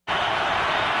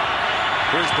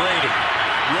Here's Brady.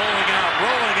 Rolling out,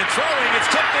 rolling and throwing. It's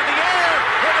tipped in the air,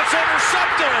 and it's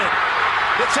intercepted.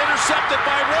 It's intercepted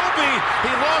by Roby.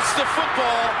 He lost the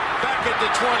football back at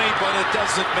the 20, but it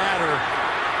doesn't matter.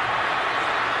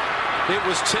 It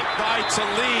was tipped by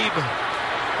Talib,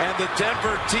 and the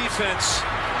Denver defense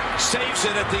saves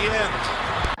it at the end.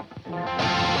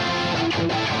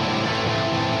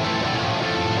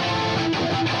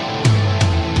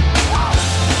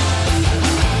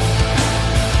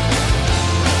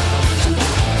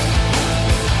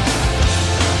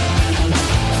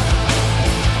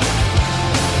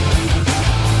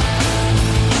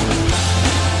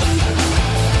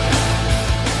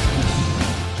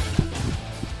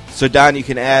 So, Don, you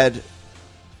can add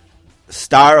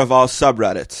star of all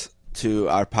subreddits to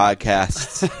our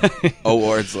podcast's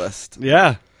awards list.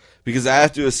 Yeah. Because I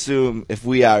have to assume if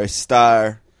we are a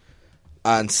star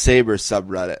on Saber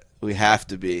subreddit, we have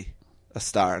to be a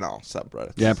star in all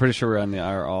subreddits. Yeah, I'm pretty sure we're on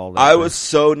our all. I was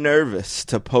so nervous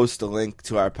to post a link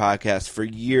to our podcast for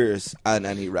years on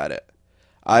any Reddit.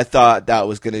 I thought that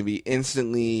was going to be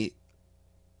instantly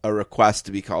a request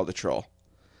to be called a troll.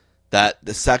 That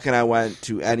the second I went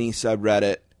to any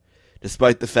subreddit,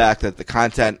 despite the fact that the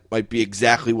content might be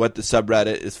exactly what the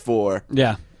subreddit is for,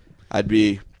 yeah, I'd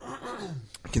be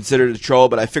considered a troll,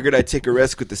 but I figured I'd take a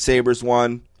risk with the Sabres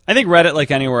one. I think Reddit,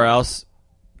 like anywhere else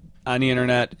on the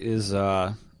internet, is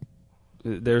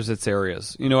there's its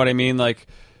areas. You know what I mean? Like,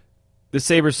 the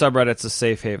Sabres subreddit's a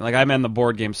safe haven. Like, I'm in the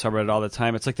board game subreddit all the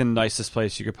time. It's like the nicest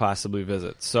place you could possibly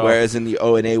visit. So, whereas in the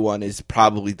O&A one is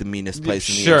probably the meanest place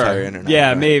in the entire internet. Yeah,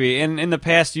 right? maybe. And in the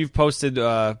past, you've posted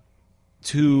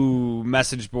two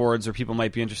message boards where people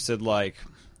might be interested, like,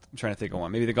 I'm trying to think of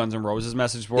one. Maybe the Guns N' Roses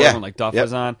message board when like Duff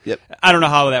was on. Yep. I don't know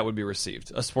how that would be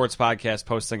received. A sports podcast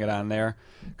posting it on there.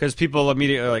 Because people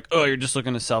immediately are like, oh, you're just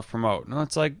looking to self-promote. No,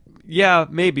 it's like, yeah,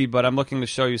 maybe, but I'm looking to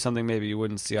show you something maybe you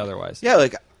wouldn't see otherwise. Yeah,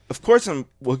 like, of course I'm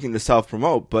looking to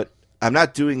self-promote, but I'm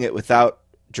not doing it without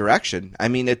direction. I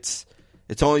mean, it's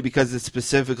only because it's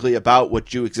specifically about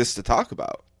what you exist to talk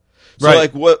about. So,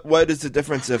 right. like, what is the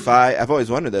difference if I've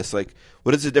always wondered this, like,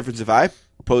 what is the difference if I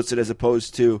post it as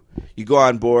opposed to you go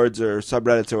on boards or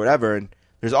subreddits or whatever, and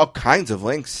there's all kinds of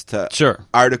links to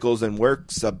articles and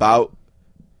works about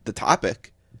the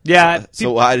topic. Yeah.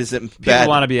 So why does it people bad?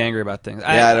 want to be angry about things.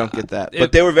 I don't get that.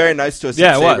 But they were very nice to us in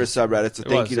Sabres subreddit, so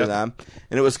thank you to them.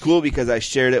 And it was cool because I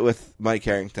shared it with Mike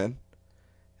Harrington,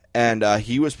 and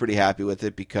he was pretty happy with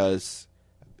it because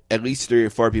at least 3 or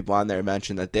 4 people on there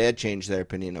mentioned that they had changed their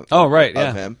opinion of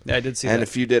him. Yeah, I did see that. And a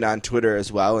few did on Twitter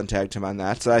as well and tagged him on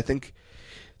that. So I think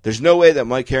there's no way that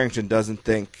Mike Harrington doesn't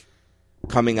think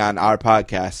coming on our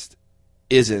podcast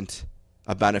isn't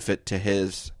a benefit to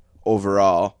his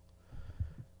overall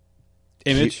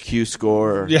image, Q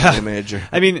score, or image. Or,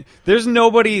 I mean, there's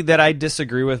nobody that I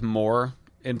disagree with more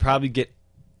and probably get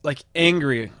like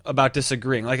angry about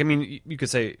disagreeing. Like, I mean, you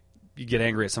could say you get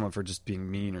angry at someone for just being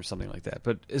mean or something like that.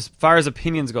 But as far as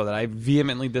opinions go that I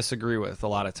vehemently disagree with a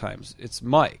lot of times, it's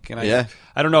Mike. And I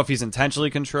don't know if he's intentionally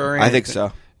contrarian. I think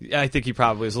so. I think he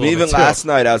probably is a little bit too. Last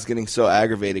night I was getting so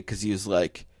aggravated because he was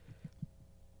like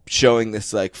showing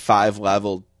this like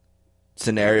 5-level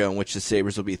scenario in which the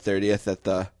Sabres will be 30th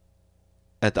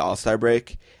at the All-Star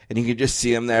break, and you could just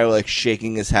see him there like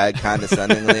shaking his head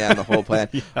condescendingly on the whole plan.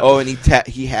 Yeah. Oh, and he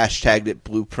hashtagged it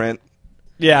blueprint.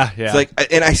 Yeah. It's like,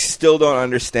 and I still don't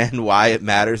understand why it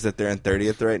matters that they're in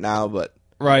 30th right now, but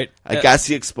right. I guess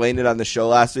he explained it on the show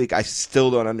last week. I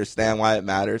still don't understand why it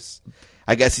matters.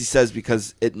 I guess he says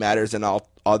because it matters in all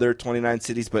other 29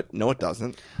 cities, but no, it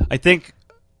doesn't. I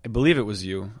believe it was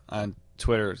you on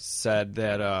Twitter said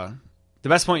that the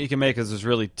best point you can make is there's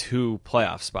really 2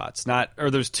 playoff spots.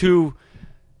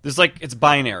 There's like, it's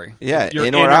binary. Yeah, you're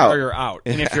in or out. Or you're out.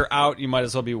 And if you're out, you might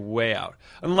as well be way out.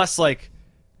 Unless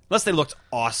they looked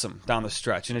awesome down the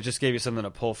stretch and it just gave you something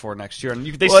to pull for next year. And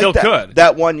they still could.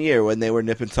 That one year when they were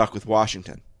nip and tuck with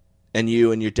Washington. And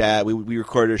you and your dad, we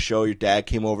recorded a show. Your dad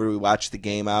came over. We watched the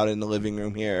game out in the living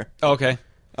room here. Okay.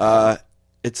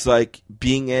 It's like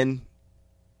being in.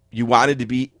 You wanted to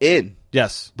be in.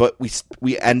 Yes. But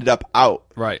we ended up out.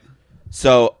 Right.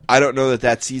 So I don't know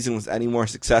that season was any more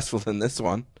successful than this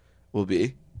one will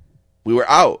be. We were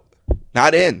out,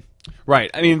 not in.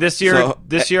 Right. I mean, this year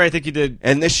I think you did.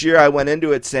 And this year I went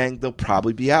into it saying they'll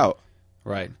probably be out.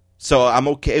 Right. So I'm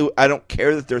okay. I don't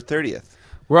care that they're 30th.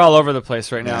 We're all over the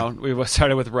place right now. We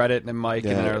started with Reddit and Mike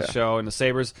and our show and the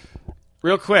Sabres.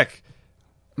 Real quick,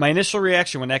 my initial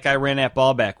reaction when that guy ran that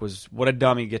ball back was, what a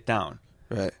dummy, get down.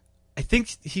 Right. I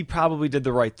think he probably did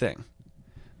the right thing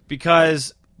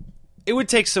because it would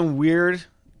take some weird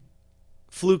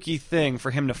fluky thing for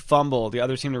him to fumble, the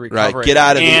other team to recover Right, get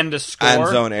out of and the to score. end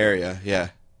zone area. Yeah.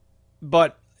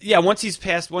 But yeah, once he's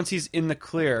in the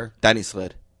clear, Then he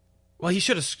slid. well, he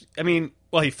should have. I mean,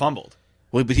 well, he fumbled.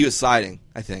 Well, but he was sliding,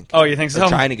 I think. Oh, you think so? Or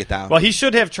trying to get down. Well, he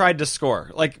should have tried to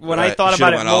score. Like when I Right. thought Should've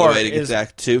about it went all more, the way to get is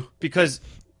that 2. because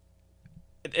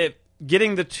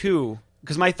getting the 2.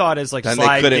 Because my thought is like Then they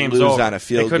slide couldn't games lose over. on a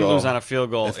field They couldn't goal lose on a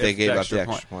field goal if they gave up the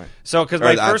extra point. So because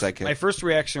Or the onside kick. my first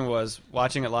reaction was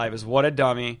watching it live is what a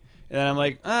dummy, and then I'm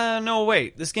like, no,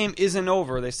 wait, this game isn't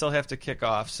over. They still have to kick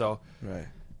off. So, Right.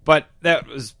 but that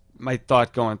was my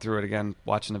thought going through it again,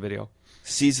 watching the video.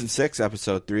 Season 6,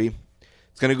 Episode 3.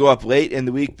 It's going to go up late in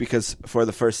the week because for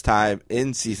the first time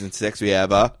in Season 6, we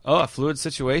have a fluid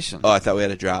situation. Oh, I thought we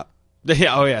had a drop.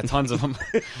 Yeah, oh yeah, tons of them.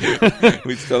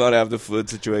 We still don't have the fluid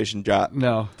situation drop.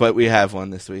 No. But we have one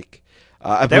this week.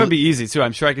 That would be easy, too.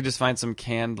 I'm sure I could just find some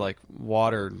canned like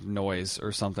water noise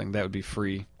or something. That would be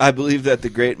free. I believe that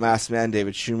the great masked man,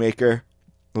 David Shoemaker,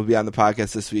 will be on the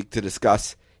podcast this week to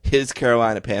discuss his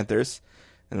Carolina Panthers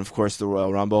and, of course, the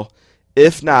Royal Rumble.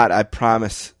 If not, I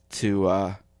promise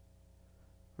to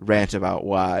rant about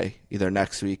why either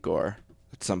next week or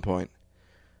at some point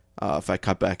if I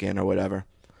cut back in or whatever.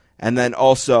 And then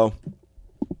also,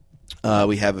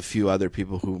 we have a few other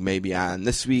people who may be on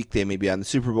this week. They may be on the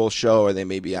Super Bowl show, or they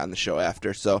may be on the show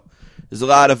after. So there's a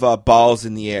lot of balls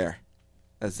in the air,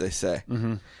 as they say.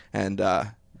 Mm-hmm. And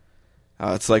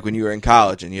it's like when you were in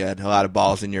college and you had a lot of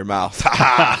balls in your mouth.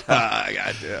 I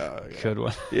got you. Good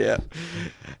one. Yeah.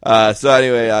 So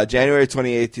anyway, January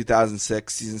 28th,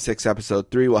 2006, Season 6,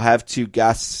 Episode 3. We'll have 2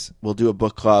 guests. We'll do a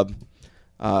book club.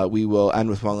 We will end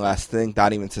with one last thing.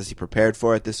 Don even says he prepared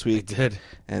for it this week. I did.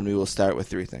 And we will start with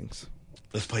 3 things.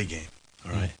 Let's play a game.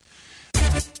 All right.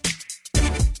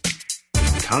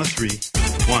 Count of 3.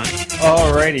 1,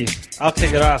 Alrighty. I'll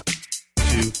take it off. 2,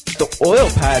 The oil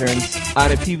patterns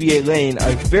on a PBA lane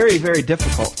are very, very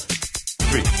difficult.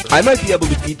 3. I might be able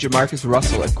to beat Jamarcus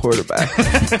Russell at quarterback.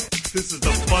 This is the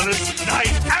funnest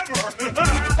night ever.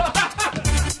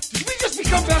 Did we just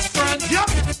become best friends? Yep.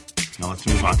 Now let's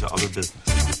move on to other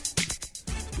business.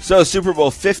 So Super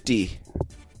Bowl 50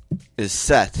 is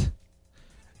set.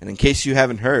 And in case you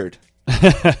haven't heard,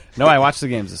 No, I watched the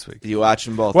games this week. you watch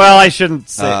them both. Well, I shouldn't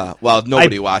say. Well,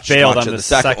 nobody I watched bailed much on of the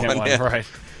second one. Yeah. right?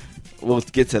 We'll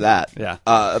get to that. Yeah.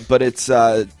 But it's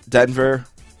Denver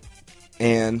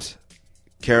and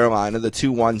Carolina, the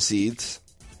 2-1 seeds.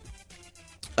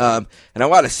 And I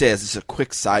want to say, as just a quick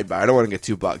sidebar, I don't want to get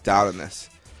too bogged down in this,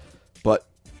 but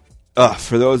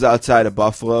for those outside of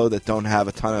Buffalo that don't have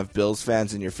a ton of Bills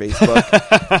fans in your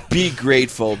Facebook, be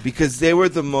grateful, because they were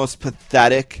the most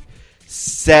pathetic,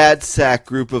 sad sack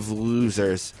group of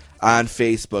losers on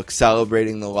Facebook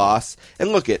celebrating the loss. And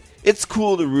look, it's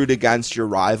cool to root against your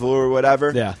rival or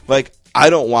whatever. Yeah. Like, I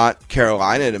don't want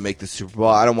Carolina to make the Super Bowl.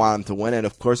 I don't want them to win it.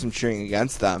 Of course, I'm cheering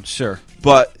against them. Sure.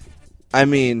 But, I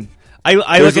mean, I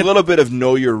there's look a little bit of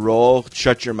know your role,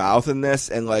 shut your mouth in this,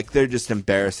 and, like, they're just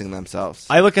embarrassing themselves.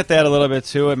 I look at that a little bit,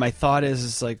 too, and my thought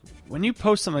is like, when you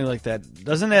post something like that,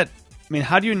 doesn't that, I mean,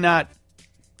 how do you not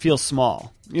feel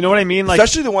small? You know what I mean? Like,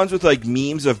 especially the ones with, like,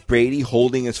 memes of Brady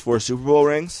holding his 4 Super Bowl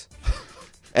rings.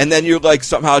 And then you're, like,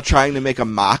 somehow trying to make a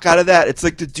mock out of that. It's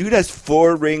like the dude has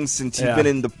 4 rings since he's been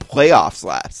in the playoffs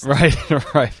last. Right,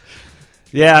 right.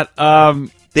 Yeah.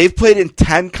 They've played in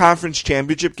 10 conference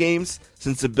championship games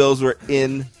since the Bills were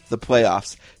in the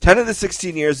playoffs. 10 of the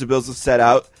 16 years the Bills have set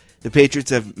out, the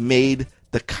Patriots have made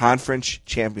the conference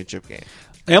championship game.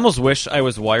 I almost wish I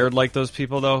was wired like those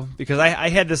people, though, because I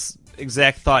had this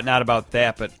exact thought, not about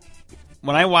that, but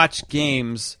when I watch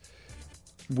games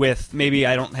with, maybe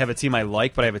I don't have a team I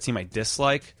like, but I have a team I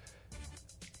dislike,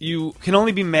 you can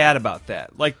only be mad about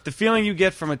that. Like, the feeling you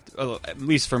get from it, at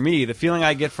least for me, the feeling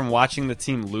I get from watching the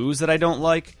team lose that I don't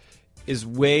like is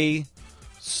way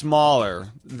smaller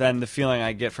than the feeling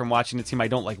I get from watching the team I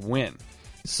don't like win.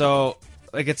 So,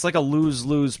 like, it's like a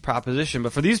lose-lose proposition.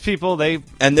 But for these people, they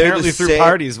apparently threw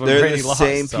parties when Brady lost.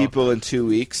 They're the same people in 2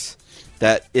 weeks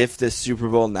that if this Super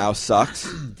Bowl now sucks,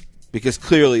 because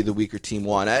clearly the weaker team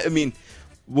won. I mean,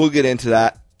 we'll get into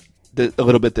that a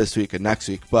little bit this week and next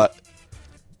week, but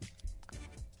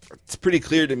it's pretty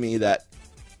clear to me that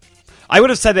I would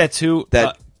have said that too.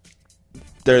 That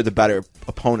they're the better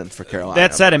opponent for Carolina.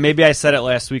 That said, and maybe I said it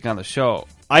last week on the show,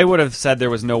 I would have said there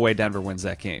was no way Denver wins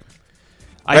that game.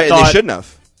 Right, they shouldn't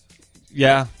have.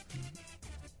 Yeah.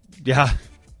 Yeah.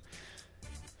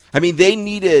 I mean, they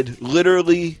needed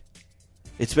literally,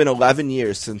 it's been 11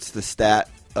 years since the stat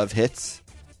of hits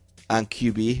on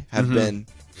QB have been,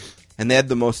 and they had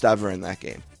the most ever in that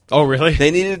game. Oh, really?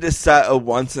 They needed to set a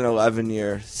once in 11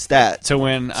 year stat to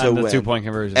win on the 2-point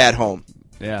conversion at home.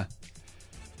 Yeah.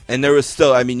 And there was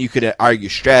still, I mean, you could argue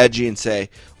strategy and say,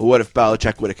 well, what if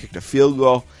Belichick would have kicked a field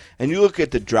goal? And you look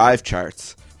at the drive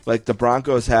charts. Like the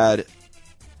Broncos had,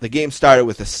 the game started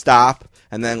with a stop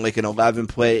and then like an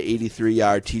 11-play,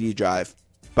 83-yard TD drive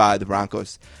by the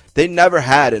Broncos. They never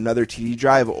had another TD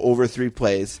drive over 3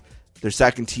 plays. Their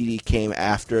second TD came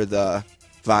after the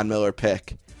Von Miller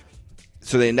pick.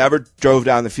 So they never drove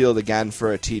down the field again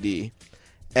for a TD.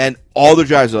 And all the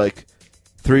drives are like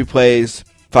 3 plays,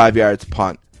 5 yards,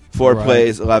 punt. 4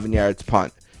 plays, 11 yards,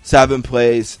 punt. 7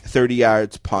 plays, 30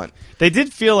 yards, punt. They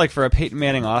did feel like for a Peyton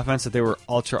Manning offense that they were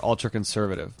ultra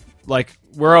conservative. Like,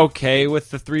 we're okay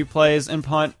with the 3 plays and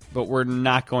punt, but we're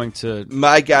not going to.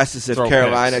 My guess is if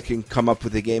Carolina picks. can come up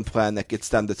with a game plan that gets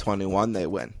them to 21, they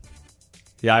win.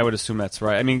 Yeah, I would assume that's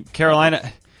right. I mean,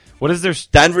 Carolina, what is their.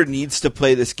 Denver needs to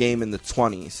play this game in the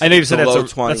 20s. I know you said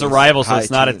that's a rival, so high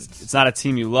it's not a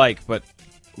team you like, but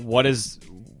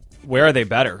where are they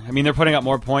better? I mean, they're putting up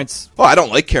more points. Oh, I don't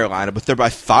like Carolina, but they're by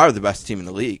far the best team in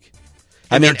the league.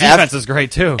 And their defense is great,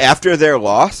 too. After their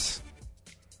loss,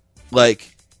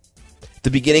 like the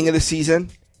beginning of the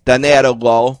season, then they had a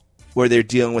lull where they're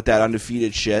dealing with that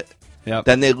undefeated shit. Yep.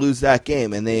 Then they lose that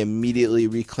game, and they immediately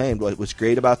reclaimed what was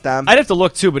great about them. I'd have to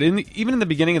look, too, but even in the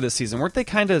beginning of the season, weren't they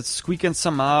kind of squeaking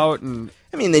some out? And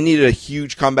I mean, they needed a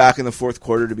huge comeback in the fourth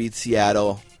quarter to beat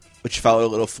Seattle, which felt a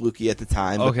little fluky at the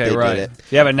time, but they did it.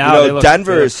 Yeah, but now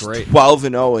Denver is great.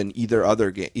 12-0 in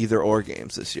either or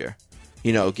games this year.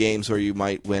 You know, games where you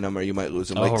might win them or you might lose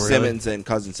them. Like really? Simmons and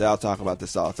Cousins say, I'll talk about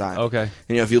this all the time. Okay.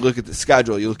 And, if you look at the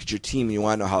schedule, you look at your team and you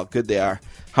want to know how good they are.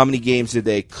 How many games did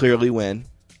they clearly win?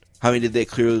 How many did they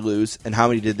clearly lose? And how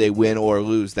many did they win or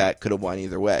lose that could have won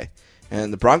either way?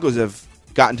 And the Broncos have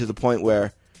gotten to the point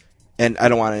where, and I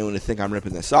don't want anyone to think I'm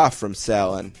ripping this off from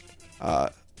Sal and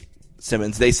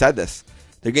Simmons, they said this.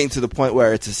 They're getting to the point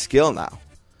where it's a skill now.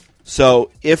 So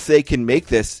if they can make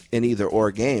this an either-or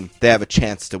game, they have a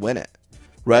chance to win it.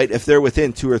 Right? If they're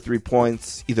within 2 or 3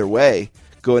 points either way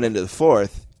going into the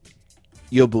fourth,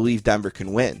 you'll believe Denver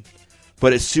can win.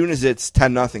 But as soon as it's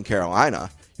 10-0 Carolina,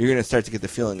 you're going to start to get the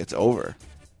feeling it's over.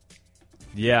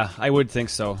 Yeah, I would think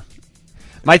so.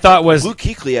 My thought was... Luke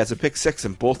Kuechly has a pick 6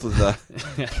 in both of the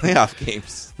playoff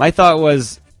games. My thought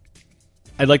was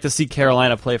I'd like to see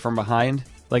Carolina play from behind.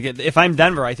 Like, if I'm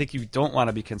Denver, I think you don't want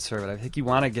to be conservative. I think you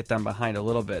want to get them behind a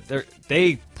little bit.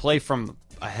 They play from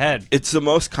ahead. It's the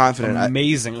most confident.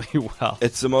 Amazingly well.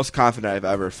 It's the most confident I've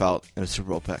ever felt in a Super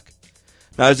Bowl pick.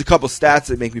 Now, there's a couple stats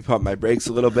that make me pump my brakes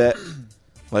a little bit.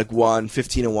 Like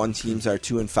 15-1 teams are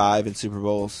 2-5 in Super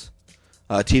Bowls.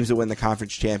 Teams that win the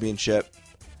conference championship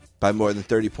by more than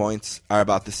 30 points are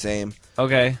about the same.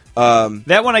 Okay.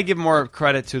 That one I give more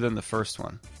credit to than the first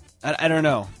one. I don't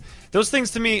know. Those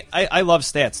things to me, I love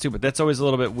stats too, but that's always a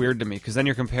little bit weird to me because then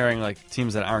you're comparing like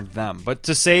teams that aren't them. But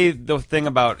to say the thing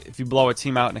about if you blow a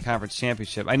team out in a conference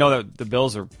championship, I know that the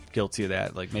Bills are guilty of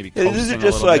that, like maybe coasting these are a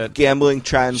just little like bit. Gambling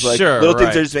trends, like Sure, little things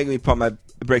right. that are just making me pump my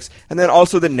brakes. And then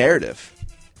also the narrative.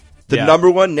 The Yeah. number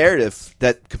one narrative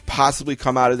that could possibly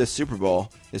come out of this Super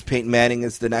Bowl is Peyton Manning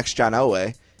is the next John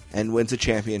Elway and wins a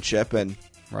championship and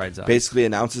Rides off. basically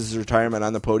announces his retirement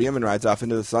on the podium and rides off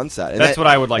into the sunset. And That's what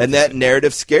I would like And to that see.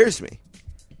 narrative scares me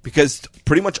because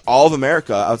pretty much all of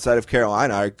America outside of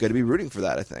Carolina are going to be rooting for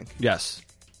that, I think. Yes.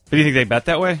 But do you think they bet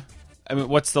that way? I mean,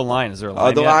 what's the line? Is there a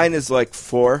line? The yet? line is like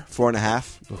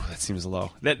 4.5. Ooh, that seems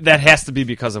low. That has to be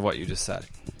because of what you just said.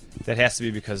 That has to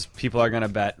be because people are going to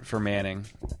bet for Manning.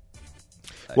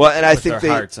 Well, and I with think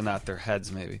their hearts and not their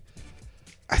heads, maybe.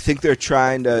 I think they're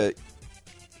trying to.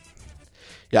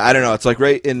 Yeah, I don't know. It's like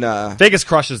right in. Vegas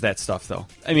crushes that stuff, though.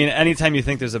 I mean, anytime you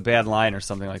think there's a bad line or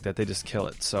something like that, they just kill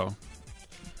it. So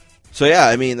yeah,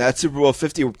 I mean, that Super Bowl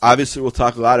 50, obviously we'll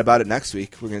talk a lot about it next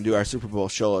week. We're going to do our Super Bowl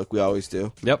show like we always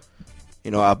do. Yep.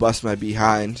 I'll bust my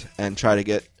behind and try to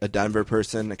get a Denver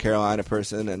person, a Carolina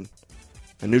person, and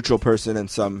a neutral person in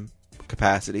some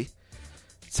capacity.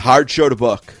 It's a hard show to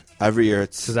book. Every year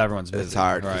Because everyone's busy. It's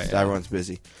hard Right, because yeah. everyone's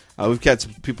busy. We've had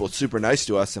some people super nice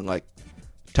to us and like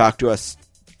talk to us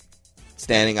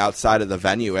standing outside of the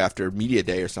venue after media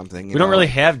day or something. We don't really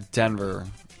have Denver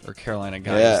or Carolina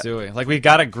guys, do we? Like, we've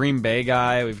got a Green Bay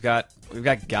guy. We've got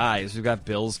guys. We've got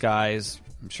Bills guys.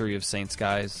 I'm sure you have Saints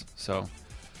guys. So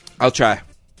I'll try.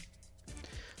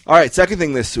 All right, second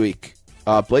thing this week,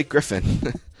 Blake Griffin.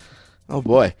 Oh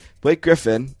boy, Blake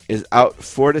Griffin is out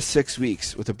 4 to 6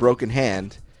 weeks with a broken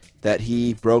hand that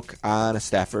he broke on a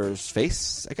staffer's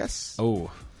face, I guess.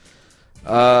 Oh.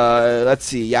 Let's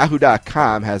see.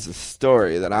 Yahoo.com has a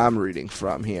story that I'm reading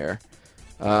from here.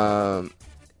 And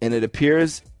it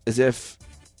appears as if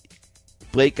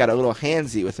Blake got a little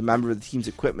handsy with a member of the team's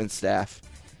equipment staff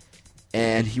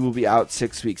and he will be out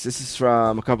 6 weeks. This is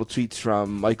from a couple tweets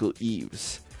from Michael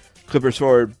Eaves. Clippers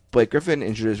forward Blake Griffin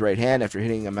injured his right hand after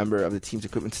hitting a member of the team's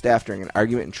equipment staff during an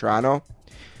argument in Toronto.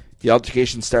 The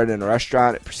altercation started in a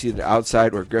restaurant. It proceeded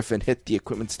outside where Griffin hit the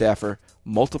equipment staffer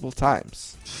multiple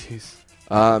times.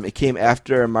 Jeez. It came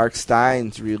after Mark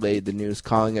Steins relayed the news,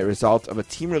 calling it a result of a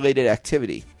team-related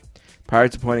activity, prior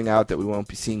to pointing out that we won't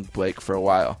be seeing Blake for a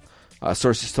while.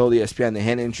 Sources told ESPN the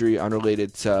hand injury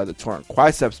unrelated to the torn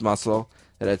quadriceps muscle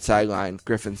that had sidelined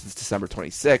Griffin since December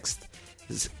 26th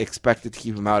is expected to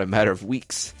keep him out a matter of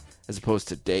weeks as opposed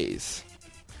to days.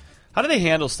 How do they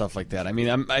handle stuff like that? I mean,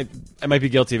 I might be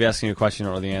guilty of asking you a question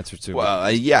or the answer to.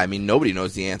 Well, yeah, I mean, nobody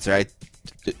knows the answer.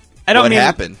 I don't what mean,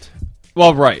 happened?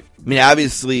 Well, right. I mean,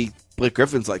 obviously, Blake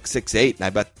Griffin's like 6'8", and I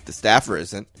bet the staffer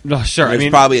isn't. No, sure. There's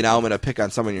probably an element of pick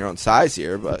on someone your own size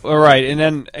here, but all right. And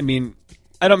then, I mean,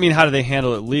 I don't mean how do they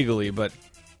handle it legally, but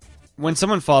when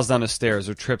someone falls down the stairs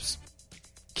or trips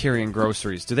carrying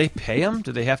groceries, do they pay them?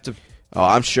 Do they have to? Oh,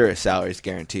 I'm sure his salary's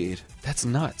guaranteed. That's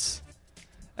nuts.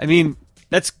 I mean,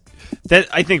 that.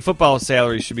 I think football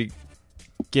salaries should be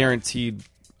guaranteed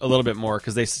a little bit more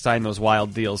because they sign those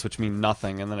wild deals, which mean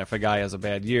nothing. And then if a guy has a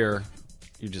bad year,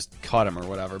 you just cut him or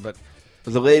whatever. But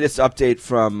the latest update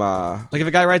from like if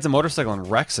a guy rides a motorcycle and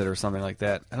wrecks it or something like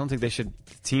that, I don't think the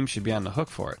team should be on the hook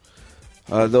for it.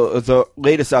 The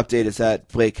latest update is that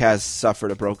Blake has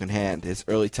suffered a broken hand. His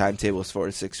early timetable is 4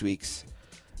 to 6 weeks,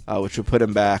 which would put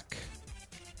him back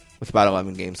with about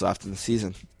 11 games left in the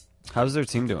season. How's their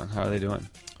team doing? How are they doing?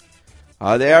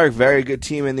 They are a very good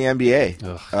team in the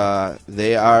NBA.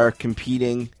 They are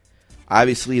competing.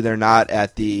 Obviously, they're not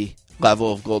at the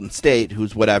level of Golden State,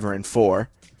 who's whatever in 4.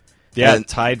 Yeah, and,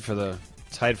 tied for the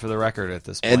record at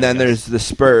this point. And then there's the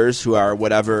Spurs, who are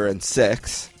whatever in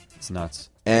 6. It's nuts.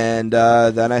 And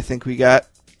then I think we got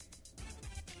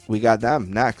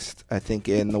them next. I think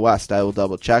in the West. I will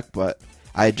double check, but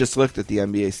I just looked at the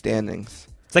NBA standings.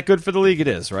 Is that good for the league? It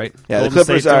is, right? Yeah, Golden the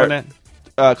Clippers State doing that?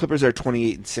 Clippers are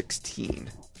 28-16,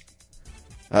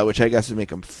 which I guess would make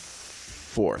them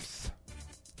 4th.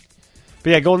 But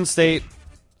yeah, Golden State,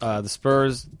 the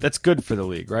Spurs, that's good for the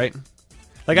league, right?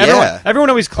 Like yeah. everyone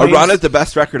always claims a run at the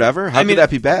best record ever. How could that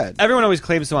be bad? Everyone always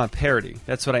claims to want parity.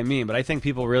 That's what I mean. But I think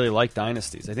people really like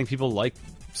dynasties. I think people like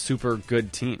super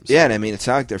good teams. Yeah, and I mean it's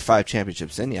not like they're 5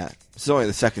 championships in yet. It's only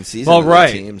the second season. Well, of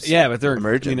right. The teams. Yeah, but they're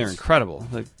emergence. they're incredible.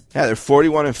 Like, yeah, they're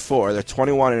 41-4. They're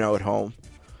 21-0 at home.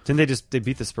 Didn't they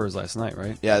beat the Spurs last night,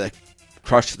 right? Yeah, they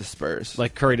crushed the Spurs.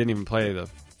 Like Curry didn't even play the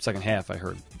second half, I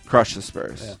heard. Crushed the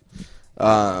Spurs.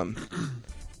 Yeah.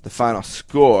 The final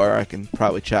score, I can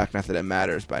probably check. Not that it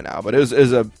matters by now, but it was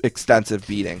an extensive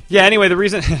beating. Yeah, anyway, the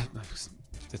reason...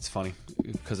 it's funny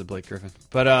because of Blake Griffin.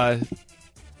 But,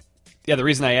 yeah, the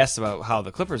reason I asked about how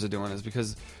the Clippers are doing is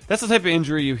because that's the type of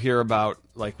injury you hear about,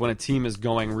 like, when a team is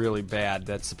going really bad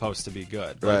that's supposed to be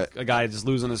good. Like, right. A guy just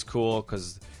losing his cool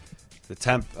because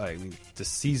the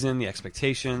season, the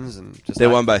expectations, and just... They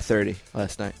won by 30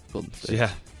 last night, Golden State. Yeah.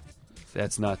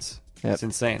 That's nuts. Yep. It's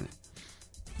insane.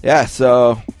 Yeah,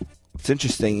 so it's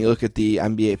interesting. You look at the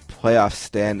NBA playoff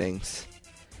standings,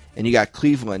 and you got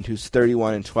Cleveland, who's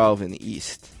 31-12 in the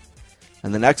East,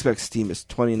 and the next best team is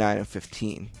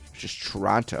 29-15, which is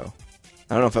Toronto.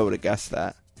 I don't know if I would have guessed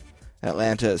that.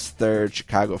 Atlanta is 3rd,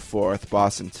 Chicago 4th,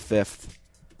 Boston's 5th,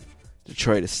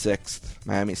 Detroit is 6th,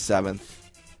 Miami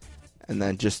 7th, and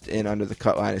then just in under the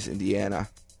cut line is Indiana.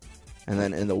 And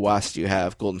then in the West, you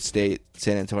have Golden State,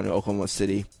 San Antonio, Oklahoma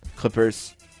City,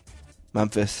 Clippers,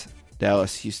 Memphis,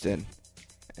 Dallas, Houston,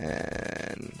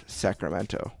 and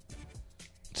Sacramento.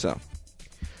 So,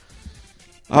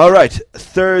 all right,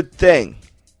 third thing.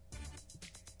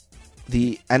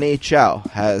 The NHL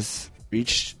has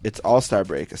reached its All-Star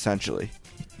break, essentially.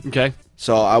 Okay.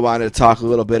 So I wanted to talk a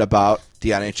little bit about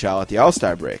the NHL at the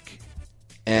All-Star break.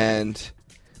 And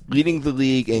leading the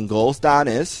league in goals, Don,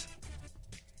 is?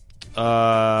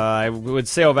 I would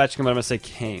say Ovechkin, but I'm going to say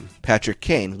Kane. Patrick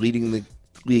Kane. Leading the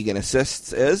league in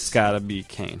assists is? It's got to be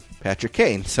Kane. Patrick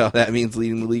Kane. So that means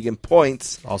leading the league in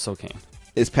points. Also Kane.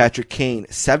 Is Patrick Kane,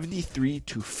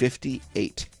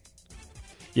 73-58.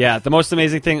 Yeah, the most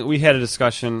amazing thing, we had a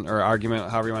discussion or argument,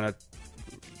 however you want to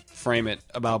frame it,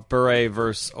 about Bure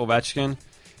versus Ovechkin.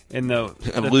 In the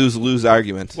lose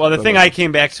argument. Well, the thing I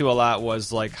came back to a lot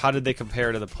was, like, how did they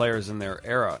compare to the players in their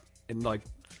era? And, like,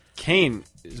 Kane,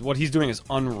 what he's doing is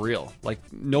unreal. Like,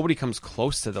 nobody comes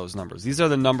close to those numbers. These are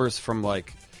the numbers from,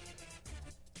 like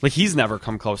he's never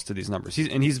come close to these numbers.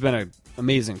 He's been an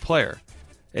amazing player.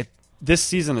 This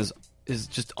season is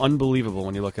just unbelievable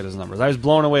when you look at his numbers. I was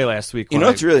blown away last week. You know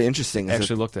what's really interesting? I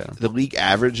actually looked at him. The league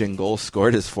average in goals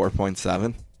scored is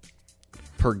 4.7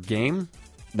 per game.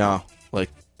 No, like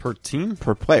Per team?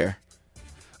 per player.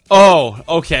 Oh,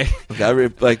 okay.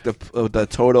 Like the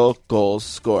total goals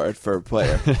scored for a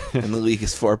player in the league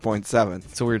is 4.7.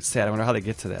 It's a weird stat. I wonder how they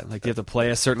get to that. Like, do you have to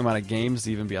play a certain amount of games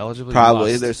to even be eligible?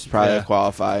 Probably. There's probably a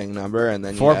qualifying number. And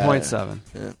then 4.7.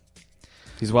 Yeah.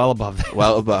 He's well above that.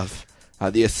 Well above.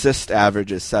 The assist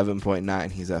average is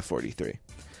 7.9. He's at 43.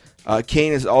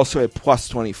 Kane is also at plus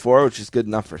 24, which is good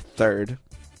enough for third.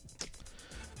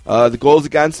 The goals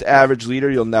against average leader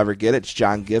you'll never get. It's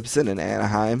John Gibson in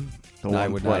Anaheim. The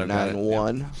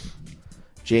 1.91.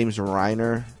 James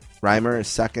Reimer is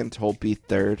second. Holtby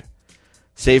third.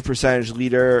 Save percentage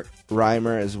leader,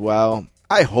 Reimer as well.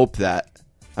 I hope that.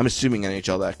 I'm assuming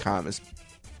NHL.com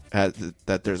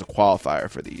that there's a qualifier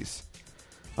for these.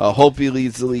 Holtby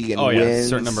leads the league in wins. A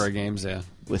certain number of games, yeah.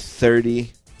 With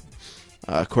 30.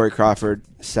 Corey Crawford,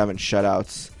 7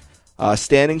 shutouts.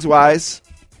 Standings-wise.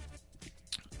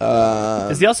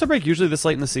 Is the All-Star break usually this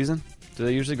late in the season? Do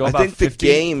they usually go about 50? I think the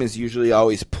game is usually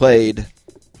always played,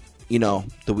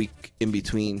 the week in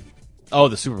between. Oh,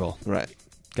 the Super Bowl. Right.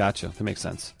 Gotcha. That makes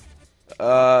sense.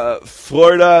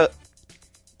 Florida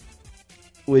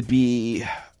would be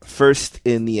first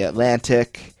in the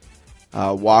Atlantic.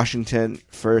 Washington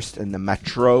first in the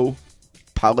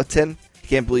Metropolitan. I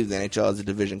can't believe the NHL has a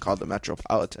division called the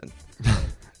Metropolitan.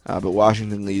 But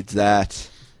Washington leads that.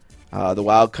 The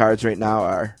wild cards right now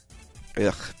are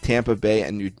Tampa Bay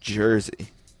and New Jersey.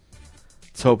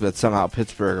 Let's hope that somehow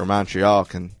Pittsburgh or Montreal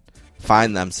can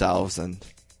find themselves and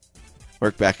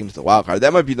work back into the wild card.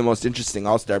 That might be the most interesting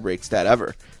All-Star break stat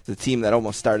ever. The team that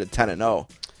almost started 10-0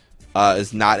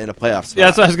 is not in a playoff spot. Yeah,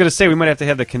 that's what I was going to say. We might have to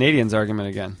have the Canadians argument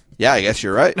again. Yeah, I guess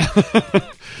you're right.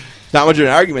 Not much of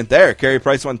an argument there. Carey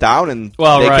Price went down, and they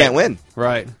can't win.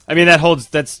 Right. I mean,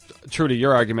 that's true to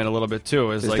your argument a little bit,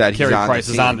 too, is like that Carey Price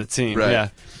is on the team. Right. Yeah.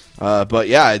 But,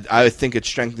 yeah, I think it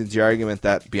strengthens your argument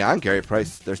that beyond Carey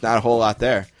Price, there's not a whole lot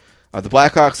there. The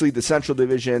Blackhawks lead the Central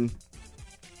Division.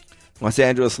 Los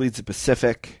Angeles leads the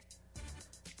Pacific.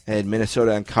 And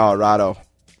Minnesota and Colorado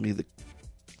lead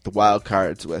the wild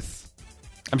cards with.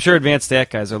 I'm sure advanced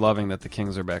stat guys are loving that the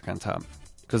Kings are back on top.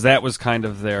 Because that was kind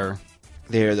of their...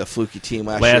 They're the fluky team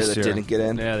last year that didn't get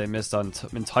in. Yeah, they missed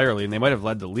entirely, and they might have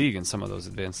led the league in some of those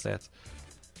advanced stats.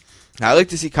 I'd like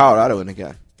to see Colorado win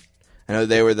again. I know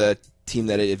they were the team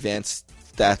that advanced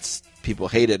stats people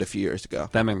hated a few years ago.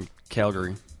 Them in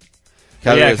Calgary.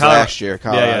 Calgary was last year.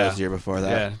 Colorado was the year before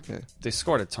that. Yeah. They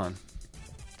scored a ton.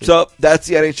 So that's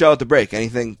the NHL at the break.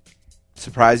 Anything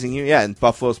surprising you? Yeah, and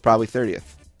Buffalo's probably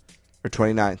 30th or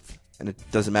 29th, and it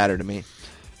doesn't matter to me.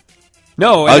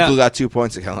 No, Eichel got 2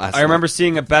 points again last night. I remember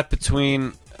seeing a bet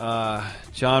between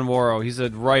John Worrow. He's a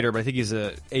writer, but I think he's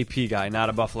a AP guy, not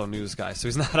a Buffalo News guy. So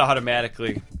he's not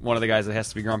automatically one of the guys that has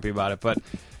to be grumpy about it.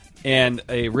 And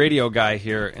a radio guy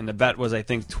here, and the bet was, I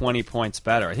think, 20 points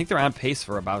better. I think they're on pace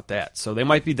for about that. So they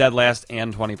might be dead last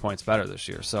and 20 points better this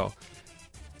year. So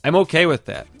I'm okay with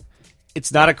that.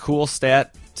 It's not a cool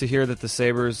stat to hear that the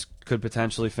Sabres could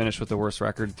potentially finish with the worst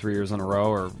record 3 years in a row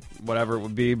or whatever it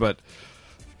would be, but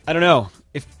I don't know.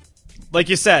 If, like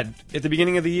you said, at the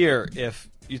beginning of the year, if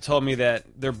you told me that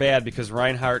they're bad because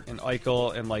Reinhart and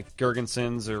Eichel and like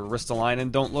Gergensons or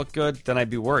Ristolainen don't look good, then I'd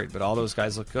be worried. But all those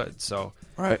guys look good. So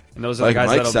right. And those are like the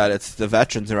guys Mike said, it's the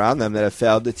veterans around them that have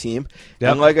failed the team.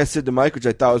 Yep. And like I said to Mike, which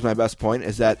I thought was my best point,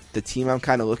 is that the team I'm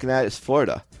kind of looking at is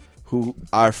Florida, who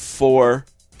are 4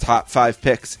 top 5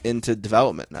 picks into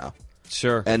development now.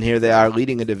 Sure. And here they are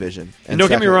leading a division. And don't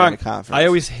get me wrong, I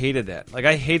always hated that. Like,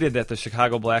 I hated that the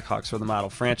Chicago Blackhawks were the model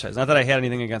franchise. Not that I had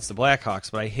anything against the Blackhawks,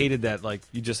 but I hated that, like,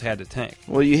 you just had to tank.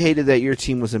 Well, you hated that your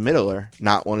team was a middler,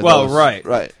 not one of those. Well,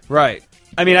 right. Right.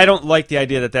 I mean, I don't like the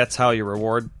idea that that's how you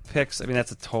reward picks. I mean,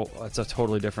 that's a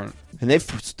totally different... And they've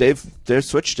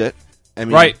switched it. I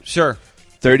mean, right, sure.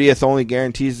 30th only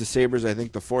guarantees the Sabres, I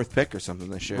think, the 4th pick or something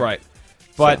this year. Right.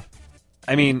 But,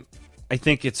 I mean, I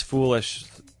think it's foolish...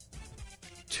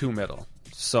 too middle.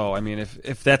 So, I mean,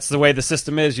 if that's the way the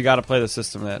system is, you got to play the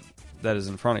system that is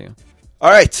in front of you. All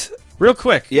right. Real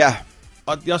quick. Yeah.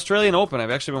 The Australian Open,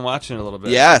 I've actually been watching it a little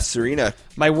bit. Yeah, Serena.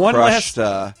 My one crushed,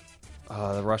 the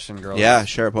Russian girl. Yeah,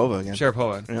 Sharapova again.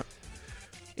 Sharapova. Yeah.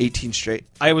 18 straight.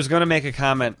 I was going to make a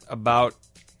comment about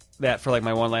that for like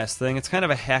my one last thing. It's kind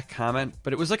of a hack comment,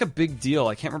 but it was like a big deal.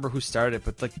 I can't remember who started it,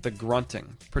 but like the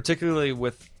grunting, particularly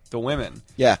with the women.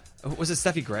 Yeah. Was it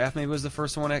Steffi Graf maybe was the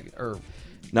first one?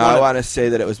 No, I want to say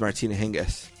that it was Martina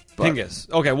Hingis.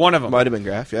 Hingis. Okay, one of them. Might have been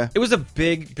Graf, yeah. It was a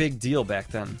big deal back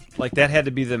then. Like, that had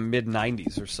to be the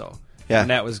mid-90s or so. Yeah. And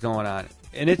that was going on.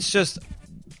 And it's just,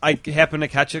 I happen to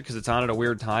catch it because it's on at a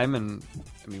weird time. And,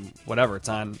 I mean, whatever. It's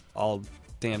on all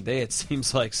damn day, it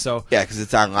seems like. So yeah, because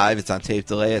it's on live. It's on tape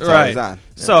delay. It's right. always on.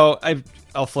 Yeah. So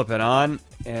I'll flip it on,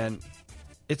 and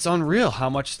it's unreal how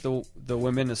much the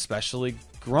women especially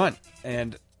grunt.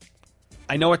 And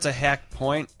I know it's a hack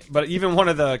point, but even one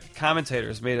of the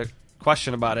commentators made a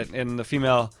question about it, and the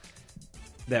female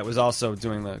that was also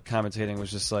doing the commentating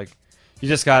was just like, you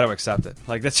just got to accept it.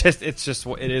 Like, it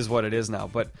is what it is now.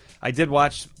 But I did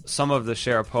watch some of the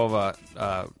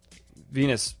Sharapova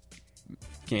Venus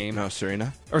game. No,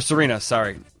 Serena. Or Serena,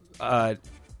 sorry.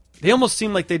 They almost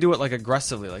seem like they do it like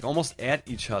aggressively, like almost at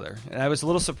each other. And I was a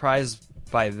little surprised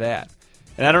by that.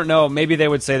 And I don't know, maybe they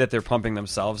would say that they're pumping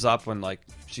themselves up when like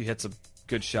she hits a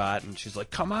good shot and she's like,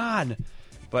 come on.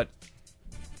 But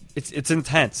it's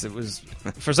intense. It was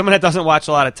for someone that doesn't watch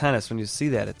a lot of tennis, when you see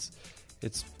that,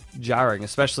 it's jarring,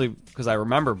 especially because I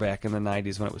remember back in the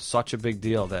 90s when it was such a big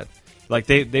deal that like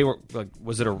they were like,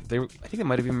 I think they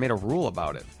might have even made a rule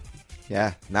about it.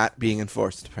 Yeah, not being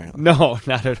enforced apparently. No,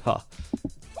 not at all.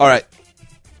 All right.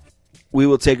 We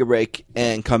will take a break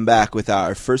and come back with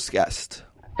our first guest.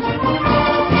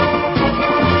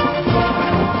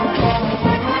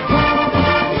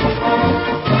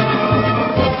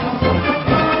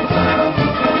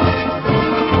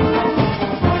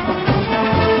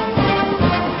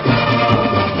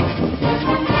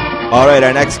 All right,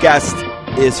 our next guest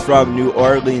is from New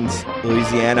Orleans,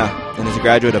 Louisiana, and is a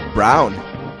graduate of Brown.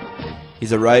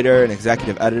 He's a writer and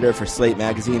executive editor for Slate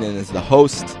magazine and is the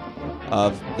host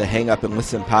of the Hang Up and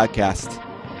Listen podcast.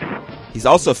 He's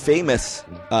also famous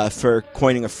for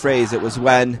coining a phrase. It was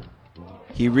when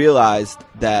he realized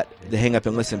that the Hang Up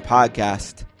and Listen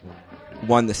podcast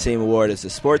won the same award as the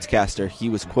sportscaster. He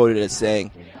was quoted as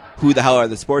saying, "Who the hell are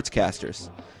the sportscasters?"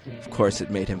 Of course, it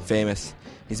made him famous.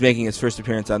 He's making his first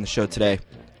appearance on the show today.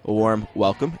 A warm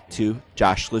welcome to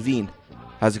Josh Levin.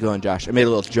 How's it going, Josh? I made a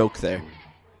little joke there.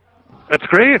 That's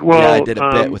great. Well, yeah, I did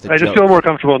a bit with a I joke. just feel more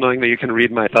comfortable knowing that you can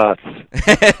read my thoughts.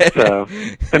 So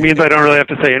that means I don't really have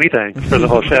to say anything for the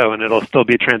whole show, and it'll still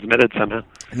be transmitted somehow.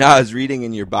 No, I was reading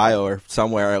in your bio or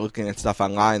somewhere, looking at stuff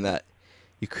online, that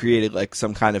you created like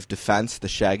some kind of defense, the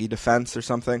Shaggy defense or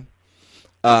something.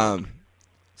 So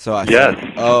I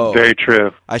said, very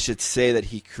true. I should say that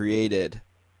he created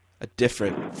a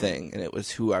different thing, and it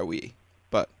was "Who Are We?"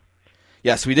 But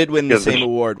yes, we did win the same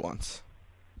award once.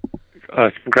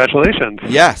 Congratulations.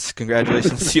 Yes,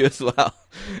 congratulations to you as well.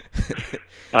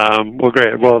 Well,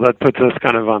 great. Well, that puts us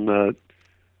kind of on the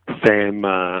same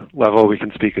level. We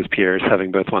can speak as peers,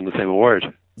 having both won the same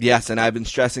award. Yes, and I've been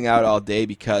stressing out all day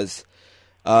because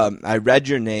I read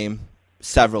your name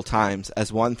several times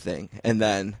as one thing, and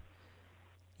then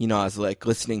I was like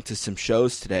listening to some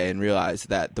shows today and realized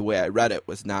that the way I read it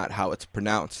was not how it's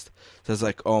pronounced. So I was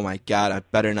like, oh my God, I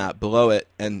better not blow it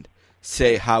and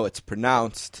say how it's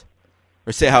pronounced,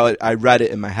 or say how I read it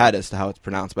in my head as to how it's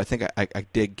pronounced. But I think I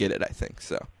did get it, I think.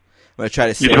 So I'm going to try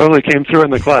to say You totally came through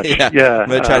in the clutch. Yeah. I'm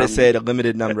going to try to say it a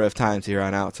limited number of times here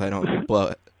on out so I don't blow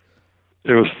it.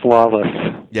 It was flawless.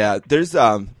 Yeah, there's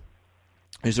a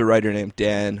writer named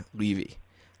Dan Levy.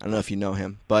 I don't know if you know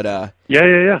him, but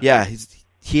Yeah. Yeah,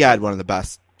 he had one of the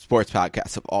best sports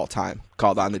podcasts of all time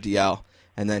called On the DL,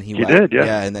 and then he went,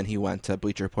 and then he went to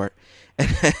Bleacher Report,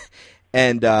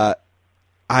 and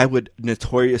I would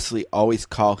notoriously always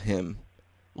call him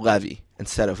Levy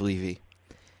instead of Levy,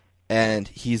 and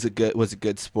was a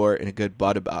good sport and a good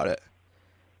bud about it,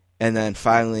 and then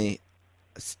finally,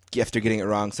 after getting it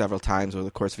wrong several times over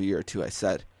the course of a year or two, I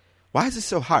said, "Why is this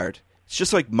so hard? It's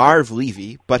just like Marv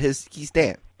Levy, but he's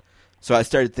Dan." So I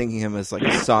started thinking him as like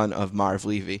a son of Marv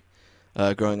Levy,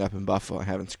 growing up in Buffalo. I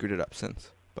haven't screwed it up since.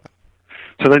 But.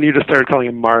 So then you just started calling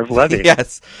him Marv Levy.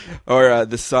 Yes, or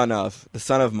the son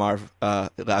of Marv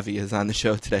Levy is on the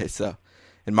show today. So,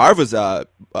 and Marv was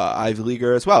Ivy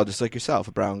Leaguer as well, just like yourself,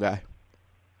 a Brown guy.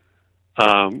 Well,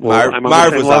 I'm on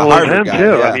Marv the same was a level as Harvard him guy,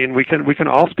 too. yeah. I mean, we can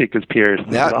all speak as peers.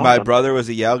 This Yeah, is awesome. my brother was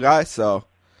a Yale guy, so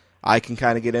I can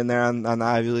kind of get in there on the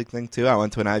Ivy League thing too. I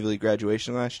went to an Ivy League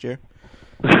graduation last year.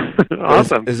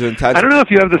 Awesome. Is it intense? I don't know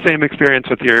if you have the same experience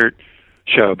with your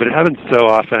show, but it happens so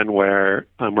often where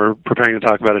we're preparing to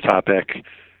talk about a topic,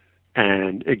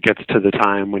 and it gets to the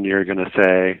time when you're going to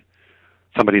say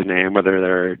somebody's name, whether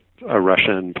they're a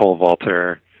Russian pole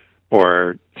vaulter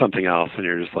or something else, and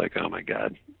you're just like, oh my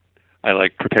God. I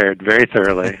prepared very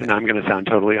thoroughly, and I'm going to sound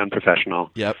totally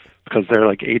unprofessional. Yep. Because there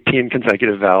are 18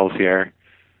 consecutive vowels here.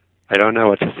 I don't know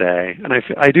what to say, and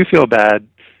I do feel bad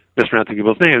mispronouncing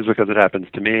people's names because it happens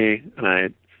to me,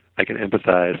 and I can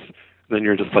empathize. And then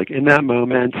you're just in that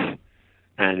moment,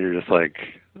 and you're just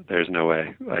there's no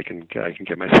way I can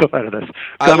get myself out of this.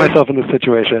 Got myself in this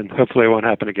situation. Hopefully it won't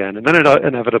happen again. And then it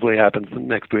inevitably happens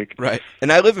next week. Right.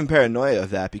 And I live in paranoia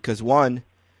of that because, one,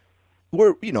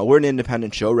 we're an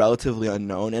independent show, relatively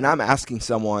unknown, and I'm asking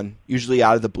someone, usually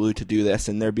out of the blue, to do this,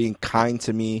 and they're being kind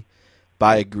to me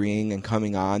by agreeing and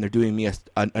coming on. They're doing me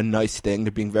a nice thing.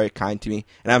 They're being very kind to me,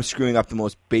 and I'm screwing up the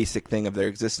most basic thing of their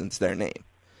existence, their name.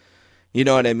 You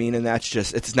know what I mean? And that's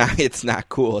just, it's not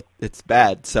cool. It's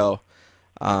bad. So,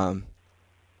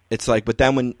 it's like, but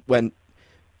then when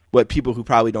what people who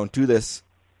probably don't do this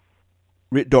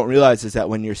don't realize is that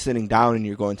when you're sitting down and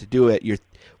you're going to do it,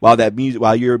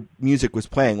 while your music was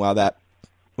playing, while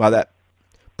that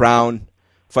Brown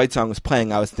fight song was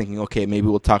playing, I was thinking, okay, maybe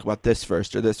we'll talk about this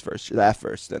first or that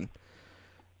first, and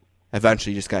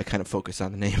eventually you just got to kind of focus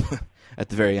on the name at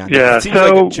the very end. Yeah,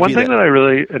 so one thing that I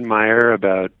really admire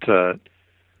about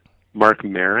Mark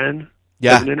Maron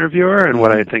as an interviewer, and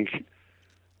what I think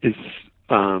is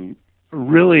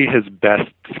really his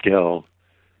best skill,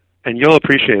 and you'll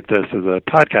appreciate this as a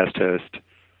podcast host,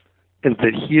 is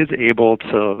that he is able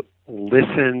to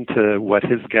listen to what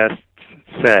his guests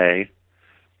say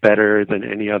better than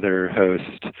any other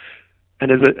host.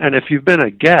 And if you've been a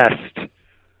guest,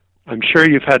 I'm sure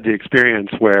you've had the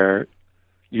experience where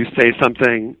you say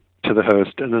something to the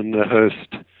host, and then the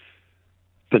host,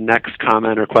 the next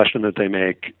comment or question that they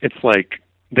make, it's like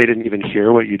they didn't even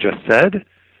hear what you just said,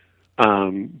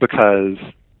 because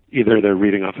either they're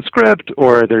reading off a script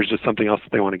or there's just something else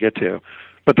that they want to get to.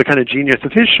 But the kind of genius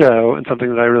of his show, and something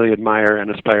that I really admire and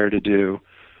aspire to do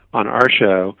on our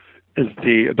show, is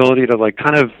the ability to like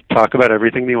kind of talk about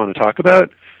everything that you want to talk about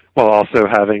while also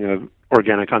having an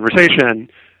organic conversation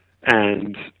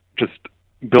and just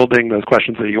building those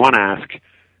questions that you want to ask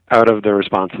out of the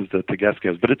responses that the guest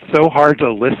gives. But it's so hard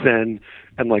to listen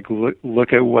and like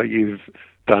look at what you've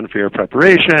done for your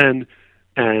preparation,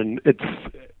 and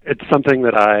it's something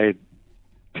that I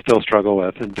still struggle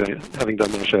with, and having done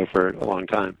the show for a long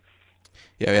time.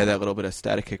 Yeah, we had that little bit of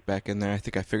static kickback in there. I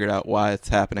think I figured out why it's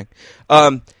happening.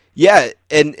 Yeah,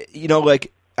 and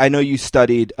like I know you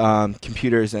studied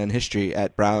computers and history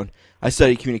at Brown. I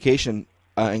studied communication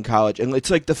in college, and it's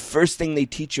like the first thing they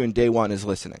teach you in day one is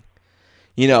listening.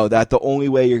 That the only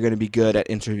way you're going to be good at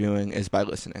interviewing is by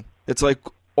listening. It's like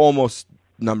almost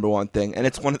number one thing, and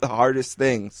it's one of the hardest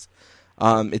things.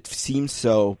 It seems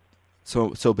so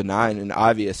benign and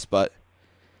obvious, but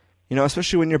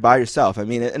especially when you're by yourself. I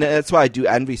mean, and that's why I do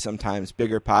envy sometimes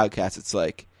bigger podcasts. It's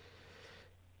like,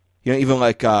 even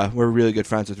like we're really good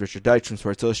friends with Richard Deitch from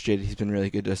Sports Illustrated. He's been really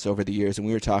good to us over the years, and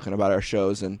we were talking about our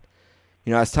shows, and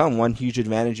I was telling him one huge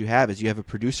advantage you have is you have a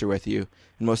producer with you,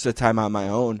 and most of the time I'm on my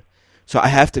own. So I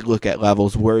have to look at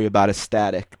levels, worry about a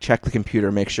static, check the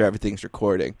computer, make sure everything's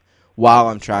recording, while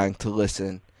I'm trying to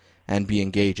listen and be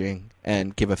engaging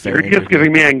and give a fair interview. You're just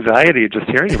giving me anxiety just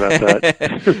hearing about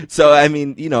that. So, I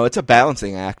mean, it's a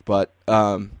balancing act, but,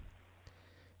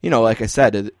 like I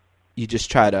said, you just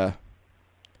try to,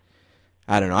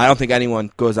 I don't know. I don't think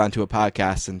anyone goes onto a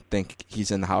podcast and think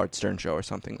he's in the Howard Stern show or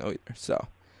something, though, either. So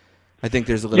I think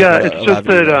there's a little bit of it's just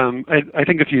that I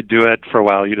think if you do it for a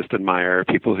while, you just admire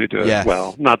people who do it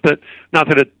well. Not that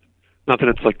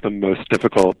it's like the most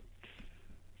difficult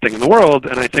thing in the world,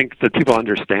 and I think that people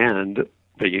understand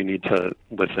that you need to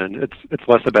listen. It's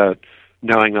less about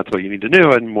knowing that's what you need to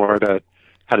do and more about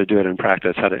how to do it in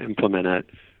practice, how to implement it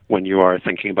when you are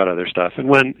thinking about other stuff. And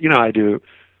when, I do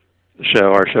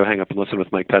our show Hang Up and Listen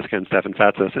with Mike Pesca and Stefan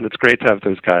Fatsis, and it's great to have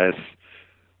those guys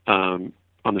on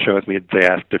the show with me. They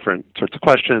ask different sorts of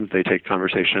questions. They take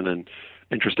conversation in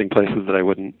interesting places that I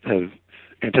wouldn't have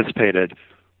anticipated.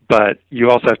 But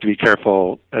you also have to be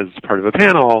careful as part of a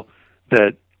panel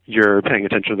that you're paying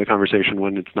attention to the conversation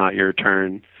when it's not your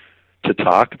turn to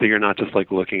talk, that you're not just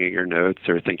like looking at your notes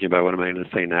or thinking about what am I going to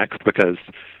say next, because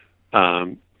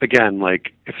again,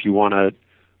 like if you want to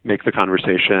make the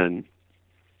conversation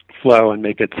flow and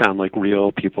make it sound like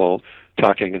real people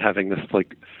talking and having this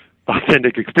like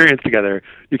authentic experience together,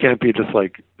 you can't be just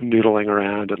like noodling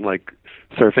around and like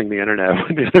surfing the internet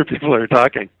when the other people are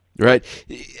talking. Right.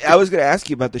 I was going to ask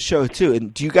you about the show too,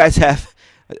 and do you guys have,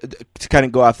 to kind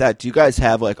of go off that, do you guys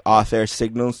have like off-air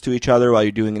signals to each other while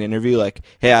you're doing an interview? Like,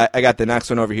 hey, I got the next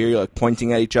one over here. You're like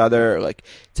pointing at each other or like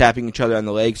tapping each other on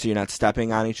the leg so you're not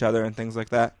stepping on each other and things like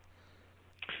that?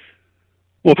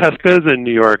 Well, Pesca's in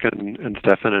New York and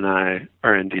Stefan and I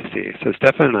are in D.C. So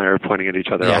Stefan and I are pointing at each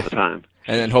other all the time.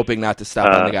 And then hoping not to step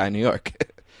on the guy in New York.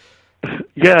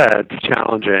 Yeah, it's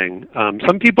challenging.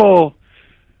 Some people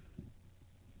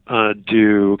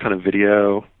do kind of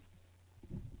video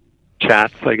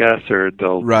chats, I guess, or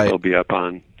they'll be up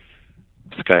on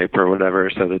Skype or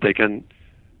whatever so that they can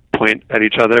point at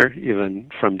each other even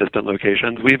from distant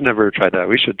locations. We've never tried that.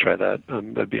 We should try that.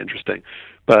 That'd be interesting.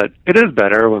 But it is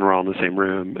better when we're all in the same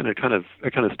room, and it kind of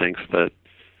stinks that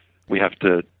we have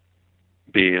to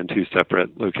be in two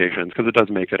separate locations, because it does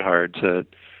make it hard to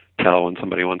tell when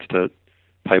somebody wants to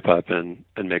pipe up and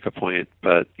make a point.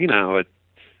 But, the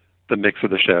mix of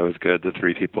the show is good. The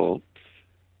three people,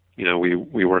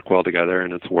 we work well together,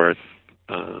 and it's worth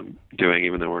doing,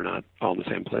 even though we're not all in the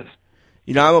same place.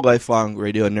 I'm a lifelong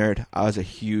radio nerd.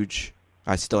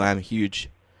 I still am a huge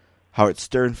Howard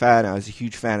Stern fan. I was a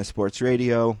huge fan of sports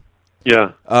radio.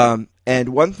 Yeah. And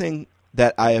one thing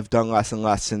that I have done less and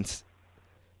less since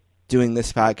doing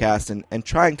this podcast and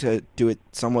trying to do it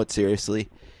somewhat seriously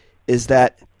is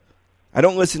that I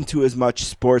don't listen to as much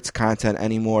sports content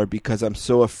anymore because I'm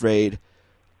so afraid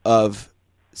of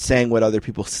saying what other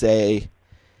people say.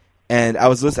 And I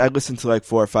listened to like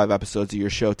 4 or 5 episodes of your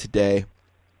show today,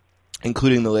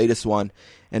 including the latest one.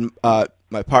 And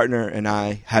my partner and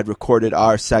I had recorded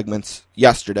our segments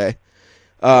yesterday.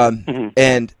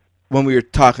 And when we were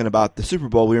talking about the Super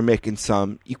Bowl, we were making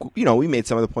we made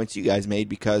some of the points you guys made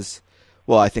because,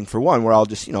 well, I think for one, we're all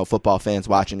just, football fans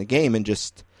watching the game and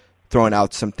just throwing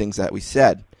out some things that we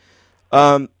said.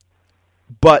 But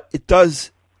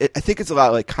I think it's a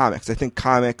lot like comics. I think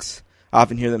comics, I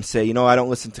often hear them say, I don't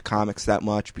listen to comics that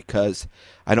much because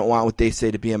I don't want what they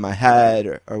say to be in my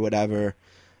head or whatever.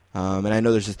 And I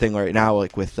know there's a thing right now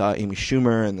like with Amy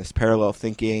Schumer and this parallel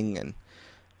thinking and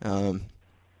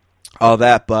all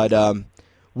that. But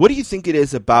what do you think it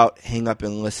is about Hang Up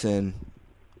and Listen?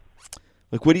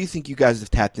 Like, what do you think you guys have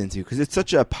tapped into? Because it's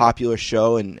such a popular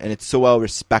show and it's so well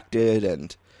respected,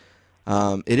 and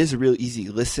it is a real easy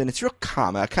listen. It's real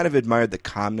calm. I kind of admired the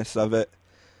calmness of it.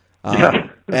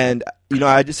 And,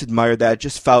 I just admired that. It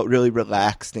just felt really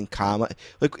relaxed and calm.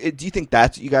 Like, do you think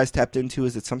that's what you guys tapped into?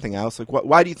 Is it something else? Like,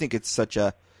 why do you think it's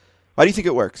why do you think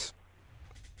it works?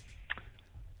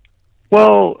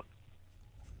 Well,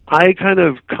 I kind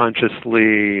of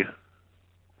consciously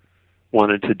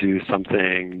wanted to do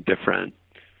something different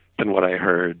than what I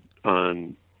heard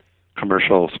on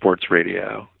commercial sports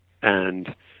radio.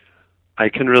 And I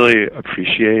can really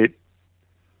appreciate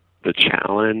the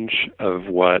challenge of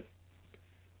what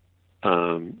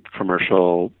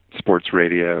commercial sports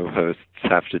radio hosts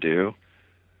have to do.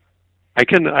 I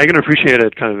can appreciate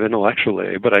it kind of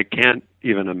intellectually, but I can't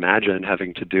even imagine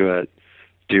having to do a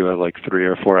like 3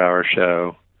 or 4 hour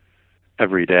show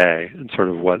every day, and sort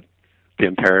of what the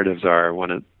imperatives are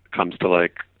when it comes to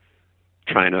like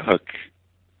trying to hook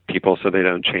people so they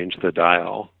don't change the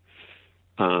dial.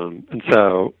 And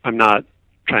so I'm not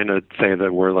trying to say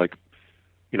that we're like,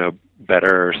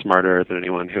 better or smarter than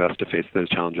anyone who has to face those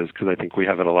challenges, because I think we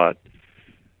have it a lot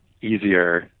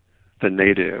easier than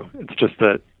they do. It's just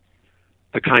that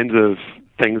the kinds of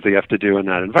things that you have to do in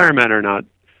that environment are not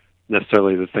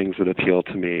necessarily the things that appeal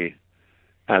to me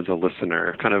as a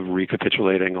listener, kind of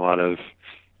recapitulating a lot of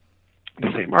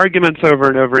the same arguments over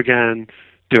and over again,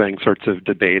 doing sorts of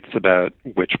debates about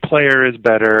which player is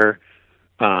better,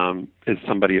 is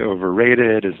somebody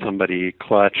overrated, is somebody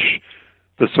clutch,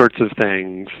 the sorts of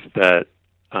things that,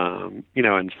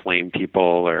 inflame people,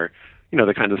 or,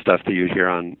 the kind of stuff that you hear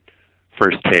on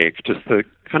First Take, just the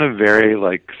kind of very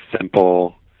like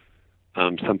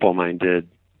simple-minded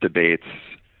debates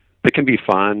that can be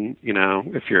fun,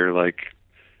 if you're like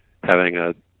having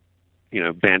a,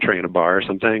 bantering in a bar or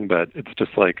something, but it's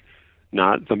just like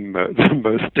not the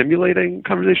most stimulating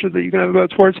conversation that you can have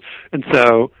about sports. And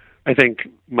so I think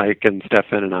Mike and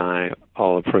Stefan and I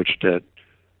all approached it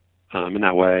in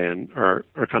that way, and are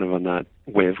kind of on that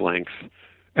wavelength,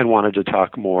 and wanted to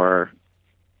talk more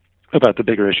about the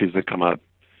bigger issues that come up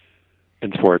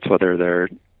in sports, whether they're,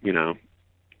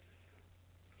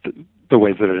 the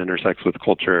ways that it intersects with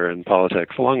culture and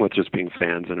politics, along with just being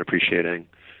fans and appreciating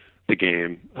the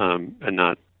game, and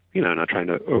not trying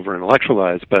to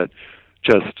over-intellectualize, but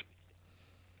just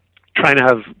trying to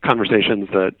have conversations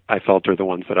that I felt are the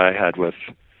ones that I had with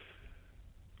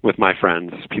my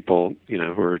friends, people,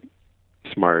 who are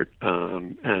smart,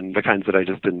 and the kinds that I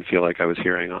just didn't feel like I was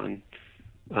hearing on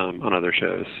other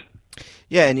shows.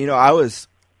 Yeah, and I was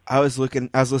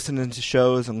listening to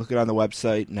shows and looking on the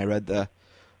website, and I read the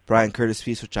Bryan Curtis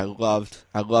piece, which I loved.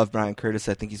 I love Bryan Curtis.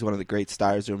 I think he's one of the great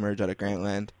stars to emerge out of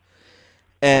Grantland.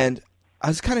 And I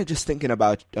was kind of just thinking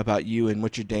about you and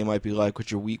what your day might be like,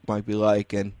 what your week might be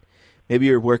like, and maybe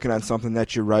you're working on something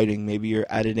that you're writing, maybe you're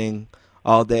editing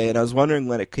all day. And I was wondering,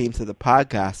 when it came to the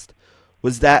podcast,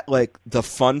 was that like the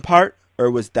fun part,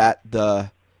 or was that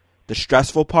the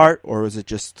stressful part, or was it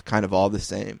just kind of all the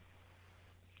same?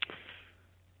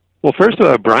 Well, first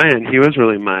about Bryan, he was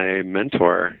really my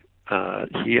mentor.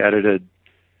 He edited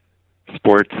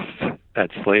sports at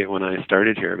Slate when I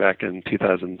started here back in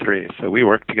 2003. So we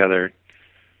worked together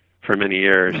for many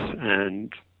years.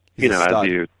 And, as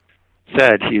you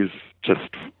said, he's just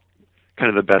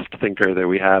kind of the best thinker that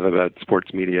we have about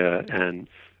sports media, and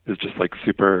is just like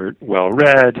super well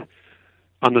read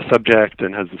on the subject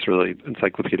and has this really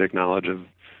encyclopedic knowledge of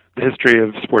the history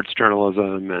of sports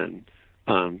journalism. And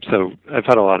so I've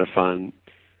had a lot of fun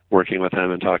working with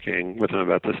him and talking with him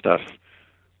about this stuff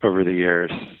over the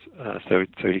years. So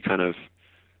he kind of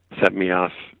set me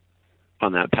off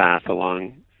on that path a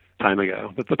long time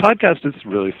ago. But the podcast is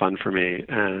really fun for me,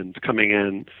 and coming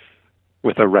in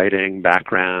with a writing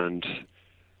background,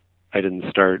 I didn't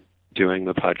start doing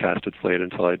the podcast at Slate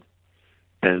until I'd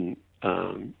been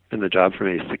in the job for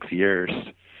maybe 6 years.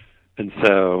 And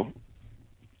so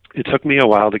it took me a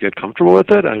while to get comfortable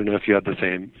with it. I don't know if you had the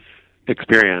same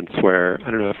experience where, I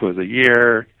don't know if it was a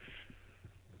year,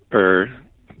 or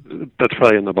that's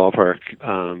probably in the ballpark,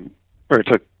 where it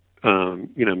took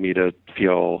me to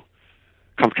feel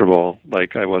comfortable,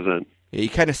 like I wasn't you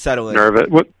kind of settle in.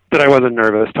 That I wasn't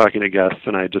nervous talking to guests,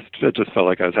 and it just felt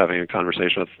like I was having a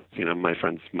conversation with my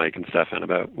friends Mike and Stefan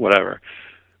about whatever.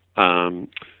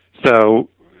 So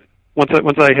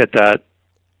once I hit that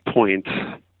point,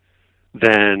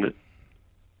 then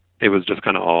it was just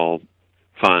kind of all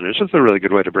fun. It's just a really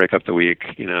good way to break up the week,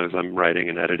 as I'm writing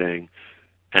and editing,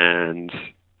 and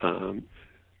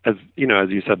as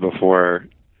you said before,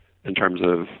 in terms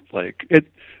of like it,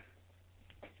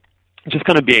 just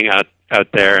kind of being out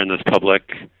there in this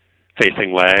public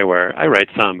facing way where I write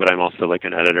some, but I'm also like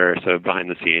an editor, so behind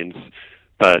the scenes.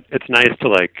 But it's nice to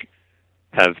like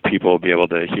have people be able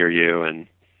to hear you, and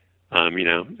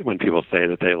when people say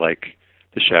that they like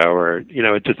the show, or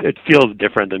it feels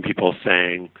different than people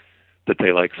saying that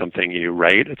they like something you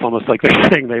write. It's almost like they're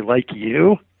saying they like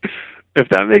you, if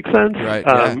that makes sense. Right.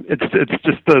 Yeah.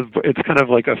 It's kind of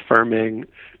like affirming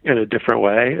in a different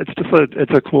way.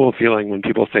 It's a cool feeling when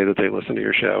people say that they listen to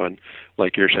your show and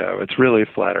like your show. It's really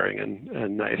flattering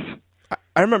and nice.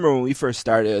 I remember when we first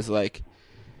started, it was like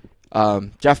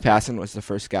Jeff Passan was the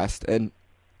first guest, and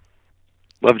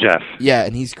love Jeff. Yeah,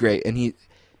 and he's great, and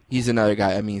he's another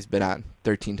guy. I mean, he's been on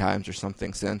 13 times or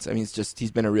something since. I mean,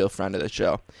 he's been a real friend of the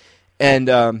show, and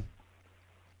I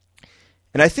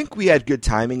think we had good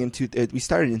timing. We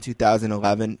started in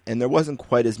 2011, and there wasn't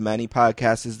quite as many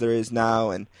podcasts as there is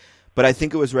now. But I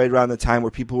think it was right around the time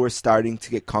where people were starting to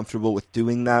get comfortable with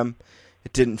doing them.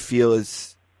 It didn't feel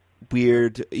as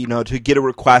weird, to get a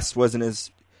request wasn't as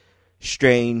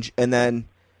strange. And then,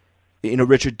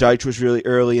 Richard Deitch was really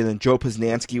early, and then Joe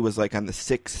Poznanski was like on the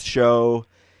 6th show,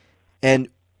 and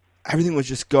everything was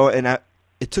just going. And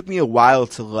it took me a while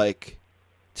to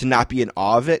not be in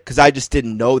awe of it, because I just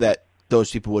didn't know that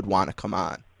those people would want to come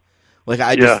on.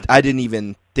 I didn't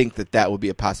even think that would be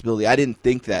a possibility. I didn't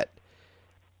think that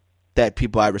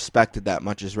people I respected that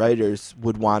much as writers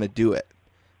would want to do it.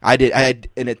 And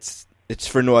it's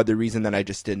for no other reason than I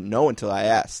just didn't know until I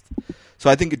asked. So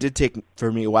I think it did take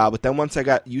for me a while, but then once I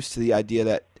got used to the idea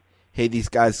that, hey, these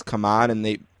guys come on and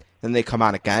they come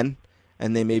on again,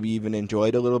 and they maybe even enjoy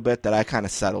it a little bit, that I kind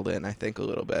of settled in, I think, a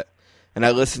little bit. And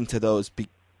I listened to those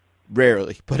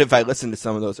rarely, but if I listen to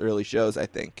some of those early shows, I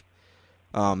think,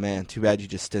 oh man, too bad you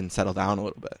just didn't settle down a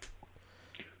little bit.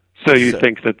 So you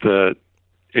think that the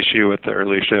issue with the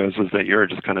early shows was that you were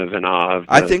just kind of in awe of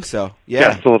I think so. Yeah.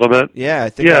 Yes, a little bit. Yeah, I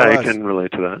think I can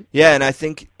relate to that. Yeah, and I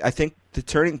think the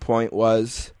turning point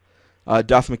was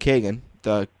Duff McKagan,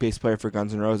 the bass player for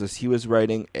Guns N' Roses. He was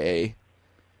writing a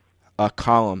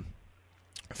column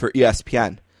for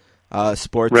ESPN,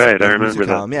 sports. Right, I remember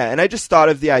that. Column. Yeah, and I just thought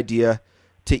of the idea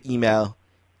to email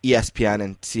ESPN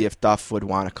and see if Duff would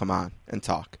want to come on and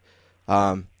talk.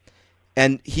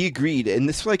 And he agreed. And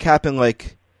this happened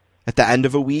at the end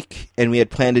of a week, and we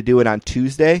had planned to do it on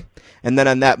Tuesday. And then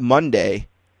on that Monday,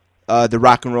 the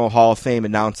Rock and Roll Hall of Fame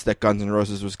announced that Guns N'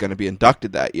 Roses was going to be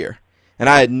inducted that year. And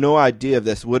I had no idea of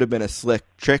this. Would have been a slick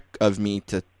trick of me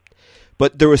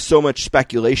but there was so much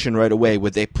speculation right away.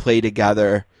 Would they play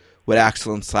together? Would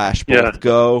Axl and Slash both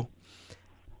go?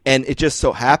 And it just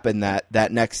so happened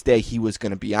that next day he was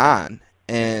going to be on.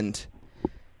 And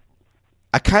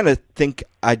I kind of think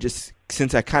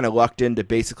since I kind of lucked into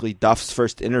basically Duff's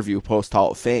first interview post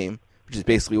Hall of Fame, which is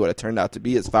basically what it turned out to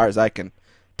be as far as I can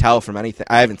tell from anything.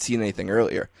 I haven't seen anything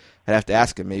earlier. I'd have to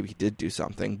ask him. Maybe he did do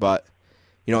something. But,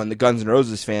 and the Guns N'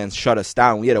 Roses fans shut us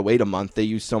down. We had to wait a month. They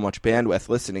used so much bandwidth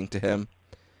listening to him.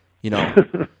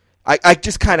 I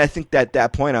just kind of think that at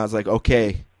that point I was like,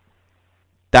 okay,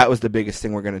 that was the biggest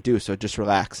thing we're going to do, so just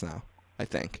relax now, I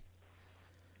think.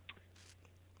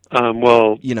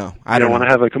 Well, I don't want to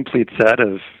have a complete set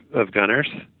of Gunners.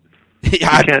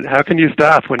 How can you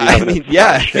stop when you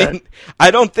have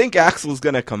I don't think Axel's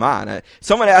going to come on.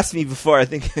 Someone asked me before, I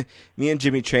think me and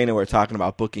Jimmy Traynor were talking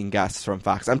about booking guests from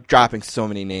Fox. I'm dropping so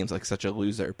many names like such a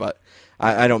loser, but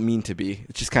I don't mean to be.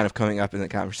 It's just kind of coming up in the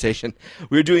conversation.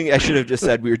 I should have just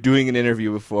said we were doing an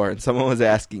interview before, and someone was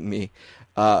asking me,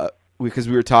 because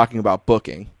we were talking about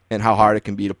booking and how hard it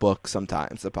can be to book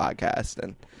sometimes, the podcast,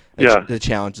 and the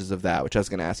challenges of that, which I was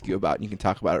going to ask you about. And you can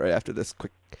talk about it right after this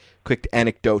quick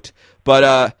anecdote.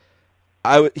 But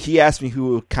he asked me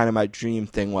who kind of my dream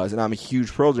thing was, and I'm a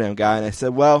huge Pearl Jam guy, and I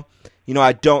said, well,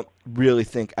 I don't really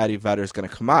think Eddie Vedder is going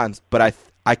to come on, but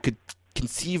I could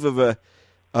conceive of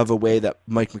a way that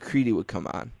Mike McCready would come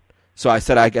on. So I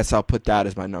said, I guess I'll put that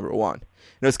as my number one.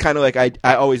 And it was kind of like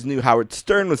I always knew Howard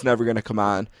Stern was never going to come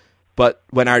on, but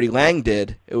when Artie Lang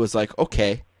did, it was like,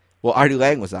 okay, well, Artie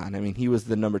Lang was on. I mean, he was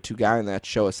the number 2 guy on that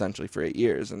show essentially for 8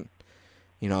 years, and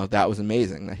that was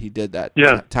amazing that he did that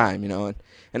time,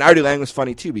 and Artie Lang was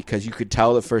funny too, because you could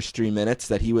tell the first 3 minutes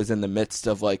that he was in the midst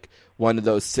of like one of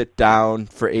those sit down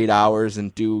for 8 hours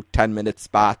and do 10-minute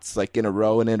spots like in a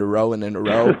row and in a row and in a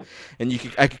row,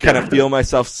 and I could kind of feel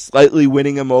myself slightly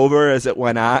winning him over as it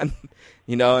went on,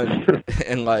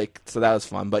 and like, so that was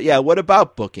fun. But yeah, what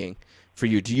about booking for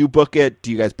you? Do you book it?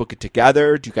 Do you guys book it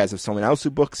together? Do you guys have someone else who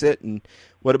books it? And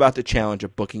what about the challenge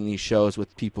of booking these shows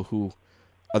with people who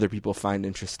other people find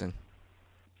interesting?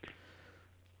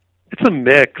 It's a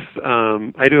mix.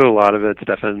 I do a lot of it.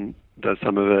 Stefan does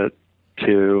some of it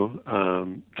too.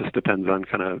 Just depends on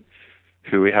kind of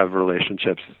who we have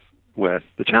relationships with.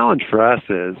 The challenge for us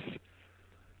is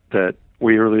that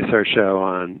we release our show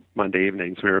on Monday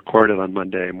evenings. We record it on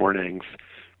Monday mornings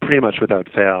pretty much without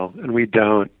fail, and we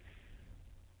don't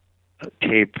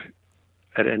tape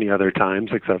at any other times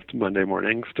except Monday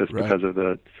mornings, just because of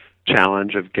the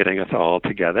challenge of getting us all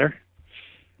together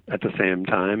at the same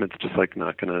time. It's just like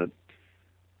not going to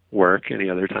work any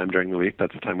other time during the week.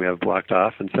 That's the time we have blocked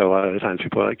off. And so a lot of the times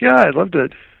people are like, yeah, I'd love to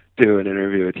do an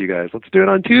interview with you guys. Let's do it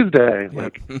on Tuesday.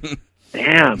 Like,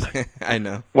 damn. I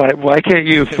know. Why can't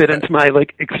you fit into my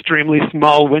like extremely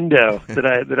small window that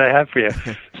I have for you?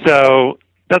 So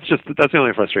that's the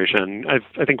only frustration.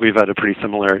 I think we've had a pretty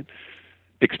similar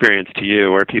experience to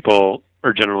you, where people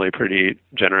are generally pretty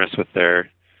generous with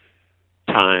their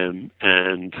time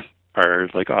and are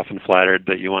like often flattered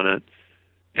that you want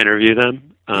to interview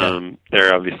them. There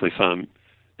are obviously some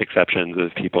exceptions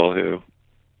of people who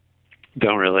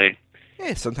don't really.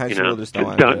 Yeah, sometimes people just don't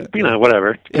want to do it.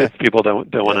 Whatever. If people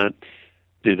don't want to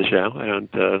do the show, I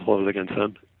don't hold it against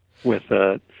them, with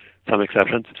some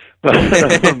exceptions. But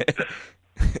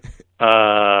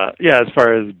as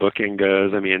far as booking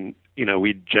goes, I mean,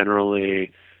 we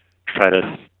generally try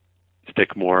to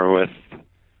stick more with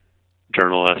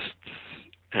journalists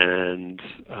and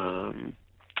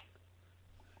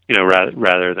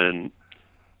rather than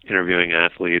interviewing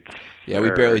athletes. Yeah,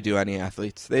 we barely do any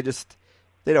athletes. They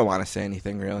don't want to say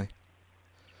anything really.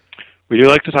 We do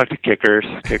like to talk to kickers.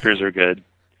 Kickers are good.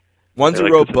 Ones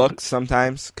who wrote books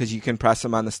sometimes, because you can press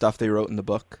them on the stuff they wrote in the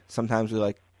book. Sometimes we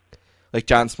like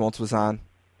John Smoltz was on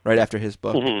right after his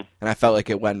book, and I felt like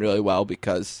it went really well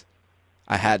because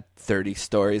I had 30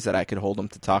 stories that I could hold them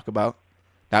to talk about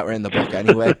that were in the book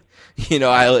anyway.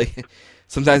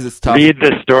 Sometimes it's tough. Read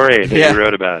the story that you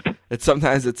wrote about.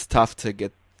 Sometimes it's tough to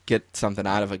get something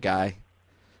out of a guy,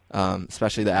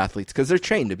 especially the athletes, because they're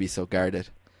trained to be so guarded.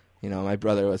 My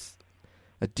brother was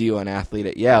a D1 athlete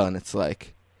at Yale, and it's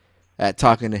like,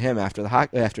 talking to him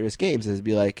after his games, it'd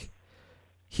be like,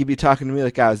 he'd be talking to me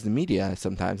like I was the media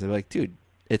sometimes. I'd be like, dude,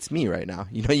 it's me right now.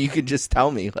 You can just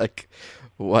tell me like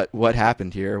what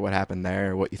happened here, what happened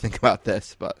there, what you think about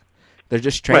this, but they're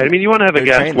just trained. Right. I mean, you want to have a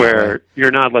guest where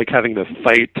you're not like having to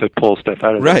fight to pull stuff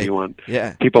out of them. You want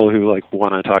people who like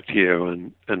want to talk to you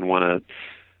and want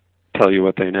to tell you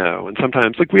what they know. And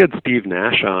sometimes, like, we had Steve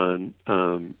Nash on.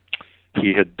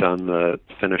 He had done the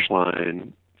Finish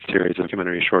Line series of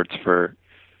documentary shorts for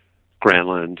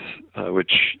Grantland,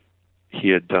 which he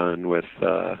had done with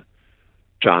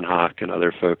John Hawk and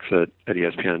other folks at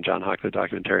ESPN. John Hawk, the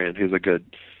documentarian, who's a good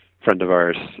friend of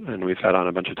ours, and we've had on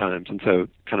a bunch of times. And so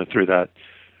kind of through that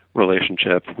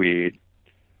relationship, we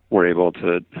were able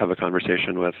to have a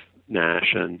conversation with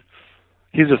Nash, and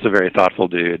he's just a very thoughtful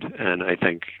dude. And I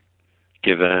think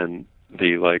given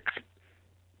the like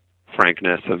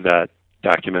frankness of that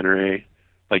documentary,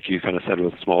 like you kind of said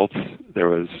with Smoltz,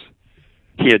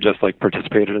 he had just like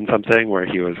participated in something where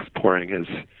he was pouring his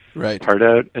heart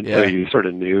out, and so you sort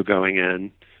of knew going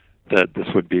in that this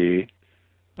would be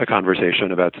a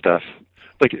conversation about stuff.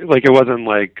 Like it wasn't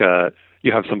like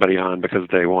you have somebody on because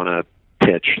they want to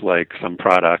pitch like some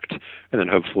product, and then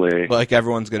hopefully like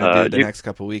everyone's going to do the next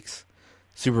couple weeks.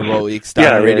 Super Bowl week,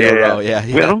 Star Radio Row. Yeah.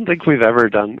 I don't think we've ever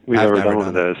done one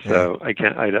of those, yeah. so I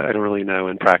don't really know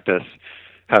in practice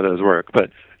how those work.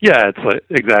 But yeah, it's like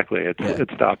exactly it's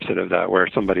the opposite of that, where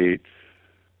somebody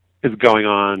is going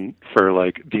on for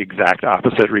like the exact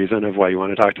opposite reason of why you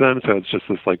want to talk to them. So it's just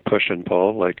this like push and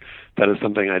pull. Like that is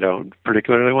something I don't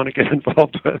particularly want to get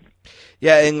involved with.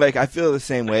 Yeah, and like I feel the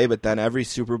same way, but then every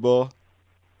Super Bowl,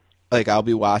 like I'll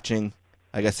be watching.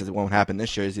 I guess it won't happen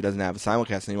this year as he doesn't have a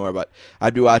simulcast anymore, but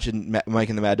I'd be watching Mike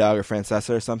and the Mad Dog or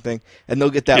Francesa or something, and they'll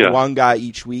get that one guy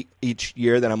each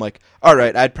year that I'm like, all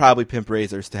right, I'd probably pimp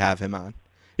razors to have him on.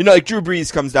 You know, like Drew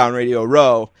Brees comes down Radio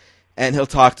Row, and he'll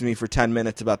talk to me for 10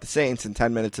 minutes about the Saints and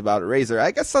 10 minutes about a razor.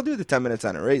 I guess I'll do the 10 minutes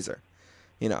on a razor.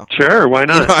 You know, sure, why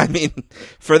not? You know, I mean,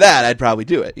 for that, I'd probably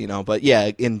do it. You know, but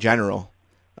yeah, in general,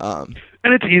 and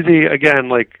it's easy. Again,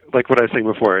 like what I was saying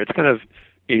before, it's kind of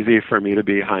easy for me to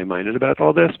be high-minded about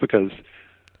all this because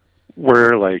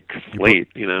we're like Slate.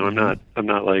 You know, I'm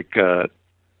not like you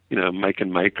know, Mike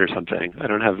and Mike or something. I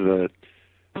don't have the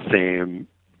same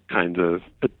kinds of.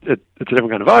 It's a different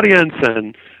kind of audience,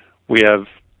 and we have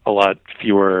a lot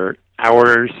fewer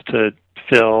hours to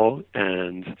fill,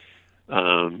 and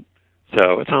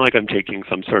so it's not like I'm taking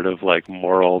some sort of like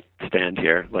moral stand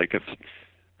here. Like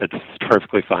it's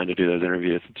perfectly fine to do those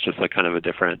interviews. It's just like kind of a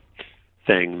different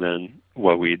thing than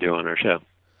what we do on our show.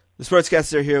 The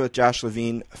Sportscasters are here with Josh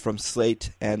Levin from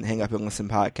Slate and Hang Up and Listen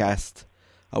podcast.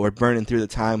 We're burning through the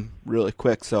time really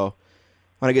quick, so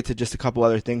I want to get to just a couple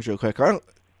other things real quick. I want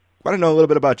to know a little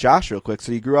bit about Josh real quick.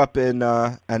 So you grew up in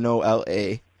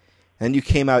NOLA, and you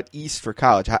came out east for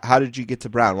college. How did you get to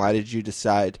Brown? Why did you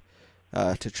decide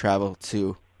to travel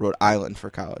to Rhode Island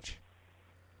for college?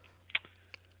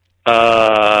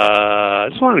 I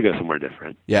just wanted to go somewhere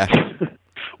different. Yeah.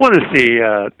 Wanted to see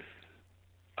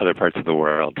other parts of the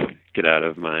world, get out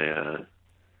of my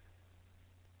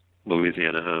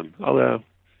Louisiana home. Although,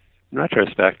 in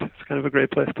retrospect, it's kind of a great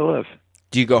place to live.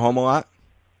 Do you go home a lot?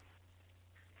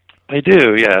 I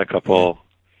do, yeah, a couple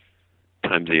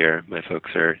times a year. My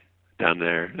folks are down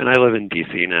there. And I live in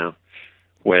D.C. now,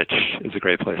 which is a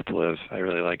great place to live. I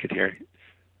really like it here.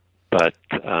 But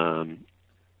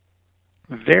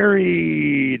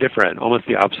very different, almost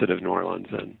the opposite of New Orleans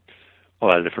in a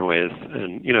lot of different ways.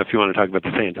 And, you know, if you want to talk about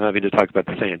the Saints, I'm happy to talk about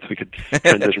the Saints. We could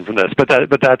transition from this. But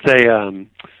that's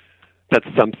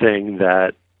something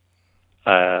that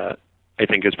I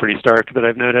think is pretty stark that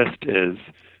I've noticed is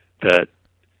that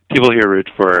people here root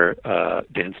for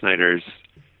Dan Snyder's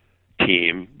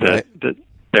team. That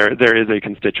there is a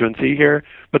constituency here,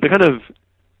 but the kind of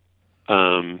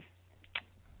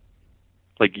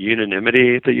like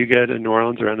unanimity that you get in New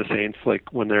Orleans around the Saints, like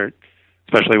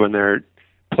especially when they're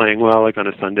playing well, like on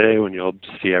a Sunday, when you'll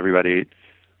see everybody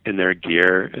in their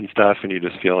gear and stuff, and you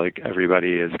just feel like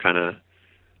everybody is kind of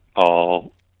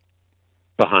all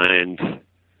behind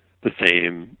the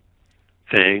same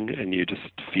thing, and you just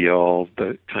feel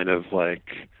the kind of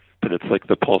like that it's like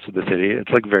the pulse of the city.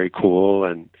 It's like very cool,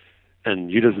 and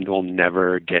you just will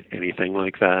never get anything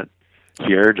like that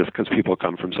here, just because people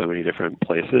come from so many different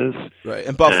places. Right,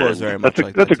 and Buffalo is very much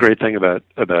like that. That's a great thing about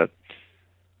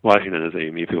Washington is that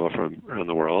you meet people from around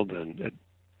the world, and it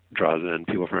draws in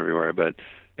people from everywhere. But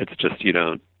it's just you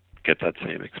don't get that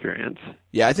same experience.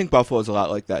 Yeah, I think Buffalo is a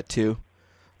lot like that too.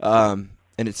 And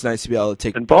it's nice to be able to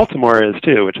take. And Baltimore is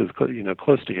too, which is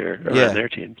close to here around their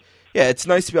teams. Yeah, it's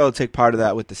nice to be able to take part of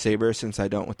that with the Sabres, since I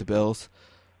don't with the Bills.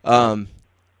 But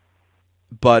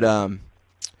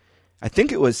I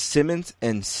think it was Simmons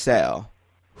and Sale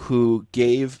who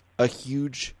gave a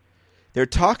huge. They're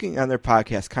talking on their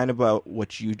podcast kind of about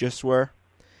what you just were,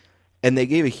 and they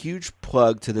gave a huge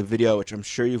plug to the video, which I'm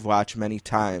sure you've watched many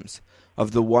times,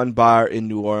 of the one bar in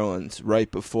New Orleans right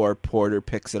before Porter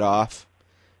picks it off.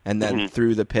 And then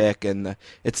through the pick, and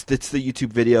it's the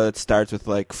YouTube video that starts with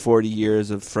like 40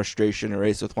 years of frustration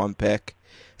erased with one pick,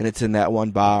 and it's in that one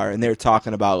bar. And they were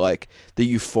talking about like the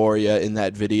euphoria in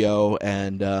that video,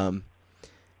 and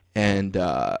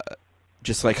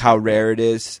just like how rare it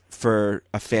is for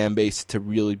a fan base to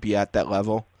really be at that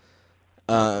level.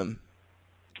 There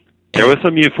was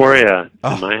some euphoria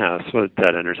in my house with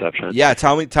that interception. Yeah,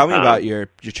 tell me about your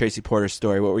Tracy Porter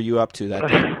story. What were you up to that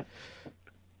day?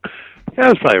 I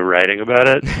was probably writing about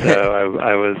it, so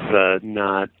I was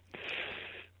not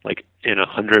like in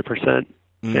 100%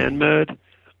 fan mode.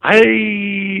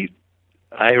 I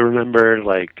remember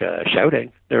like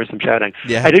shouting. There was some shouting.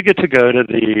 Yeah. I did get to go to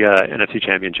the NFC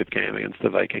Championship game against the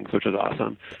Vikings, which was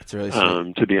awesome. That's really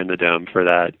sweet. To be in the Dome for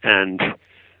that, and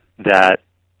that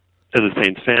as a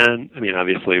Saints fan, I mean,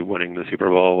 obviously winning the Super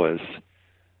Bowl was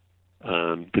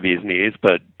the bee's knees,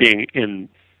 but being in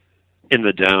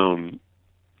the Dome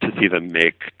to see them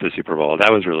make the Super Bowl.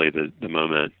 That was really the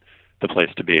moment, the place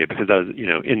to be, because that was,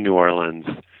 in New Orleans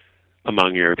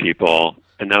among your people,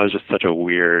 and that was just such a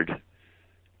weird,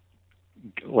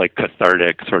 like,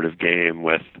 cathartic sort of game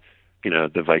with,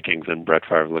 the Vikings and Brett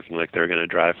Favre looking like they were going to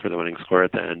drive for the winning score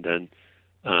at the end, and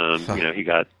he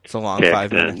got it's a long kicked,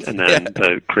 5 minutes, and then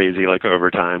the crazy like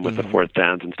overtime with the fourth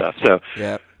downs and stuff. So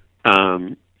yeah.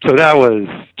 So that was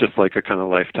just like a kind of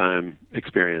lifetime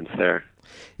experience there.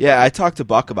 Yeah, I talked to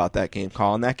Buck about that game,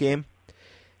 calling that game.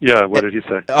 Yeah, what did he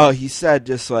say? Oh, he said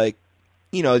just like,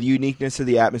 the uniqueness of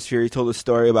the atmosphere. He told a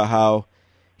story about how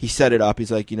he set it up.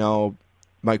 He's like,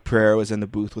 Mike Pereira was in the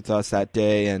booth with us that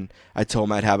day, and I told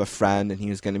him I'd have a friend, and he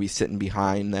was going to be sitting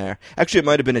behind there. Actually, it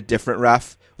might have been a different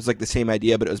ref. It was like the same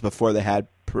idea, but it was before they had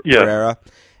Pereira.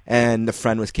 And the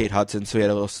friend was Kate Hudson, so he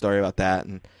had a little story about that,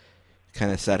 and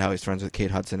kind of said how he's friends with Kate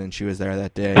Hudson, and she was there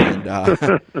that day. And,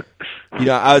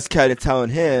 I was kind of telling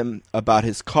him about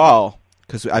his call,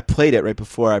 because I played it right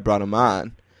before I brought him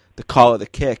on, the call of the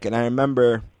kick. And I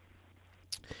remember,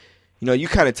 you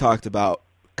kind of talked about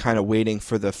kind of waiting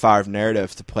for the Favre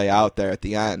narrative to play out there at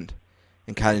the end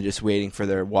and kind of just waiting for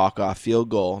their walk-off field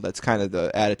goal. That's kind of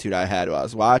the attitude I had while I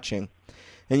was watching.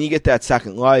 And you get that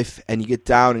second life, and you get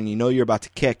down, and you're about to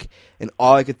kick, and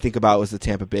all I could think about was the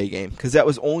Tampa Bay game, because that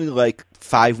was only like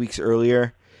 5 weeks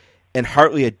earlier, and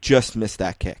Hartley had just missed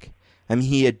that kick. I mean,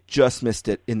 he had just missed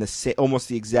it in almost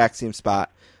the exact same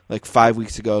spot like 5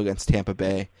 weeks ago against Tampa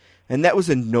Bay, and that was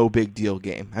a no big deal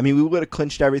game. I mean, we would have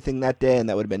clinched everything that day, and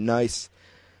that would have been nice.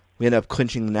 We ended up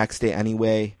clinching the next day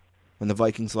anyway when the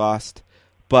Vikings lost,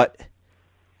 but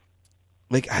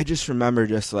like I just remember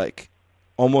just like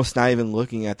almost not even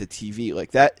looking at the TV.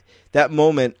 Like that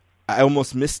moment, I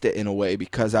almost missed it in a way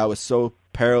because I was so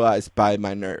paralyzed by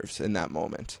my nerves in that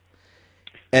moment.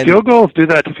 And field goals do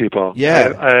that to people.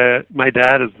 Yeah. My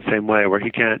dad is the same way, where he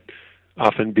can't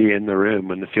often be in the room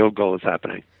when the field goal is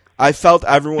happening. I felt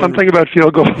everyone... Something about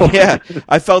field goals. Yeah.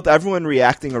 I felt everyone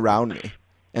reacting around me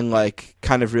and, like,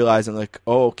 kind of realizing, like,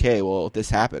 oh, okay, well, this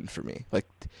happened for me. Like,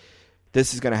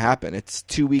 this is going to happen. It's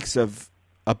 2 weeks of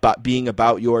being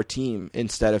about your team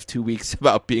instead of 2 weeks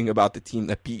about being about the team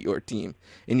that beat your team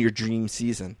in your dream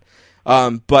season.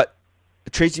 But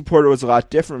Tracy Porter was a lot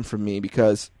different from me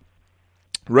because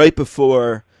right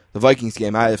before the Vikings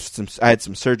game, I had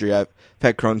some surgery. I've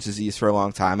had Crohn's disease for a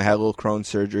long time. I had a little Crohn's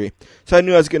surgery. So I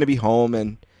knew I was going to be home,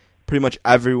 and pretty much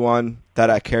everyone that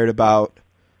I cared about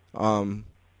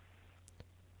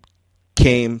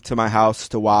came to my house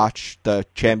to watch the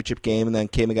championship game, and then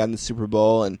came again in the Super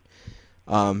Bowl, and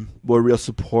were real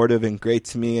supportive and great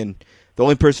to me. And the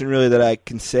only person really that I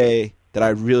can say that I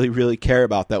really, really care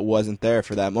about that wasn't there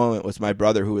for that moment was my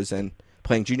brother, who was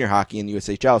playing junior hockey in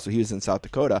USHL, so he was in South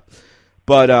Dakota.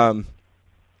 But,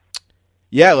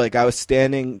 yeah, like I was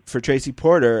standing for Tracy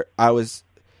Porter. I was,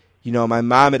 my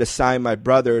mom had assigned my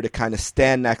brother to kind of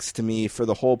stand next to me for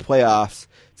the whole playoffs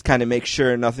to kind of make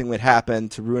sure nothing would happen,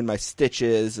 to ruin my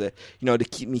stitches, to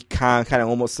keep me calm, kind of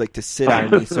almost like to sit on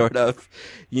me sort of,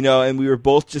 and we were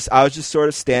both I was just sort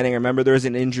of standing. I remember there was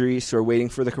an injury, so we're waiting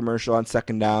for the commercial on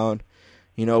second down,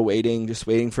 waiting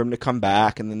for him to come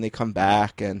back, and then they come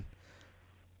back, and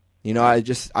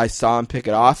I saw him pick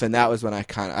it off, and that was when I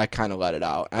kind of let it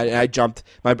out. I jumped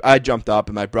up,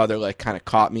 and my brother like kind of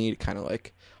caught me, kind of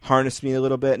like harnessed me a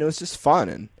little bit, and it was just fun.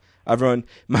 And everyone,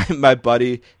 my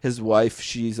buddy, his wife,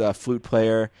 she's a flute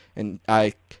player, and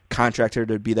I contracted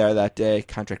her to be there that day.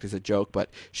 Contract is a joke,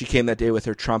 but she came that day with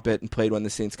her trumpet and played When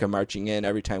the Saints Come Marching In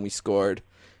every time we scored.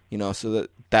 So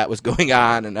that was going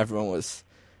on, and everyone was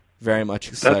very much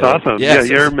excited. That's awesome. Yeah, so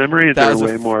your memories are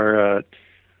way more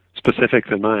specific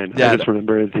than mine. Yeah, I just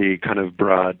remember the kind of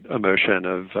broad emotion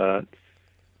of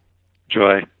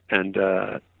joy and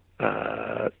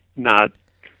not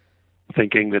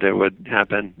thinking that it would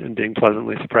happen and being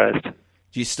pleasantly surprised.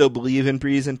 Do you still believe in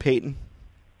Brees and Peyton?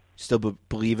 Still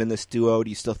believe in this duo? Do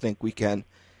you still think we can,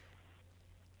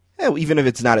 even if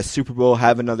it's not a Super Bowl,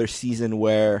 have another season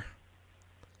where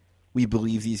we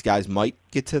believe these guys might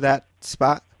get to that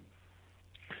spot?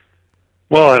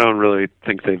 Well, I don't really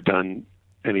think they've done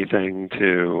anything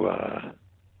to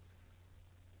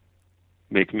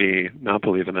make me not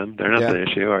believe in them. They're not the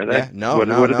issue, are they? Yeah, no.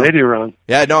 What did they do wrong?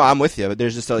 Yeah, no, I'm with you. But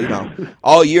there's just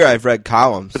all year I've read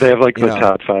columns. But they have like the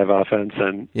top 5 offense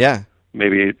and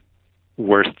maybe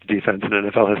worst defense in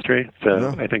NFL history.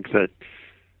 So I think that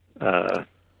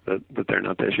that they're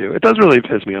not the issue. It does really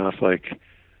piss me off. Like,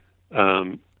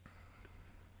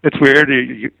 it's weird.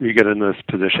 You get in this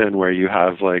position where you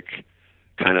have like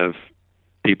kind of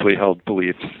deeply held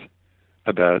beliefs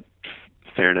about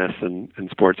fairness and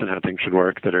sports and how things should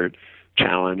work that are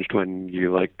challenged when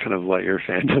you like kind of let your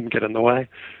fandom get in the way.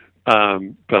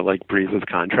 But like Brees'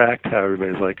 contract, how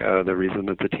everybody's like, oh, the reason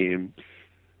that the team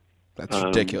that's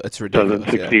ridiculous. It's ridiculous.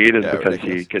 Doesn't succeed is because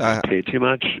ridiculous. he gets paid too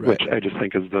much, Right. which I just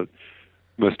think is the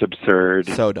most absurd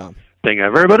So dumb thing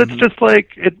ever. But it's just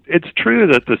like it's true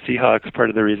that the Seahawks, part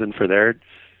of the reason for their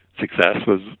success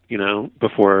was,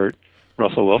 before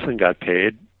Russell Wilson got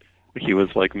paid, he was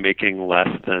like making less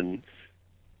than,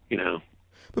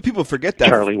 But people forget that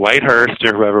Charlie Whitehurst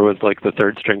or whoever was like the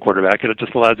third string quarterback, and it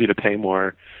just allows you to pay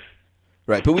more.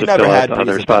 Right, but we to never fill out had the Brees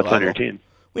other at spots that on your level. team.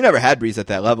 We never had Brees at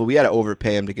that level. We had to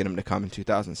overpay him to get him to come in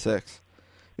 2006.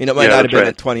 It might Yeah, not have that's been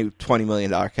right. a $20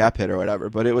 million cap hit or whatever,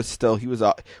 but it was still,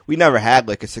 we never had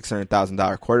like a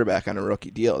 $600,000 quarterback on a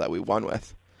rookie deal that we won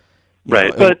with.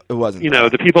 Right, but it wasn't.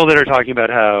 the people that are talking about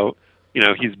how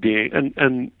he's being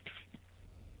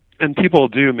and people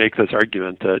do make this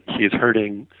argument that he's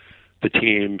hurting the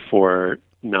team for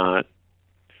not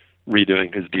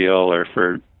redoing his deal, or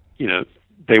for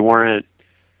they weren't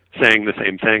saying the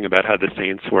same thing about how the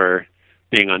Saints were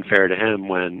being unfair to him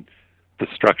when the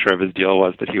structure of his deal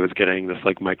was that he was getting this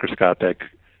like microscopic,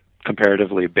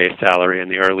 comparatively base salary in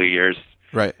the early years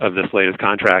right. of this latest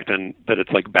contract, and that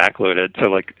it's like backloaded. So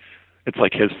like it's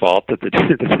like his fault that the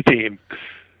team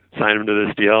signed him to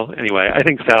this deal. Anyway, I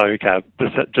think salary cap,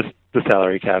 just the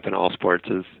salary cap in all sports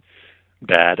is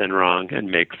bad and wrong,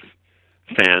 and makes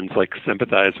fans like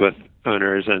sympathize with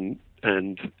owners and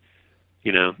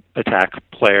attack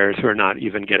players who are not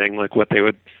even getting like what they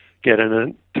would get in a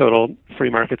total free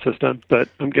market system. But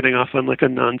I'm getting off on like a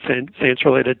non-Saints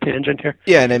related tangent here.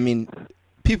 Yeah, and I mean,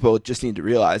 people just need to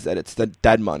realize that it's the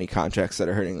dead money contracts that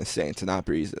are hurting the Saints and not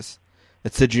Brees's.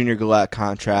 It's the Junior Galette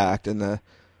contract and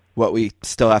what we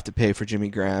still have to pay for Jimmy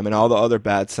Graham and all the other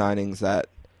bad signings that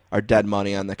are dead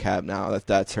money on the cap now.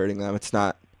 That's hurting them. It's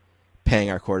not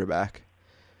paying our quarterback.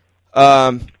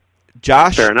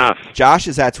 Josh. Fair enough. Josh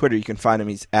is at Twitter. You can find him.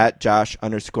 He's at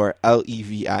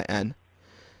Josh_Levin.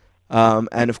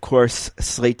 And of course,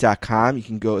 Slate.com. You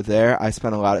can go there. I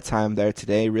spent a lot of time there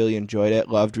today. Really enjoyed it.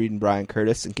 Loved reading Bryan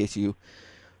Curtis. In case you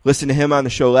listened to him on the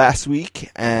show last week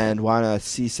and want to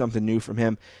see something new from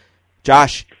him,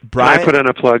 Josh, Bryan. Can I put in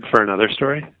a plug for another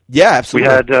story? Yeah, absolutely.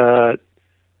 We had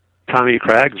Tommy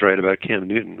Craggs write about Cam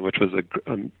Newton, which was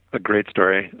a great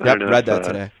story. I Yep, don't know read if, that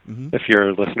today. Mm-hmm. If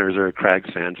your listeners are Craggs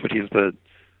fans, but he's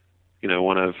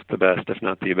one of the best, if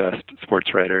not the best,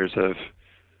 sports writers of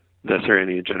this or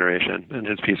any generation. And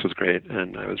his piece was great,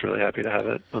 and I was really happy to have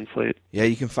it on Slate. Yeah,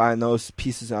 you can find those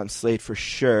pieces on Slate for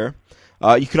sure.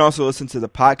 You can also listen to the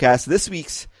podcast. This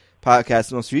week's podcast,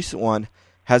 the most recent one,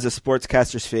 has a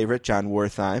sportscaster's favorite, John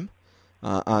Wertheim,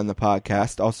 on the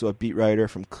podcast. Also a beat writer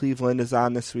from Cleveland is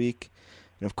on this week.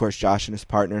 And, of course, Josh and his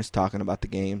partners talking about the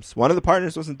games. One of the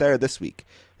partners wasn't there this week.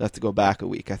 You'll have to go back a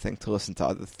week, I think, to listen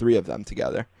to the three of them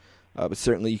together. But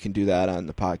certainly you can do that on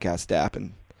the podcast app.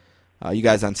 And you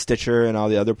guys on Stitcher and all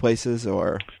the other places?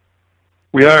 Or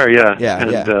We are, yeah. Yeah,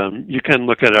 and you can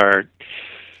look at our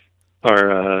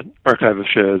archive of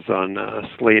shows on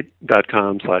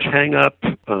slate.com/hangup.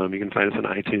 You can find us on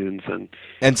iTunes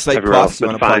and Slate everywhere Plus.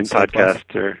 else that fine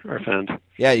podcasts are found.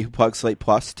 Yeah, you can plug Slate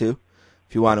Plus, too.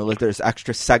 If you want to look, there's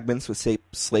extra segments with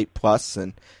Slate Plus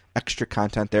and extra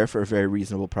content there for a very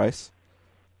reasonable price.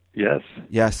 Yes.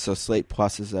 Yes, so Slate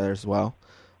Plus is there as well.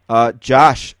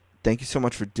 Josh, thank you so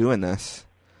much for doing this.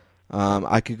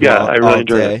 I could go I really all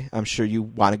enjoyed day. it. I'm sure you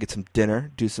want to get some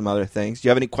dinner, do some other things. Do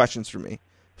you have any questions for me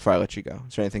before I let you go?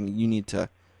 Is there anything you need to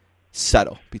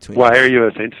settle between Why us? are you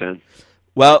a Saints fan?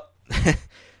 Well,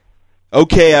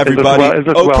 okay, everybody. Is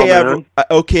this well-known?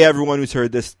 Okay, everyone who's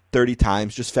heard this 30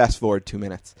 times, just fast forward 2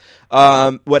 minutes.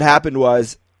 What happened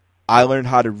was I learned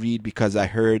how to read because I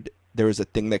heard there was a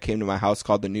thing that came to my house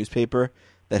called the newspaper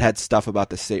that had stuff about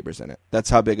the Sabres in it. That's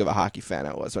how big of a hockey fan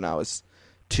I was when I was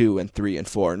 2 and 3 and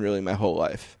 4 and really my whole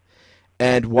life.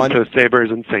 And So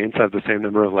Sabres and Saints have the same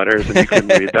number of letters and you couldn't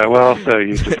read that well, so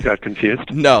you just got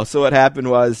confused? No, so what happened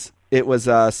was it was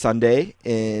Sunday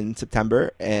in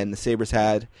September and the Sabres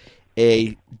had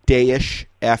a day-ish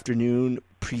afternoon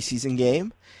preseason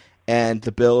game. And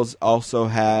the Bills also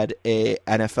had a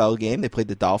NFL game. They played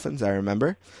the Dolphins, I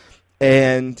remember.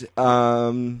 And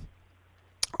I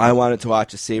wanted to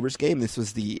watch a Sabres game. This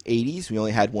was the 80s. We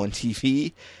only had one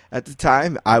TV at the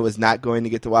time. I was not going to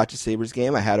get to watch a Sabres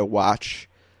game. I had to watch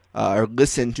or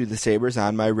listen to the Sabres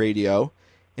on my radio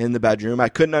in the bedroom. I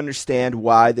couldn't understand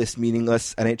why this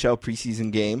meaningless NHL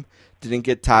preseason game didn't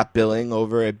get top billing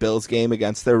over a Bills game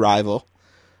against their rival.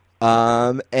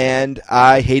 And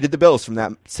I hated the Bills from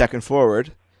that second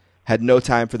forward. Had no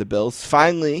time for the Bills.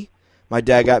 Finally, my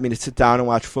dad got me to sit down and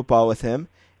watch football with him.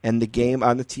 and the game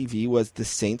on the TV was the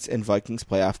Saints and Vikings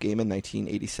playoff game in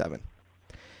 1987.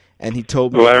 And he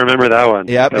told me... Oh, I remember that one.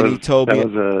 Yep, that he told me... That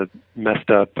was a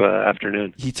messed up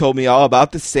afternoon. He told me all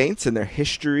about the Saints and their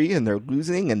history and their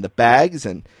losing and the bags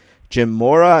and Jim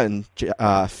Mora and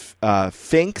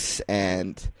Finks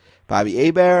and Bobby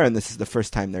Hebert, and this is the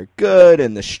first time they're good,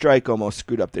 and the strike almost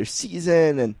screwed up their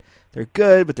season, and they're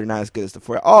good, but they're not as good as the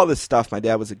four. All this stuff. My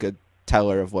dad was a good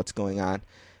teller of what's going on.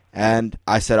 And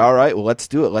I said, all right, well, let's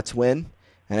do it. Let's win.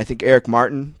 And I think Eric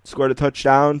Martin scored a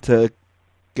touchdown to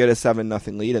get a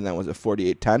 7-0 lead, and that was a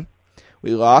 48-10.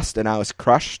 We lost, and I was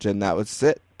crushed, and that was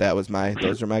it. Those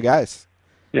were my guys.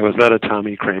 Yeah, was that a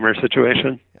Tommy Kramer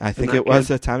situation? I think it was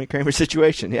a Tommy Kramer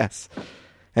situation, yes.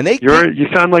 And you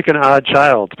sound like an odd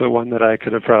child, but one that I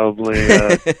could have probably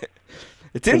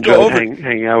it didn't go over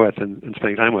hanging out with and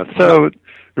spending time with. So it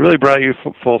really brought you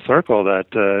full circle,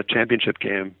 that championship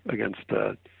game against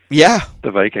the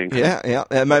Vikings. Yeah.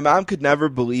 And my mom could never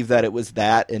believe that it was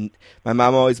that, and my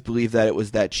mom always believed that it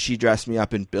was that she dressed me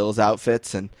up in Bills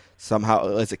outfits, and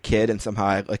somehow as a kid, and somehow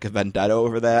I had like a vendetta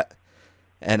over that.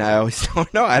 And I always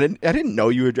don't know. I didn't know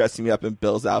you were dressing me up in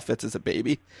Bills outfits as a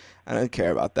baby. I didn't care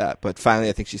about that. But finally,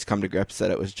 I think she's come to grips that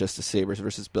it was just a Sabres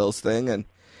versus Bills thing. And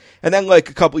then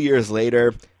like a couple years later,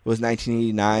 it was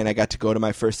 1989. I got to go to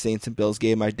my first Saints and Bills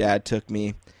game. My dad took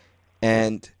me,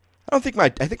 and I think my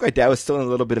dad was still in a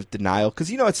little bit of denial because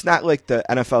it's not like the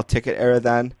NFL ticket era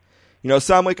then.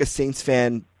 So I'm like a Saints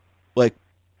fan, like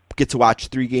get to watch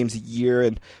 3 games a year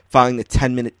and following the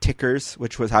 10-minute tickers,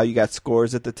 which was how you got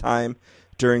scores at the time.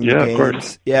 During the games. Of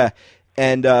course. Yeah.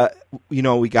 And,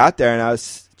 we got there, and I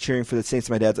was cheering for the Saints.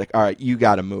 My dad's like, all right, you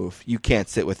got to move. You can't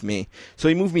sit with me. So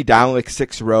he moved me down like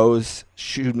 6 rows,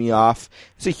 shooed me off.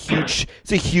 It's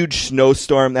a huge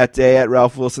snowstorm that day at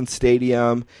Ralph Wilson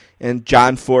Stadium, and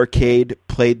John Fourcade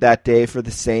played that day for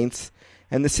the Saints.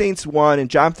 And the Saints won, and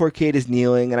John Fourcade is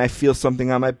kneeling, and I feel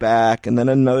something on my back, and then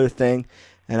another thing.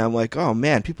 And I'm like, oh,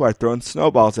 man, people are throwing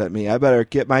snowballs at me. I better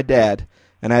get my dad.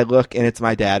 And I look, and it's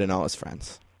my dad and all his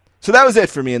friends. So that was it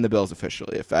for me and the Bills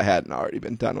officially, if I hadn't already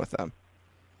been done with them.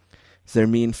 So their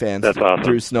mean fans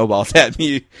threw snowballs at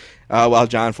me while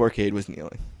John Fourcade was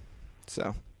kneeling.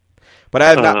 So, but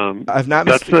I've not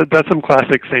missed. That's some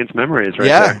classic Saints memories, right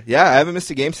there. Yeah, I haven't missed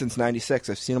a game since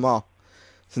 '96. I've seen them all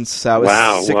since I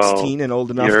was 16 and old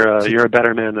enough. You're a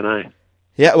better man than I.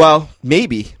 Yeah, well,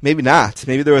 maybe not.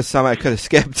 Maybe there was some I could have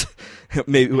skipped.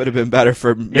 Maybe it would have been better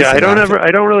for me. Yeah, I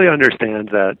don't really understand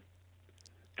that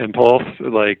impulse,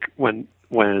 like when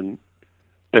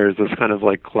there's this kind of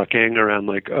like clucking around,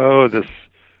 like, oh, this,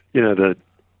 the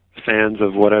fans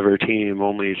of whatever team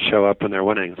only show up when they're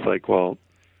winning. It's like, well,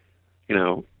 I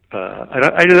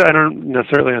don't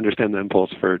necessarily understand the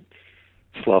impulse for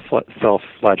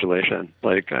self-flagellation.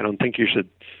 Like, I don't think you should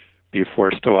be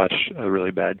forced to watch a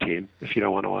really bad team if you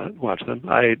don't want to watch them.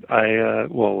 I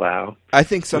will allow. I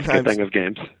think sometimes of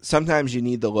games. Sometimes you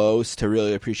need the lows to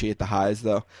really appreciate the highs,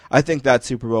 though. I think that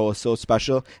Super Bowl was so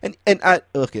special. And I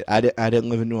didn't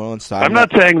live in New Orleans, so I'm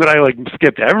not saying that I like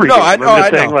skipped every game. I'm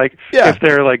just saying like if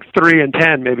they're like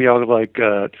 3-10, maybe I'll like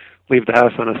leave the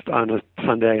house on a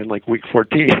Sunday in like week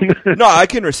 14. No, I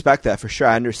can respect that for sure.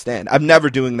 I understand. I'm never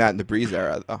doing that in the Brees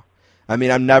era, though. I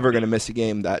mean, I'm never going to miss a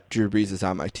game that Drew Brees is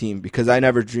on my team because I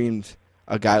never dreamed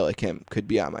a guy like him could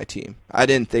be on my team. I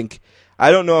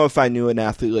don't know if I knew an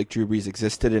athlete like Drew Brees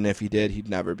existed, and if he did, he'd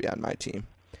never be on my team.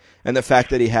 And the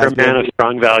fact that he has been... You're a man of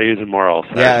strong values and morals.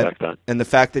 Yeah, and the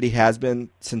fact that he has been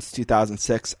since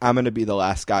 2006, I'm going to be the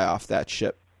last guy off that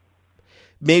ship.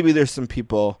 Maybe there's some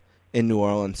people in New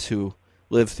Orleans who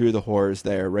lived through the horrors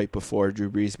there right before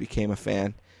Drew Brees became a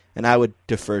fan. And I would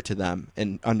defer to them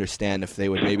and understand if they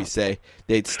would maybe say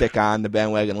they'd stick on the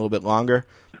bandwagon a little bit longer.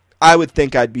 I would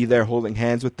think I'd be there holding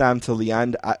hands with them till the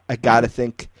end. I got to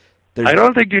think. I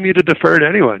don't think you need to defer to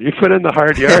anyone. You put in the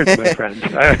hard yards, my friend.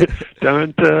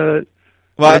 Don't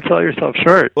sell yourself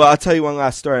short. Well, I'll tell you one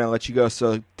last story and I'll let you go.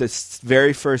 So this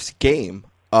very first game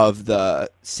of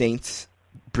the Saints,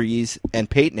 Brees, and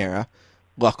Peyton era,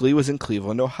 luckily was in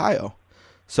Cleveland, Ohio.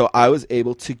 So I was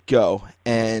able to go,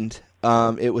 and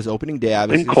it was opening day.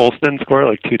 Didn't Colston score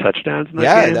like 2 touchdowns in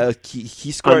that game?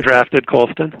 He scored. Undrafted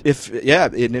Colston?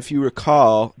 And if you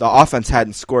recall, the offense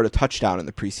hadn't scored a touchdown in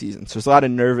the preseason, so there's a lot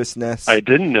of nervousness. I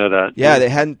didn't know that. Yeah, they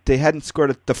hadn't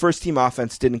scored. The first team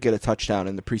offense didn't get a touchdown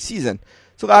in the preseason,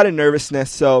 so a lot of nervousness.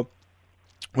 So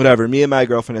whatever. Me and my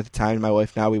girlfriend at the time, my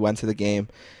wife now, we went to the game,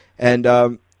 and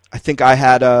I think I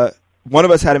had one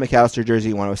of us had a McAllister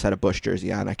jersey, one of us had a Bush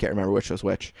jersey on. I can't remember which was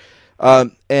which,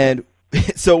 and.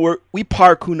 So we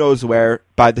park who knows where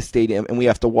by the stadium, and we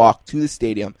have to walk to the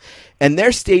stadium. And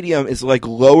their stadium is like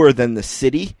lower than the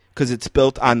city because it's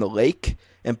built on the lake,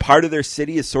 and part of their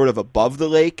city is sort of above the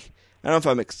lake. I don't know if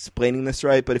I'm explaining this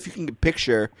right, but if you can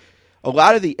picture, a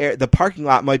lot of the parking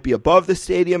lot might be above the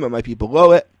stadium, it might be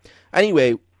below it.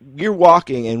 Anyway, we're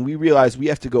walking, and we realize we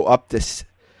have to go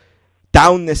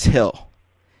down this hill.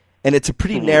 And it's a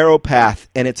pretty narrow path,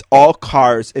 and it's all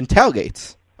cars and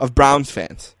tailgates of Browns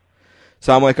fans.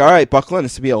 So I'm like, all right, buckle in.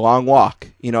 This will be a long walk,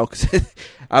 because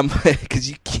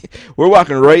we're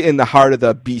walking right in the heart of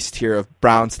the beast here of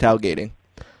Browns tailgating.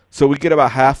 So we get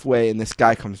about halfway, and this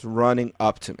guy comes running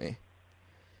up to me,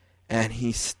 and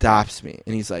he stops me,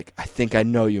 and he's like, I think I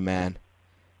know you, man.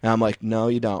 And I'm like, no,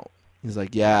 you don't. He's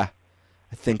like, yeah,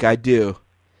 I think I do.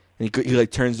 And he like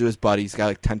turns to his buddy. He's got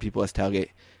like 10 people at his tailgate.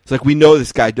 He's like, we know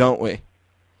this guy, don't we?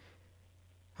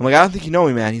 I'm like, I don't think you know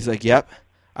me, man. He's like, yep.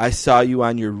 I saw you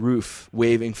on your roof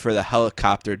waving for the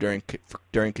helicopter during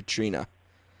Katrina.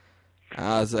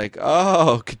 I was like,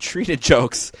 oh, Katrina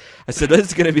jokes. I said, this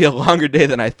is going to be a longer day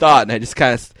than I thought. And I just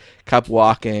kind of kept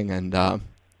walking. And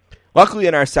luckily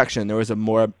in our section, there was a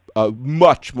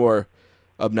much more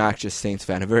obnoxious Saints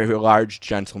fan, a very, very large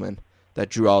gentleman that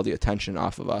drew all the attention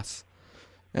off of us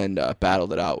and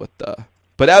battled it out with the...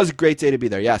 But that was a great day to be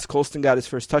there. Yes, Colston got his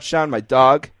first touchdown. My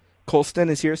dog, Colston,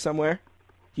 is here somewhere.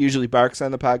 He usually barks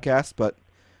on the podcast, but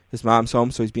his mom's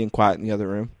home, so he's being quiet in the other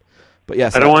room. But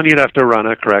yes, I don't want you to have to run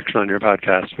a correction on your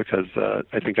podcast because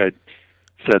I think I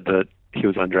said that he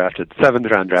was undrafted.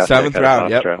 7th round draft. 7th round,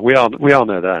 yep. We all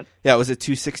know that. Yeah, was it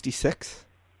 266? Is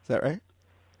that right?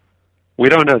 We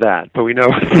don't know that, but we know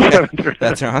 7th round.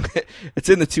 That's wrong. It's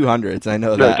in the 200s. I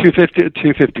know no, that.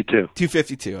 252.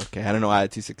 252. Okay, I don't know why I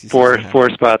had 266. Four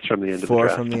spots from the end of the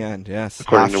draft. 4 from the end, yes.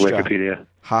 According to Wikipedia.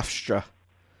 Hofstra.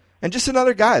 And just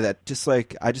another guy that just I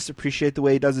just appreciate the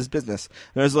way he does his business.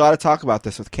 There's a lot of talk about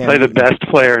this with Cam. Play the best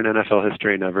player in NFL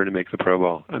history never to make the Pro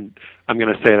Bowl. I'm going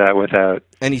to say that without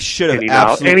and he should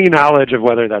have any knowledge of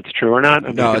whether that's true or not.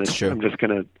 It's true. I'm just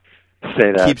going to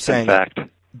say that. Keep saying fact.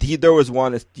 There was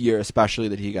one year especially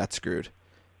that he got screwed.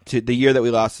 The year that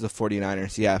we lost to the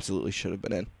 49ers, he absolutely should have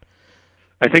been in.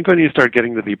 I think when you start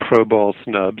getting to the Pro Bowl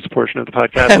snubs portion of the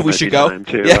podcast, we should go time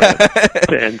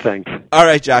to end things. All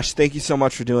right, Josh, thank you so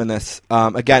much for doing this.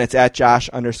 Again, it's at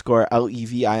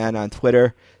Josh_Levin on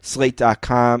Twitter,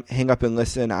 Slate.com. Hang up and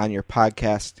listen on your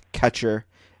podcast catcher,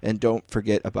 and don't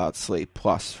forget about Slate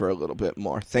Plus for a little bit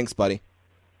more. Thanks, buddy.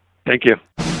 Thank you.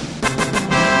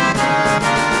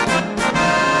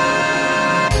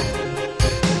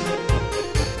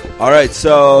 All right,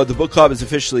 so the book club is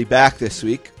officially back this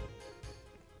week.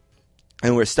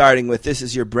 And we're starting with This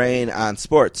Is Your Brain on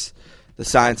Sports, the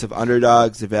Science of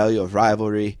Underdogs, the Value of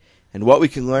Rivalry, and what we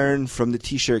can learn from the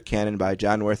T-shirt canon by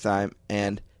John Wertheim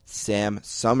and Sam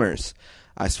Sommers.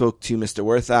 I spoke to Mr.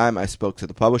 Wertheim. I spoke to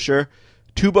the publisher.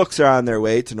 2 books are on their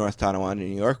way to North Tonawanda,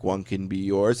 New York. One can be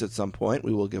yours at some point.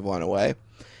 We will give one away.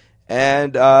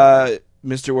 And Mr.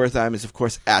 Wertheim is, of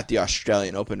course, at the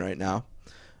Australian Open right now.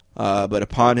 But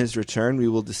upon his return, we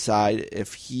will decide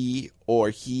if he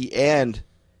and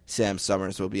Sam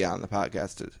Sommers will be on the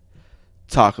podcast to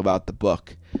talk about the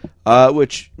book,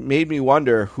 which made me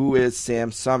wonder, who is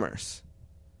Sam Sommers?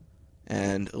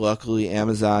 And luckily,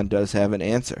 Amazon does have an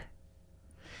answer.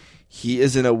 He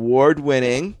is an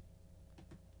award-winning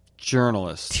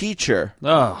journalist, teacher,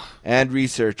 and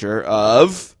researcher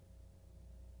of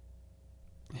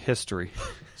history,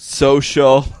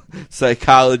 social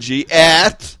psychology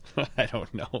at I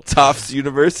don't know, Tufts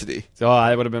University. So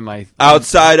that would have been my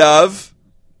outside of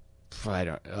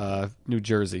New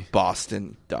Jersey.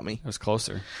 Boston, dummy. It was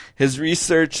closer. His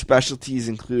research specialties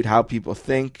include how people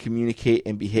think, communicate,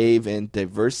 and behave in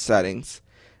diverse settings,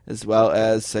 as well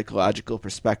as psychological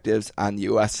perspectives on the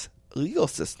U.S. legal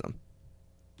system.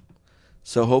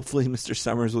 So hopefully Mr.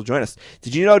 Sommers will join us.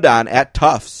 Did you know, Don, at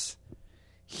Tufts,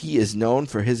 he is known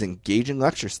for his engaging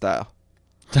lecture style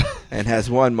and has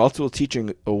won multiple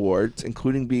teaching awards,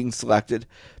 including being selected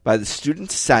by the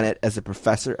Student Senate as a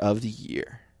Professor of the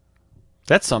Year.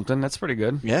 That's something. That's pretty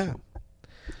good. Yeah.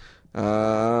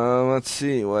 Let's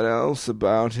see. What else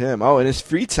about him? Oh, in his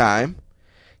free time,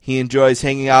 he enjoys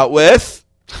hanging out with...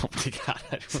 Oh, my God.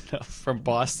 I don't know. From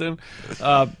Boston?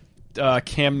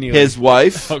 Cam Neely. His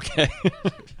wife. Okay.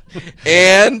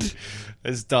 And...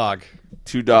 his dog.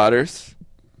 2 daughters.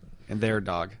 And their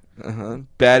dog.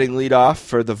 Batting leadoff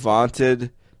for the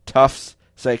vaunted Tufts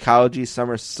Psychology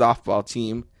Summer Softball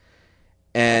team,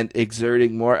 and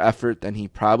exerting more effort than he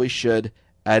probably should,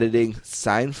 editing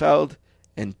Seinfeld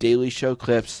and Daily Show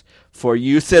clips for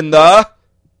use in the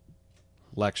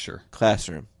lecture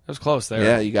classroom. That was close there.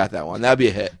 Yeah, you got that one. That'd be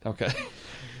a hit. Okay.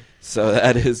 So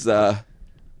that is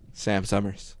Sam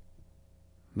Sommers.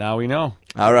 Now we know.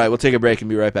 All right, we'll take a break and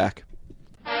be right back.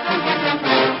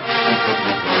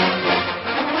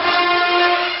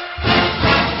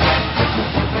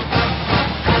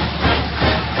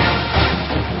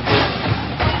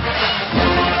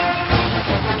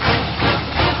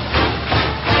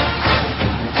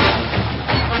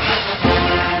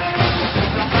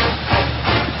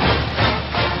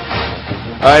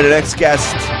 All right, our next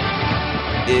guest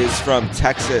is from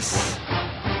Texas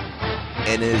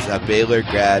and is a Baylor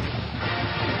grad.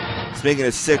 He's making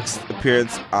his 6th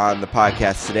appearance on the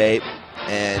podcast today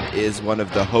and is one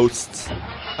of the hosts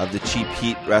of the Cheap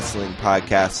Heat Wrestling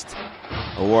podcast.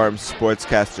 A warm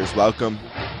sportscasters welcome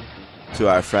to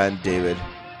our friend David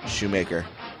Shoemaker.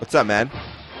 What's up, man?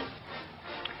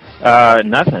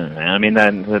 Nothing, man. I mean,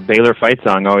 the Baylor fight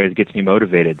song always gets me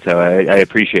motivated, so I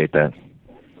appreciate that.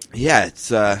 Yeah,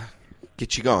 it's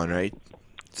get you going, right?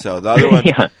 So the other one,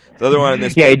 yeah. The other one in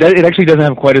this, it actually doesn't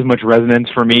have quite as much resonance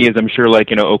for me as I'm sure,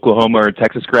 like, Oklahoma or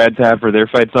Texas grads have for their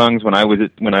fight songs. When I was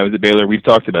at Baylor, we've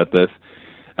talked about this.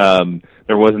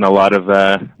 There wasn't a lot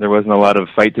of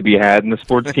fight to be had in the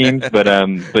sports teams, but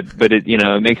it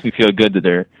it makes me feel good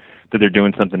that they're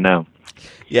doing something now.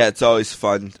 Yeah, it's always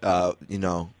fun, to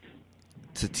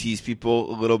tease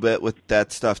people a little bit with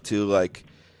that stuff too. Like,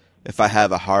 if I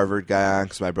have a Harvard guy on,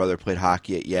 because my brother played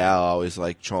hockey at Yale, I always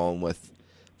like troll him with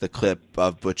the clip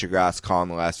of Butcher Gross calling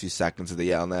the last few seconds of the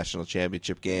Yale National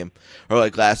Championship game. Or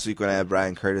like last week when I had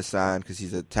Bryan Curtis on, because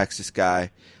he's a Texas guy,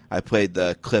 I played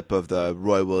the clip of the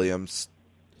Roy Williams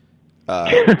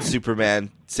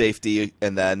Superman safety,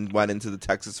 and then went into the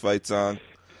Texas fight song.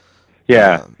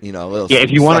 Yeah, little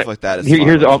if you stuff want like that.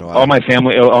 Here's all my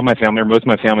family, or most of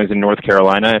my family's in North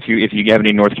Carolina. If you have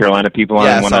any North Carolina people on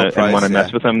and want to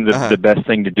mess with them, the best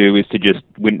thing to do is to just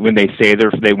when they say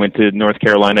they went to North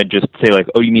Carolina, just say like,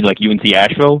 oh, you mean like UNC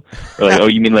Asheville, or like, oh,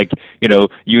 you mean like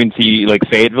UNC like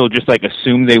Fayetteville. Just like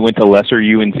assume they went to lesser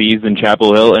UNCs than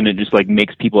Chapel Hill, and it just like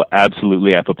makes people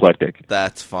absolutely apoplectic.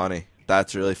 That's funny.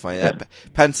 That's really funny. Yeah.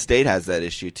 Penn State has that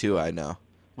issue too. I know.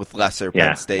 With lesser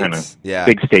Penn States. Yeah.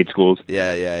 Big state schools.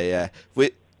 Yeah.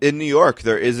 In New York,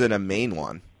 there isn't a main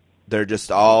one. They're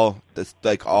just I went to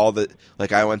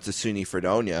SUNY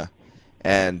Fredonia,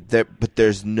 but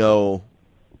there's no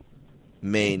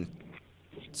main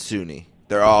SUNY.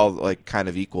 They're all like kind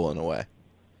of equal in a way.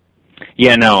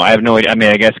 Yeah, no, I have no idea. I mean,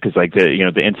 I guess because like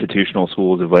the institutional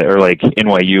schools of or like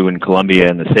NYU and Columbia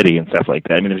and the city and stuff like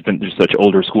that. I mean, there's such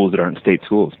older schools that aren't state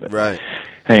schools. But right.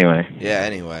 Anyway. Yeah.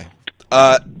 Anyway.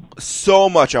 So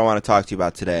much I want to talk to you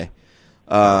about today.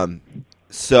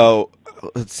 So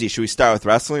let's see. Should we start with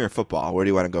wrestling or football? Where do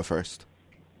you want to go first?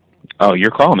 Oh,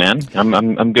 your call, man.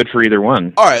 I'm good for either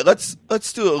one. All right, let's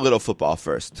do a little football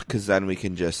first, because then we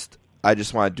can I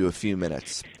just want to do a few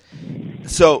minutes.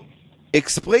 So,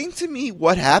 explain to me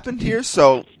what happened here.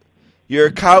 So, you're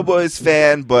a Cowboys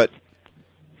fan, but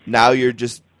now you're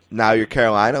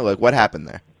Carolina. Like, what happened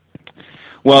there?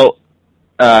 Well,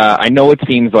 I know it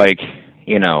seems like,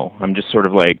 I'm just sort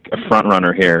of like a front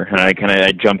runner here, and I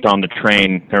jumped on the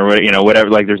train, or whatever.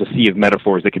 Like, there's a sea of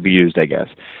metaphors that could be used, I guess.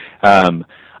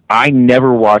 I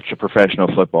never watched a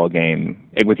professional football game,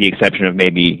 with the exception of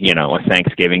maybe, a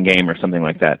Thanksgiving game or something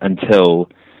like that, until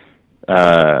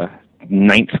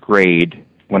 9th grade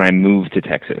when I moved to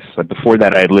Texas. Like, before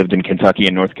that, I had lived in Kentucky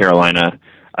and North Carolina.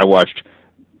 I watched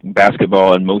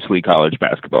basketball and mostly college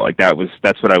basketball. Like,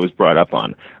 that's what I was brought up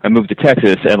on. I moved to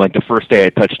Texas, and like the first day I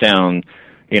touched down,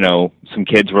 some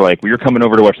kids were like, well, you're coming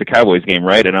over to watch the Cowboys game,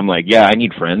 right? And I'm like, yeah, I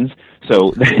need friends.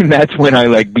 So that's when I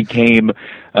like became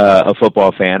a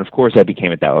football fan. Of course I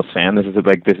became a Dallas fan. This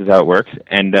is how it works.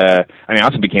 And I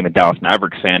also became a Dallas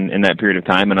Mavericks fan in that period of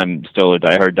time, and I'm still a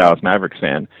diehard Dallas Mavericks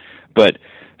fan. But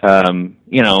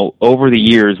over the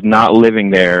years not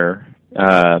living there,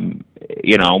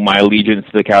 my allegiance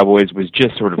to the Cowboys was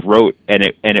just sort of rote, and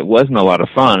it wasn't a lot of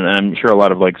fun. And I'm sure a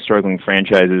lot of like struggling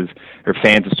franchises or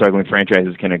fans of struggling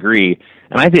franchises can agree.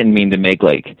 And I didn't mean to make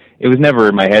it was never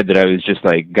in my head that I was just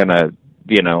like gonna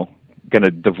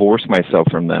divorce myself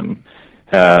from them.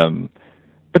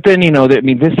 But then,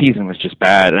 this season was just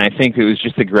bad, and I think it was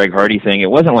just the Greg Hardy thing.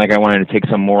 It wasn't like I wanted to take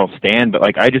some moral stand, but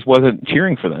like I just wasn't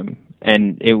cheering for them,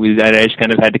 and I just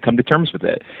kind of had to come to terms with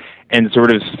it. And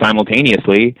sort of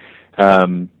simultaneously,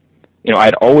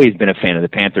 I'd always been a fan of the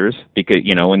Panthers because,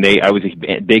 I was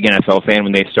a big NFL fan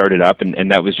when they started up,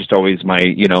 and that was just always my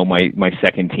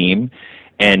second team.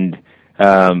 And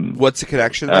what's the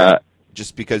connection there?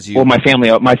 Just because you? Well, my family,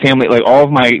 like all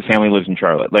of my family lives in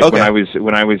Charlotte. Like, okay.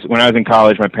 when I was in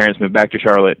college, my parents moved back to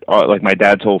Charlotte. Like my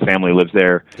dad's whole family lives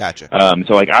there. Gotcha.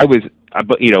 So like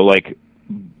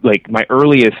my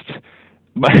earliest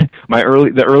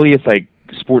like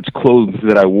sports clothes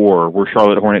that I wore were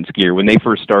Charlotte Hornets gear. When they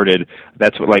first started,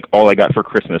 that's what like all I got for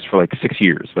Christmas for like 6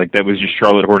 years. Like that was just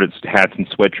Charlotte Hornets hats and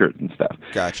sweatshirts and stuff.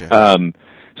 Gotcha.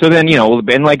 So then,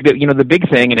 and like the big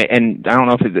thing, and I don't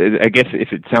know I guess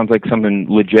if it sounds like something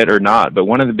legit or not, but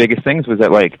one of the biggest things was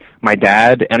that like my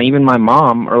dad and even my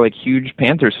mom are like huge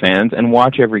Panthers fans and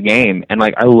watch every game, and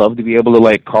like I love to be able to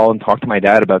like call and talk to my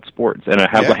dad about sports, and I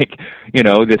have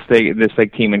this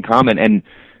team in common, and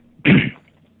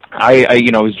I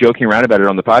was joking around about it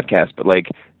on the podcast, but like.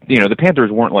 The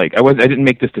Panthers weren't like I didn't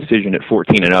make this decision at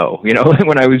 14-0.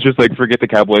 When I was just like, forget the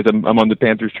Cowboys. I'm on the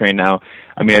Panthers train now.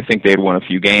 I mean, I think they had won a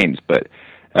few games, but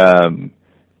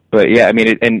yeah. I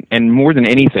mean, and more than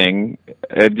anything,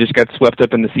 I just got swept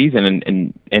up in the season,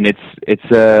 and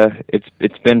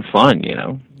it's been fun.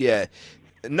 Yeah.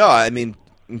 No, I mean,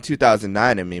 in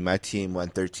 2009, I mean, my team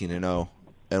went 13-0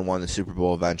 and won the Super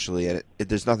Bowl eventually, and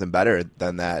there's nothing better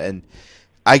than that. And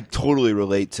I totally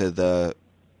relate to the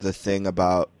thing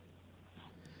about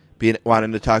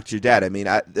wanting to talk to your dad. I mean,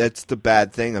 that's the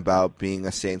bad thing about being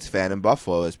a Saints fan in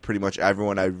Buffalo is pretty much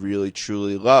everyone I really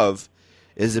truly love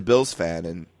is a Bills fan.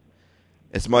 And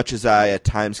as much as I at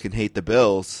times can hate the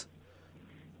Bills,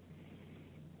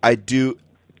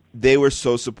 they were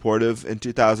so supportive in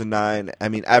 2009. I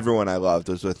mean, everyone I loved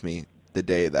was with me the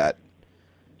day that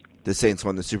the Saints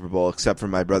won the Super Bowl, except for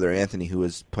my brother Anthony, who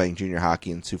was playing junior hockey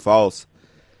in Sioux Falls.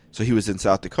 So he was in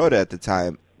South Dakota at the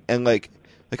time. And like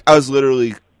I was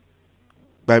literally,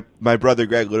 my brother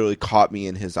Greg literally caught me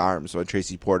in his arms when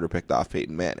Tracy Porter picked off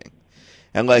Peyton Manning,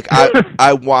 and like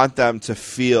I want them to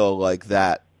feel like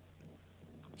that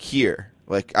here.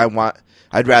 Like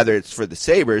I'd rather it's for the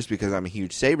Sabres because I'm a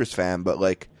huge Sabres fan, but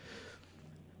like,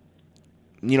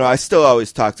 I still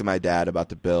always talk to my dad about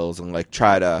the Bills and like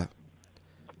try to.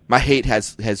 My hate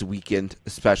has weakened,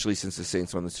 especially since the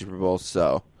Saints won the Super Bowl.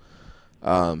 So,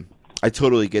 I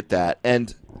totally get that,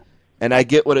 and I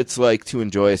get what it's like to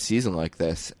enjoy a season like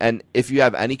this. And if you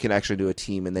have any connection to a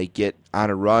team and they get on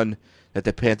a run that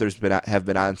the Panthers have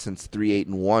been on since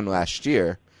 3-8-1 last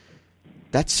year,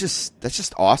 that's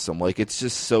just awesome. Like it's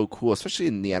just so cool, especially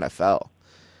in the NFL,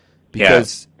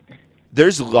 because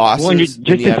there's losses. Well, just in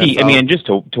the NFL. I mean, just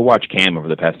to watch Cam over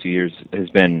the past 2 years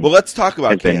has been. Well, let's talk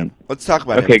about Cam. Let's talk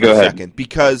about him for a second,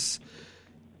 because.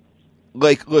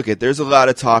 Like, there's a lot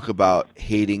of talk about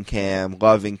hating Cam,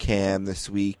 loving Cam this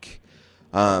week.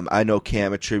 I know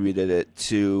Cam attributed it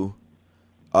to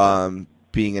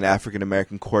being an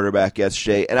African-American quarterback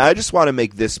yesterday. And I just want to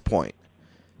make this point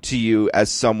to you as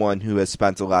someone who has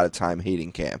spent a lot of time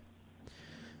hating Cam.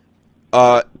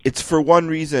 It's for one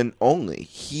reason only.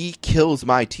 He kills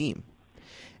my team.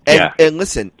 And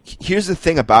listen, here's the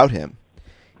thing about him.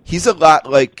 He's a lot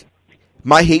like...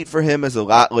 My hate for him is a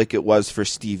lot like it was for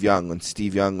Steve Young when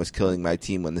Steve Young was killing my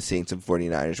team when the Saints and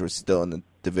 49ers were still in the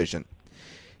division.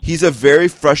 He's a very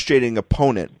frustrating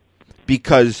opponent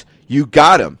because you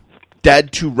got him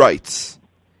dead to rights.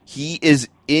 He is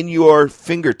in your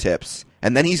fingertips,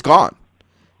 and then he's gone.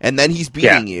 And then he's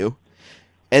beating you.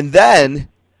 And then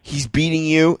he's beating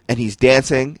you, and he's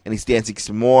dancing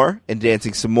some more, and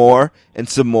dancing some more, and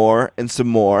some more, and some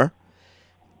more.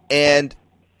 And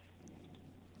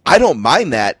I don't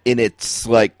mind that, and it's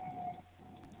like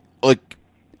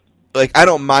I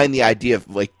don't mind the idea of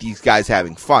like these guys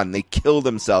having fun. They kill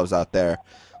themselves out there.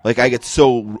 Like I get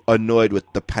so annoyed with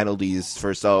the penalties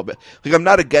for celebration. Like I'm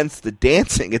not against the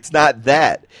dancing. It's not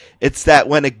that. It's that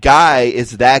when a guy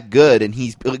is that good and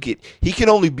he can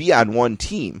only be on one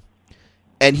team,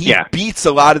 and he beats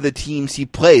a lot of the teams he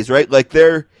plays. Right, like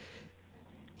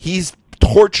he's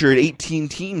tortured 18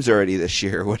 teams already this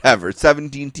year, or whatever,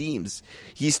 17 teams.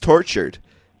 He's tortured.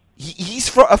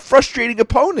 He's a frustrating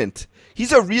opponent.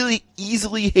 He's a really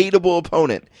easily hateable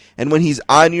opponent. And when he's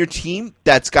on your team,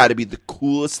 that's got to be the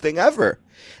coolest thing ever.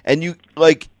 And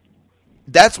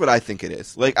that's what I think it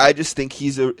is. Like, I just think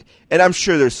and I'm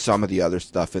sure there's some of the other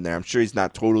stuff in there. I'm sure he's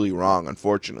not totally wrong,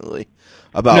 unfortunately,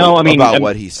 about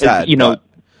what he said. I know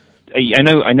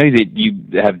that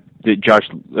you have that Josh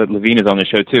Levin is on the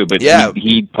show too, but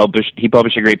he published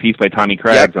a great piece by Tommy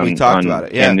Craggs on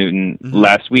Cam Newton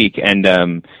last week, and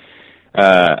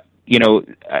I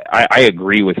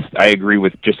agree with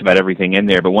just about everything in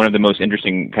there. But one of the most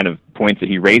interesting kind of points that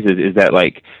he raises is that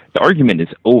like the argument is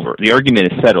over, the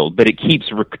argument is settled, but it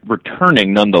keeps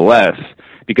returning nonetheless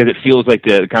because it feels like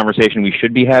the conversation we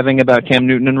should be having about Cam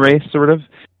Newton and race, sort of.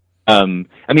 I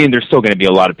mean, there's still going to be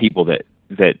a lot of people that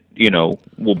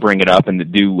will bring it up and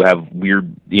that do have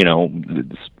weird, in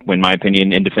my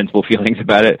opinion, indefensible feelings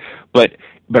about it. But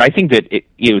I think that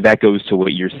that goes to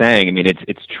what you're saying. I mean,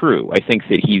 it's true. I think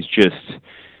that he's just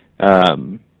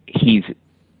he's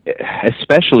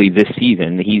especially this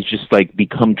season, he's just like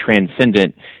become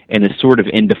transcendent in a sort of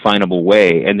indefinable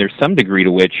way. And there's some degree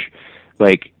to which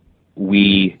like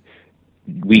we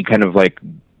kind of like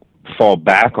fall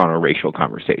back on a racial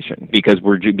conversation because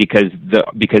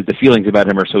the feelings about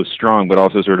him are so strong, but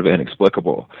also sort of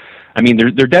inexplicable. I mean,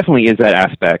 there definitely is that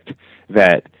aspect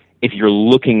that if you're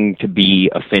looking to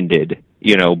be offended,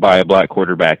 by a black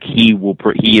quarterback, he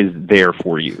is there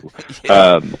for you.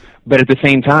 But at the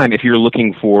same time, if you look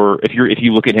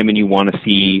at him and you want to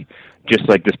see just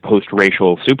like this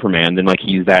post-racial Superman, then like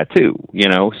he's that too,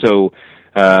 So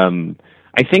I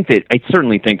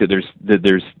certainly think that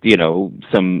there's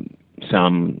some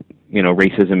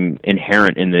racism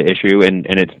inherent in the issue, and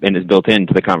it's built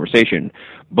into the conversation.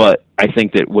 But I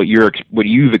think that what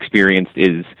you've experienced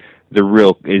is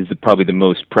probably the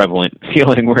most prevalent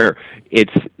feeling, where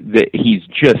it's that he's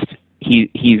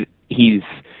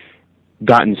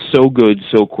gotten so good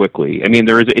so quickly. I mean,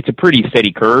 it's a pretty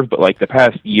steady curve, but like the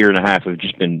past year and a half have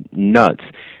just been nuts.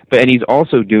 And he's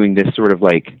also doing this sort of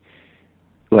like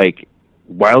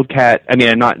Wildcat. I mean,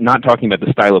 I'm not talking about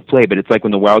the style of play, but it's like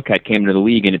when the Wildcat came into the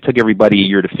league and it took everybody a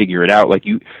year to figure it out. Like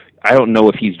I don't know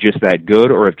if he's just that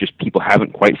good or if just people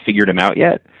haven't quite figured him out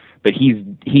yet, but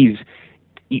he's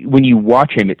when you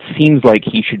watch him, it seems like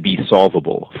he should be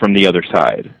solvable from the other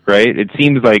side, right? It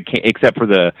seems like, except for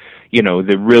the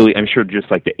really, I'm sure just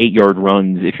like the 8-yard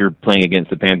runs, if you're playing against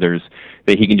the Panthers,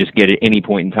 that he can just get at any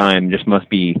point in time, just must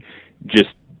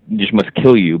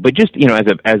kill you. But just, as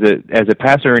a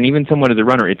passer and even someone as a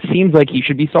runner, it seems like he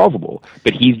should be solvable,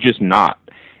 but he's just not.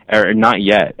 Or not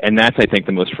yet. And that's, I think,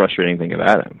 the most frustrating thing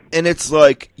about him. And it's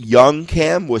like young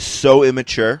Cam was so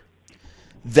immature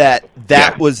that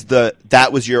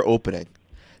was your opening.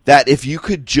 That if you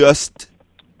could just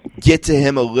get to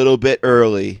him a little bit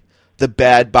early, the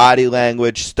bad body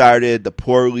language started, the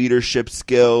poor leadership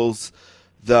skills,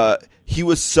 he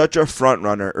was such a front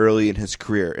runner early in his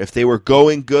career. If they were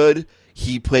going good,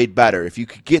 he played better. If you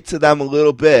could get to them a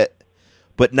little bit,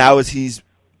 but now as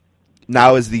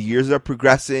the years are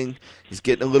progressing, he's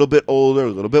getting a little bit older,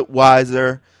 a little bit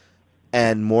wiser,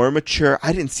 and more mature.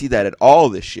 I didn't see that at all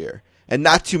this year. And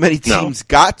not too many teams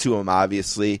got to him,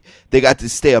 obviously. They got to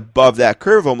stay above that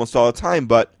curve almost all the time.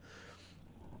 But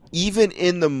even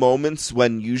in the moments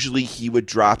when usually he would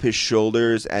drop his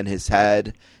shoulders and his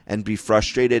head and be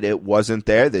frustrated, it wasn't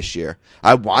there this year.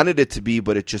 I wanted it to be,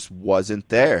 but it just wasn't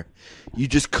there. You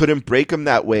just couldn't break him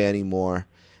that way anymore.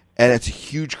 And it's a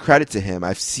huge credit to him.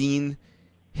 I've seen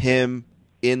him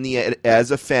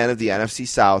as a fan of the NFC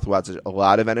South, watch a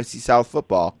lot of NFC South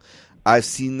football. I've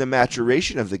seen the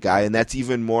maturation of the guy, and that's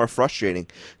even more frustrating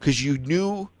because you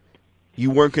knew you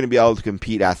weren't going to be able to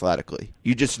compete athletically.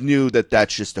 You just knew that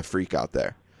that's just a freak out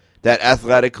there. That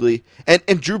athletically, and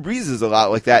Drew Brees is a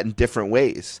lot like that in different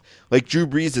ways. Like Drew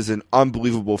Brees is an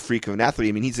unbelievable freak of an athlete.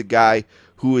 I mean, he's a guy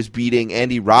who was beating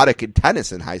Andy Roddick in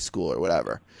tennis in high school or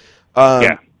whatever.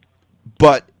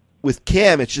 But with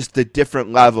Cam, it's just a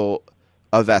different level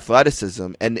of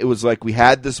athleticism. And it was like we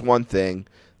had this one thing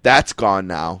that's gone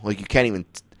now. Like you can't even.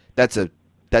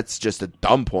 That's just a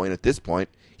dumb point at this point.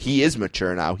 He is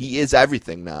mature now. He is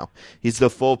everything now. He's the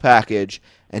full package,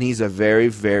 and he's a very,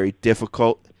 very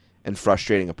difficult and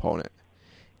frustrating opponent.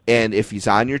 And if he's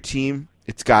on your team,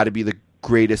 it's got to be the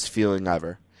greatest feeling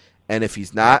ever. And if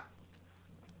he's not,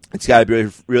 it's got to be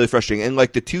really, really frustrating. And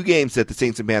like the two games that the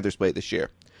Saints and Panthers played this year,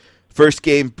 first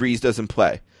game, Brees doesn't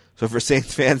play. So for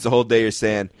Saints fans, the whole day you're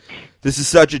saying, this is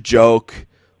such a joke,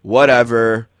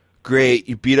 whatever, great,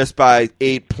 you beat us by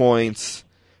 8 points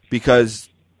because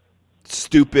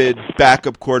stupid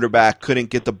backup quarterback couldn't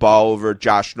get the ball over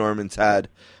Josh Norman's head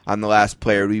on the last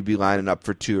player. We'd be lining up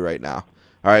for 2 right now.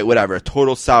 All right, whatever, a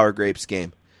total sour grapes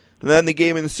game. And then the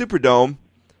game in the Superdome,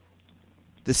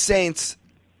 the Saints...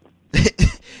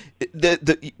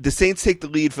 The Saints take the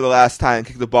lead for the last time,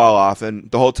 kick the ball off,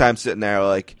 and the whole time sitting there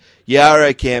like, yeah, all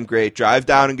right, Cam, great. Drive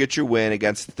down and get your win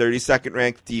against the 32nd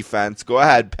ranked defense. Go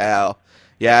ahead, pal.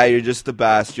 Yeah, you're just the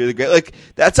best. You're the great. Like,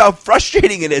 that's how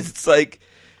frustrating it is. It's like,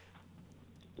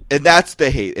 and that's the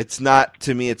hate. It's not,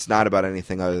 to me, it's not about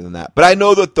anything other than that. But I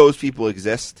know that those people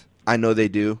exist. I know they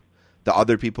do. The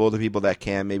other people, the people that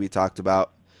Cam maybe talked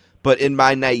about. But in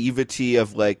my naivety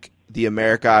of like, the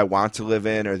America I want to live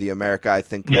in, or the America I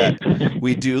think that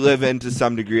we do live in to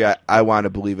some degree, I want to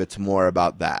believe it's more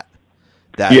about that.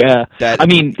 I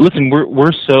mean, listen,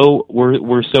 we're so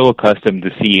accustomed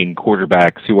to seeing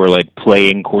quarterbacks who are like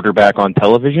playing quarterback on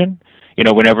television. You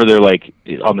know, whenever they're like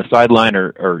on the sideline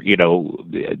or you know,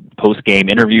 post game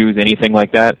interviews, anything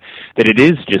like that, that it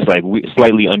is just like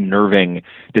slightly unnerving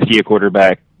to see a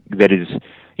quarterback that is,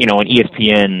 you know, on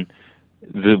ESPN.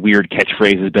 The weird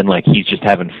catchphrase has been like he's just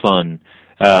having fun,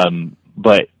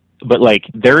 but like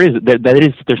there's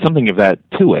something of that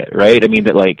to it, right? I mean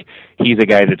that like he's a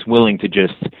guy that's willing to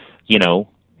just, you know,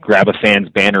 grab a fan's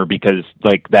banner because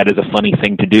like that is a funny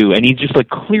thing to do, and he's just like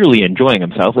clearly enjoying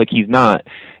himself. Like there's no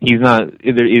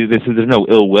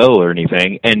ill will or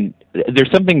anything, and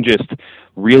there's something just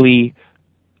really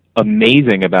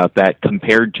amazing about that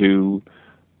compared to,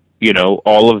 you know,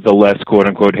 all of the less quote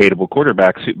unquote hateable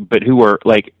quarterbacks, but who are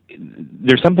like,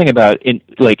 there's something about in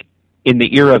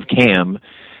the era of Cam,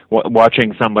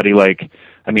 watching somebody like,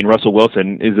 I mean, Russell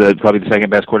Wilson is probably the second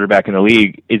best quarterback in the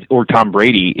league, or Tom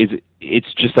Brady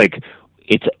it's just like,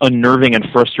 it's unnerving and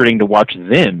frustrating to watch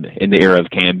them in the era of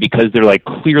Cam because they're like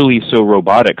clearly so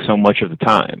robotic so much of the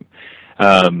time.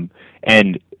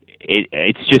 And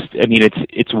it's just, I mean,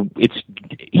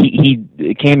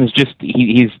 Cam is just,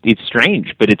 it's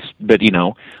strange, but you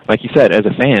know, like you said, as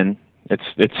a fan,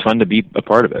 it's fun to be a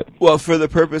part of it. Well, for the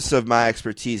purpose of my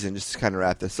expertise, and just to kind of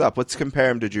wrap this up, let's compare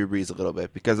him to Drew Brees a little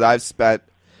bit, because I've spent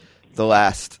the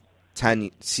last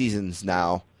 10 seasons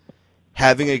now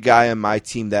having a guy on my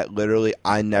team that literally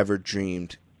I never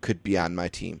dreamed could be on my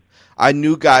team. I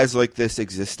knew guys like this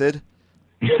existed.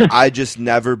 I just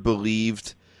never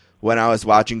believed when I was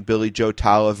watching Billy Joe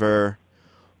Tolliver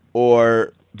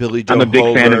or Billy Joe I'm a big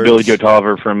Holberts. fan of Billy Joe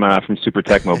Tolliver from Super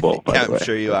Tecmo Bowl, by yeah, the way. I'm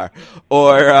sure you are.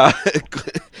 Or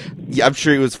yeah, I'm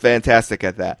sure he was fantastic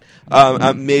at that.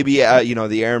 Maybe you know,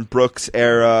 the Aaron Brooks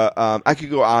era. I could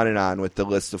go on and on with the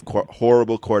list of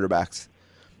horrible quarterbacks.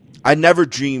 I never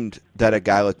dreamed that a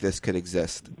guy like this could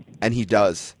exist, and he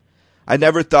does. I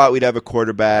never thought we'd have a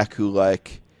quarterback who,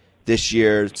 like, this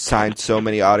year signed so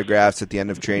many autographs at the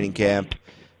end of training camp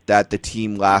that the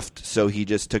team left, so he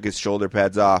just took his shoulder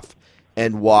pads off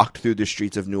and walked through the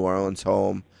streets of New Orleans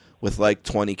home with like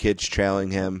 20 kids trailing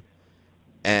him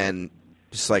and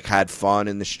just like had fun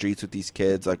in the streets with these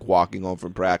kids, like walking home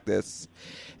from practice.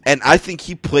 And I think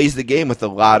he plays the game with a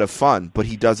lot of fun, but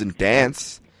he doesn't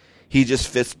dance. He just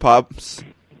fist pumps,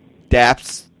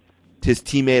 daps his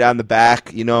teammate on the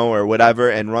back, you know, or whatever,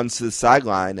 and runs to the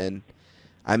sideline. And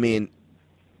I mean,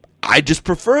 I just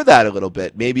prefer that a little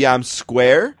bit. Maybe I'm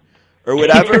square or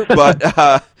whatever,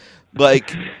 but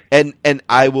like, and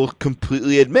I will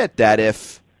completely admit that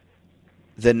if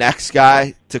the next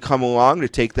guy to come along to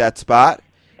take that spot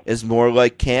is more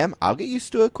like Cam, I'll get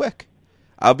used to it quick.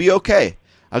 I'll be okay.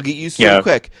 I'll get used to it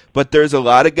quick. But there's a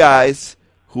lot of guys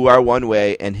who are one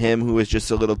way and him who is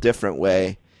just a little different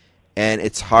way, and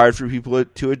it's hard for people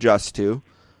to adjust to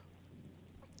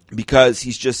because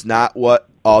he's just not what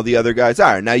all the other guys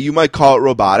are. Now, you might call it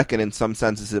robotic, and in some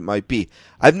senses it might be.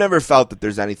 I've never felt that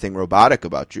there's anything robotic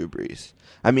about Drew Brees.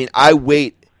 I mean, I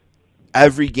wait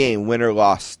every game, win or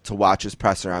loss, to watch his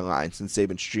presser online since they've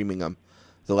been streaming him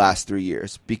the last 3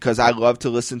 years because I love to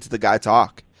listen to the guy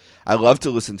talk. I love to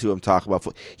listen to him talk about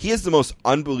football. He has the most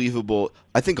unbelievable,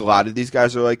 I think a lot of these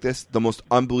guys are like this, the most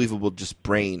unbelievable just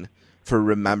brain for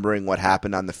remembering what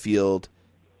happened on the field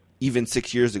even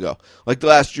 6 years ago. Like,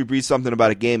 they'll ask Drew Brees something about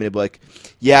a game, and he'll be like,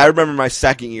 yeah, I remember my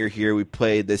second year here, we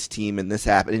played this team, and this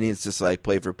happened. And it's just like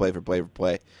play for play for play for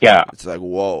play. Yeah. It's like,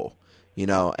 whoa. You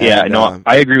know? Yeah, no,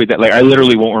 I agree with that. Like, I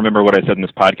literally won't remember what I said in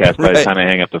this podcast by the time I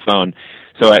hang up the phone.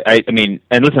 So, I mean,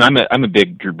 and listen, I'm a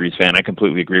big Drew Brees fan. I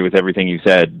completely agree with everything you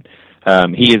said.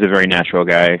 He is a very natural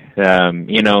guy.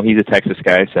 You know, he's a Texas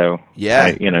guy, so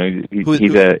yeah. You know,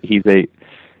 he's a you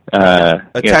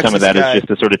know, some of that is just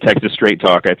a sort of Texas straight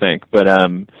talk, I think. But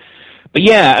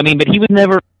yeah, I mean, but he was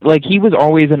never like, he was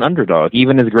always an underdog,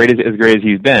 even as great as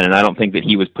he's been. And I don't think that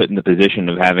he was put in the position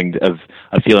of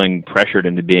feeling pressured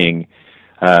into being,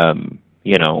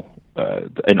 you know,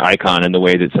 an icon in the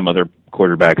way that some other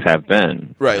quarterbacks have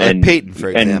been. Right, like Peyton, for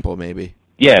example, maybe.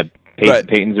 Yeah. Right.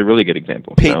 Peyton's a really good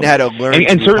example. Peyton had to learn,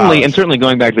 and certainly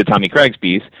going back to the Tommy Craig's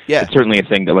piece, yeah, it's certainly a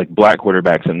thing that like black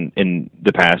quarterbacks in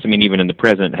the past, I mean, even in the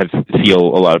present, feel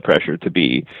a lot of pressure to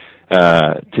be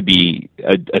a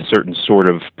certain sort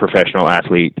of professional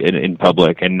athlete in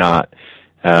public, and not,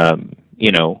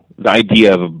 you know, the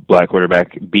idea of a black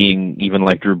quarterback being even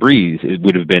like Drew Brees, it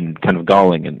would have been kind of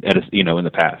galling in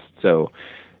the past. So.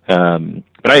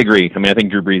 But I agree. I mean, I think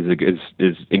Drew Brees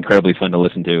is incredibly fun to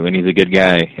listen to, and he's a good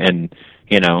guy. And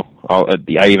you know,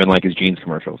 I even like his jeans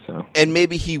commercials. So. And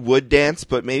maybe he would dance,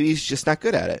 but maybe he's just not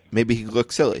good at it. Maybe he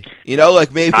looks silly. You know,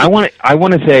 like maybe I want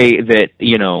to say that,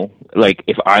 you know, like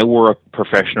if I were a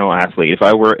professional athlete, if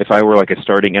I were like a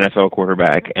starting NFL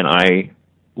quarterback, and I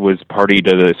was party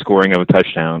to the scoring of a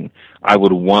touchdown, I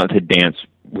would want to dance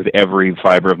with every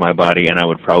fiber of my body, and I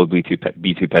would probably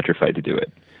be too petrified to do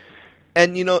it.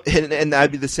 And, you know, and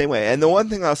I'd be the same way. And the one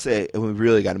thing I'll say, and we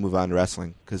really got to move on to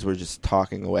wrestling because we're just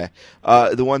talking away.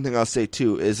 The one thing I'll say,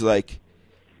 too, is, like,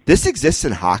 this exists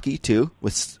in hockey, too,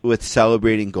 with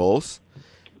celebrating goals.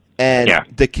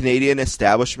 And the Canadian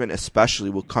establishment especially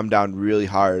will come down really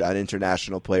hard on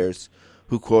international players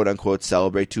who quote-unquote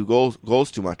celebrate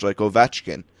goals too much, like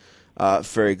Ovechkin,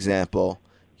 for example,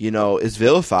 is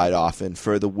vilified often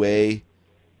for the way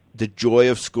the joy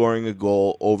of scoring a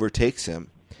goal overtakes him.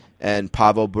 And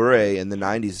Pavel Bure in the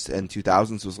 90s and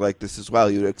 2000s was like this as well.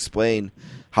 He would explain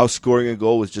how scoring a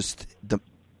goal was just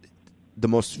the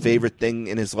most favorite thing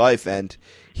in his life, and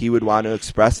he would want to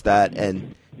express that.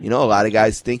 And a lot of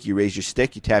guys think you raise your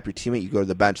stick, you tap your teammate, you go to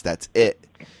the bench, that's it.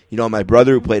 My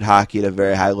brother who played hockey at a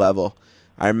very high level,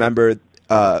 I remember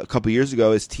a couple years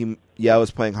ago his team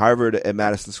was playing Harvard at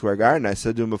Madison Square Garden. I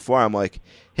said to him before, I'm like,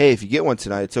 hey, if you get one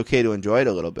tonight, it's okay to enjoy it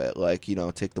a little bit,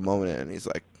 take the moment in. And he's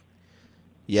like,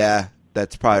 yeah,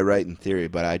 that's probably right in theory,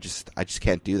 but I just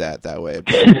can't do that way.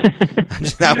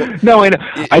 No, I know.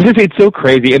 I just it's so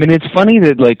crazy. I mean, it's funny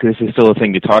that this is still a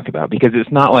thing to talk about, because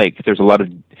it's not like there's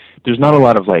not a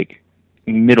lot of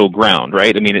middle ground,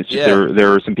 right? I mean, it's just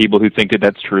there are some people who think that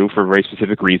that's true for a very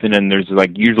specific reason, and there's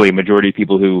usually a majority of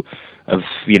people who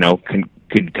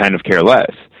could kind of care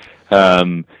less.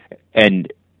 And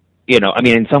I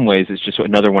mean, in some ways, it's just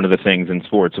another one of the things in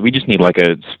sports. So we just need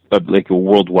a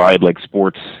worldwide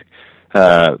sports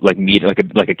meet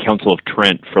like a Council of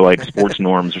Trent for sports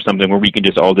norms or something, where we can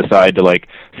just all decide to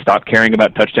stop caring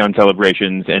about touchdown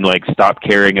celebrations and stop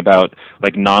caring about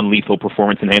non-lethal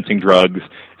performance enhancing drugs.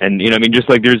 And I mean, just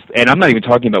and I'm not even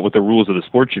talking about what the rules of the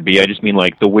sport should be. I just mean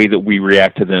the way that we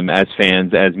react to them as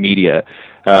fans, as media.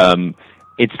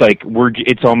 It's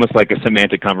it's almost like a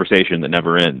semantic conversation that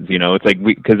never ends. It's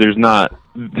because there's not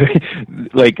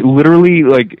literally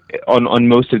on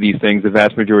most of these things, the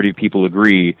vast majority of people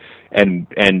agree, and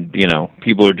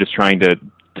people are just trying to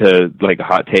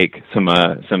hot take some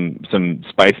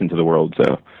spice into the world.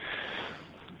 So.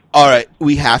 All right,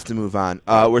 we have to move on.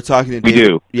 We're talking to David. We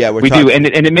do. Yeah, we do, and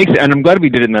it makes. And I'm glad we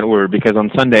did it in that order, because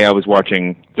on Sunday I was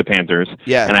watching the Panthers.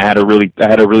 Yeah. And I had a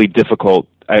really difficult.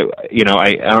 I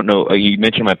don't know. You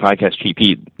mentioned my podcast, Cheap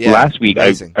Heat. Yeah, last week,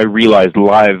 I realized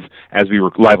live as we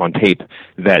were live on tape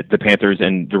that the Panthers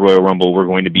and the Royal Rumble were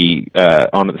going to be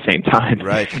on at the same time.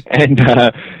 Right. And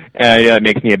it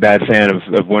makes me a bad fan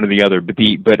of one or the other.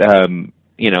 But I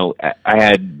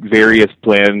had various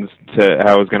plans to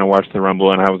how I was going to watch the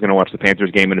Rumble and how I was going to watch the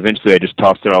Panthers game, and eventually I just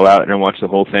tossed it all out and I watched the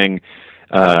whole thing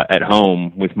at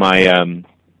home with my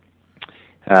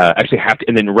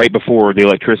and then right before the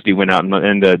electricity went out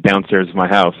in the downstairs of my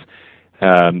house.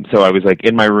 So I was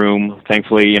in my room,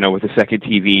 thankfully, with a second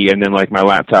TV, and then my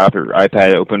laptop or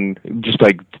iPad open, just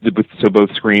so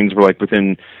both screens were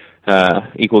within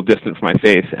equal distance from my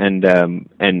face, and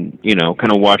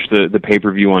kind of watch the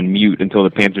pay-per-view on mute until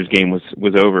the Panthers game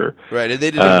was over. Right, and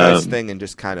they did a nice thing and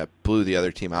just kind of blew the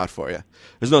other team out for you.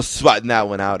 There's no sweating that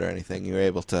one out or anything. You were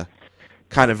able to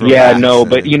kind of relax. Yeah, no,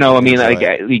 but you don't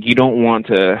want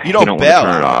to. You don't bail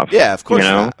turn it off. Yeah, of course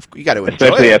not. You got to enjoy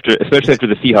especially after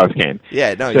the Seahawks game.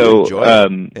 Yeah, no, you enjoy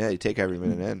it. Yeah, you take every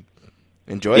minute in.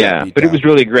 Enjoy it. Yeah, but it was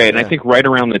really great, and I think right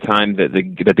around the time that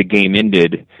the game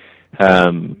ended, it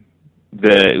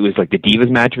was the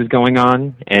Divas match was going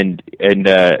on, and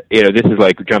this is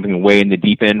jumping way in the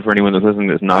deep end for anyone that's listening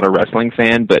that's not a wrestling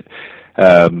fan, but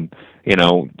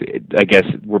I guess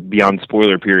we're beyond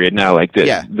spoiler period now.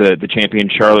 The champion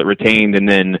Charlotte retained, and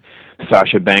then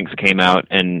Sasha Banks came out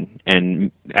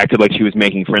and acted like she was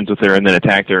making friends with her, and then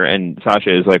attacked her. And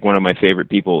Sasha is one of my favorite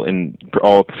people in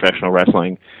all professional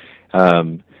wrestling.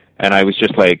 And I was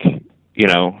just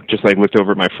looked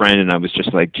over at my friend, and I was just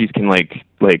geez, can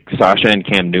Sasha and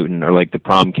Cam Newton are the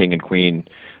prom king and queen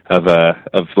of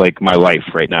my life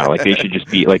right now. They should just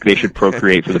be they should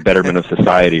procreate for the betterment of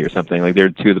society or something. They're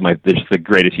two of they're just the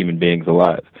greatest human beings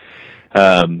alive.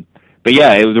 But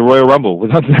yeah, it was the Royal Rumble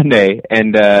was on Sunday,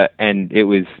 and it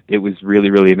was really,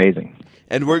 really amazing.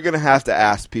 And we're going to have to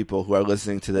ask people who are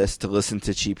listening to this to listen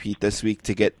to Cheap Heat this week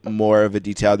to get more of a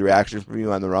detailed reaction from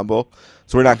you on the Rumble.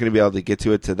 So we're not going to be able to get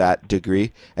to it to that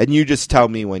degree. And you just tell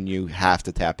me when you have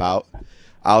to tap out.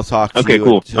 I'll talk to you. Okay,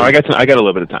 cool. I got a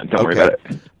little bit of time. Don't worry about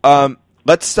it.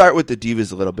 Let's start with the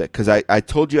Divas a little bit, because I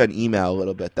told you on email a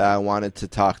little bit that I wanted to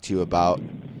talk to you about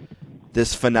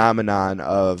this phenomenon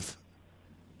of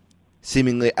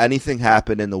seemingly anything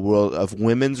happened in the world of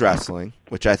women's wrestling,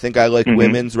 which I think I like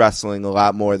women's wrestling a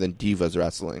lot more than Divas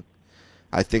wrestling.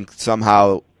 I think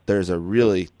somehow there's a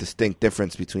really distinct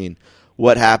difference between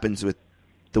what happens with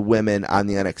the women on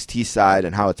the NXT side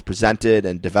and how it's presented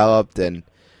and developed and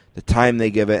the time they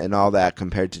give it and all that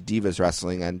compared to Divas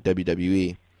wrestling on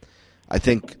WWE. I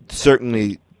think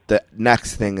certainly the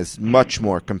next thing is much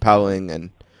more compelling and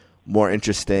more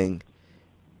interesting,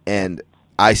 and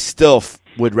I still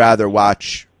would rather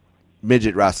watch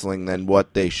midget wrestling than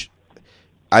what they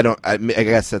I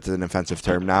guess that's an offensive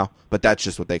term now, but that's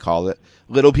just what they call it.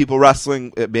 Little people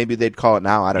wrestling, maybe they'd call it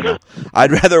now. I don't know.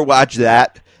 I'd rather watch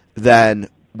that than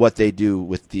what they do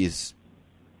with these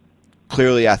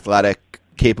clearly athletic,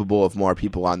 capable of more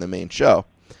people on the main show.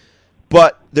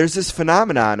 But there's this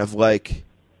phenomenon of like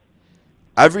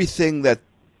everything that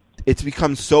it's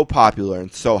become so popular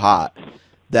and so hot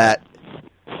that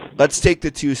let's take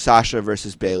the 2 Sasha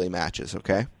versus Bayley matches,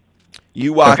 okay?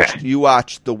 You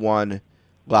watched the one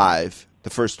live, the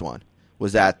first one.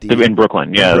 Was at in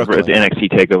Brooklyn, yeah. Brooklyn. It was the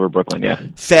NXT TakeOver Brooklyn, yeah.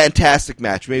 Fantastic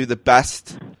match. Maybe the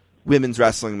best women's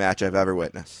wrestling match I've ever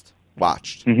witnessed.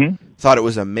 Watched. Mm-hmm. Thought it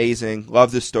was amazing.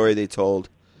 Loved the story they told.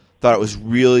 Thought it was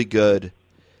really good.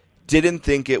 Didn't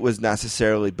think it was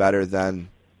necessarily better than,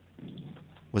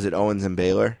 was it Owens and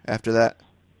Baylor after that?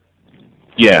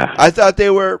 Yeah. I thought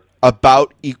they were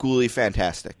about equally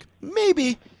fantastic.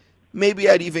 Maybe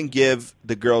I'd even give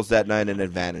the girls that night an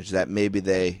advantage, that maybe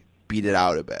they beat it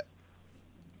out a bit.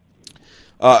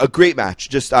 A great match.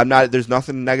 There's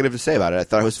nothing negative to say about it. I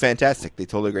thought it was fantastic. They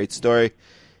told a great story.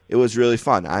 It was really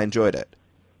fun. I enjoyed it.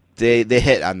 They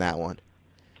hit on that one.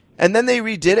 And then they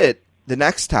redid it the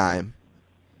next time,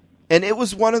 and it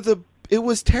was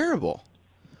terrible.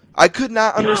 I could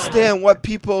not understand what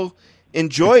people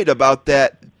enjoyed about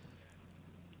that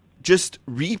just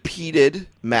repeated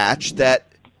match that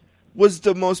was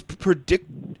the most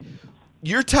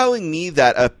You're telling me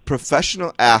that a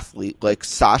professional athlete like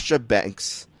Sasha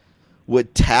Banks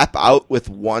would tap out with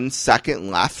 1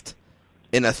 second left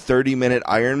in a 30-minute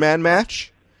Ironman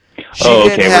match?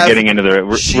 We're getting into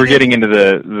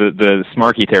the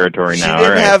smarky territory now. She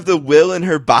didn't have the will in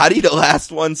her body to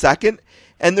last 1 second,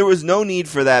 and there was no need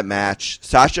for that match.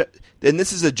 Sasha, and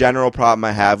this is a general problem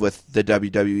I have with the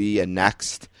WWE and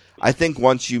Next. I think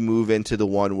once you move into the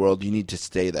one world, you need to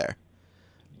stay there.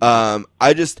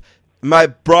 My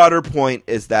broader point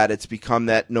is that it's become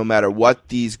that no matter what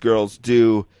these girls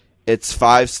do, it's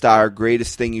 5-star,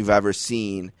 greatest thing you've ever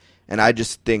seen, and I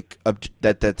just think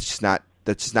that's just not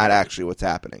actually what's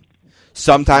happening.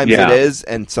 Sometimes it is,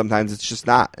 and sometimes it's just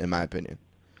not, in my opinion.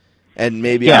 And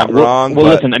maybe I'm wrong. Well,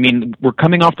 listen. I mean, we're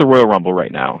coming off the Royal Rumble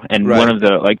right now, and one of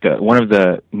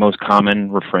the most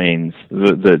common refrains,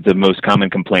 the most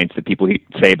common complaints that people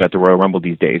say about the Royal Rumble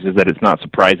these days is that it's not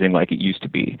surprising like it used to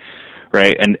be.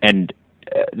 Right, and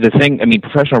the thing, I mean,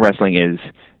 professional wrestling is,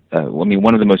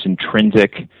 one of the most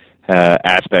intrinsic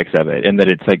aspects of it, and that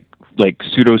it's like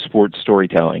pseudo sports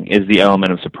storytelling is the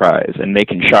element of surprise, and they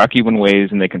can shock you in ways,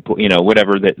 and they can,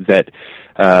 whatever that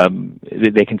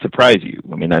they can surprise you.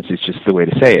 I mean, that's just the way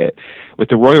to say it. With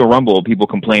the Royal Rumble, people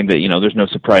complain that there's no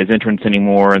surprise entrance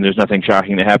anymore, and there's nothing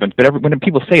shocking that happens. But when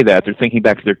people say that, they're thinking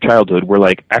back to their childhood, where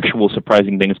like actual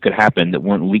surprising things could happen that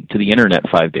weren't leaked to the internet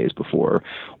 5 days before,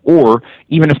 or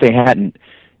even if they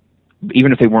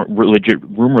weren't legit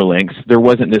rumor links, there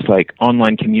wasn't this like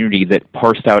online community that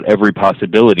parsed out every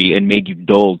possibility and made you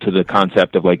dull to the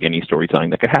concept of like any storytelling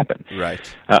that could happen.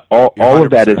 Right. All of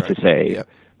that is to say,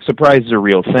 surprise is a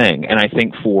real thing, and I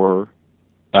think for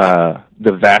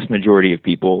the vast majority of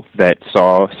people that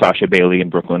saw Sasha Bayley in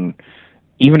Brooklyn,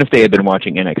 even if they had been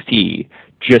watching NXT,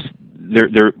 just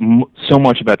so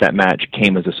much about that match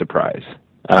came as a surprise.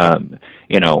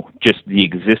 Just the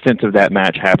existence of that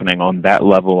match happening on that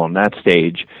level, on that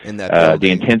stage, the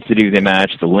intensity of the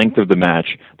match, the length of the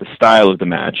match, the style of the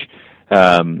match,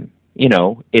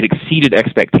 it exceeded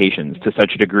expectations to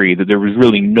such a degree that there was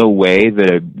really no way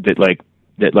that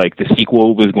the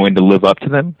sequel was going to live up to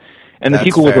them. And the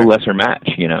sequel was a lesser match,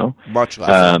 Much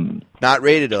lesser. Not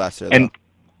rated a lesser, though.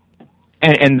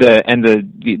 And the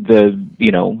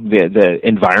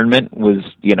environment was,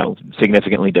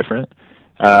 significantly different.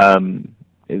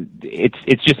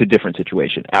 It's just a different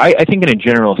situation. I think in a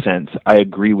general sense, I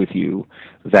agree with you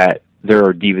that there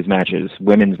are Divas matches,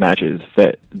 women's matches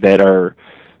that are,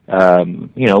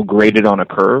 graded on a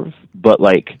curve, but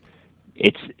like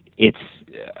it's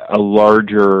a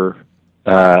larger,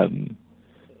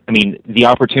 the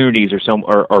opportunities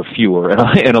are fewer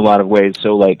in a lot of ways.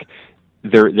 So like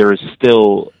there is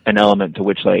still an element to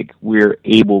which like we're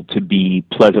able to be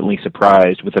pleasantly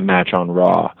surprised with a match on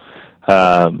Raw.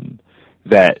 And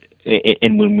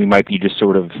when we might be just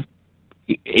sort of,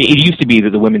 it used to be that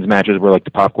the women's matches were like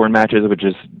the popcorn matches, which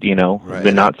is, the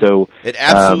not so. It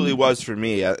absolutely was for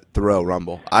me at the Royal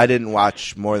Rumble. I didn't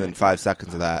watch more than 5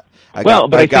 seconds of that. I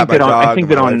got my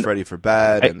dog ready for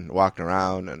bed and walking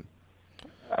around and.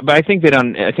 But I think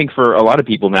for a lot of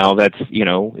people now, that's the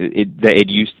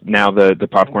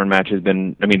popcorn match has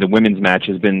been. I mean, the women's match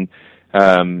has been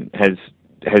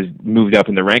has moved up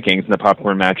in the rankings, and the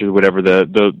popcorn match is whatever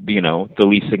the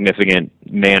least significant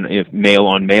male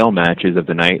on male matches of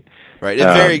the night. Right. It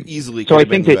very easily could so have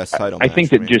been the U.S. title match. I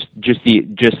think that just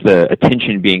the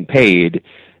attention being paid,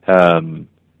 is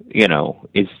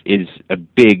a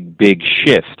big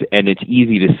shift, and it's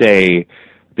easy to say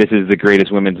this is the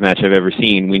greatest women's match I've ever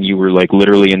seen when you were like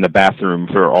literally in the bathroom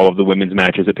for all of the women's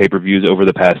matches at pay-per-views over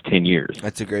the past 10 years.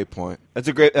 That's a great point.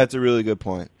 That's a really good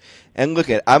point. And look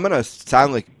I'm gonna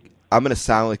sound like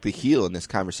the heel in this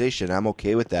conversation. I'm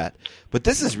okay with that. But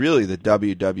this is really the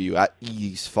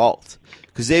WWE's fault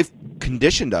because they've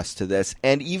conditioned us to this,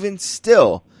 and even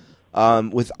still,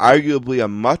 with arguably a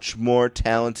much more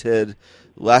talented,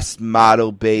 less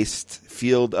model-based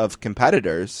field of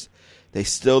competitors, they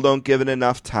still don't give it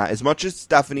enough time. As much as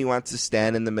Stephanie wants to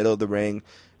stand in the middle of the ring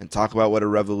and talk about what a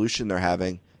revolution they're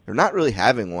having, they're not really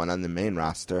having one on the main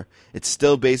roster. It's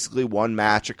still basically one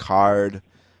match, a card.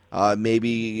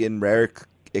 Maybe in rare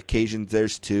occasions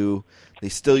there's two. They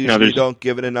still usually don't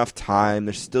give it enough time.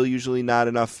 There's still usually not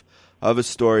enough of a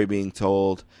story being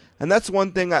told. And that's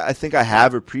one thing I think I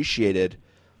have appreciated.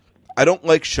 I don't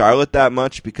like Charlotte that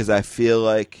much because I feel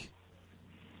like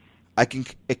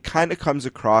it kind of comes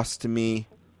across to me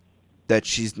that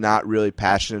she's not really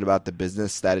passionate about the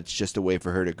business, that it's just a way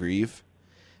for her to grieve.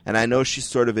 And I know she's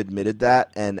sort of admitted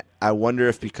that, and I wonder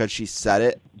if because she said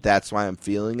it, that's why I'm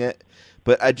feeling it.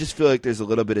 But I just feel like there's a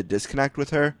little bit of disconnect with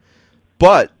her.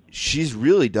 But she's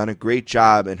really done a great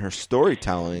job in her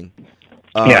storytelling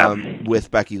with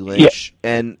Becky Lynch,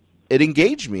 and it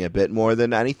engaged me a bit more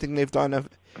than anything they've done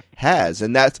has.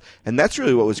 And that's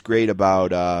really what was great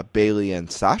about Bayley and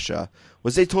Sasha,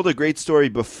 was they told a great story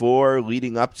before,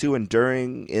 leading up to, and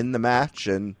during, in the match.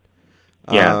 And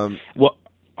well,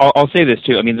 I'll say this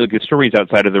too. I mean, the stories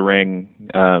outside of the ring,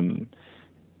 have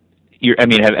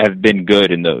been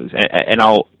good in those, and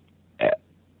I'll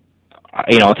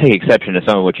take exception to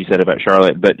some of what you said about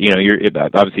Charlotte, but you're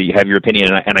obviously you have your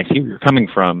opinion, and I see where you're coming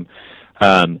from.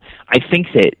 I think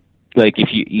that, like, if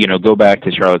you go back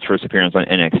to Charlotte's first appearance on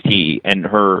NXT, and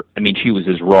she was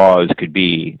as raw as could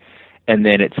be, and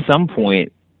then at some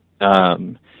point,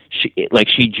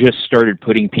 she just started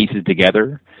putting pieces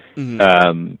together.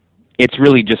 Mm-hmm. It's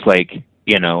really just like,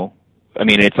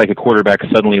 it's like a quarterback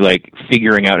suddenly like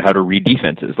figuring out how to read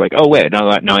defenses. Like, oh wait, now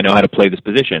I know how to play this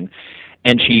position.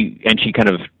 And she kind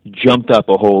of jumped up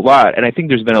a whole lot. And I think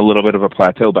there's been a little bit of a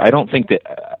plateau, but I think that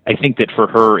for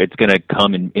her, it's going to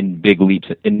come in big leaps,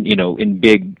 in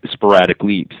big sporadic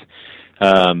leaps.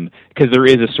 Cause there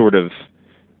is a sort of,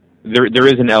 there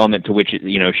is an element to which,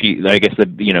 I guess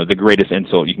the greatest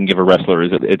insult you can give a wrestler is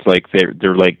it's like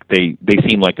they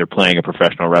seem like they're playing a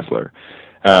professional wrestler.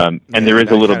 And there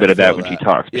is a little bit of that when she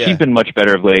talks. But she's been much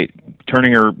better of late.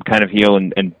 Turning her kind of heel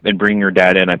and bringing her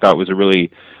dad in, I thought was a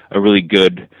really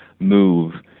good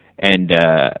move. And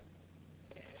I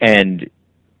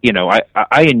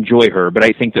enjoy her, but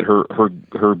I think that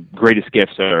her greatest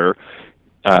gifts are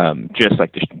just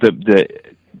like the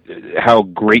how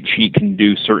great she can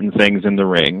do certain things in the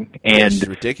ring, and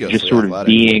just sort of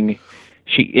being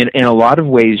in a lot of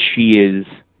ways she is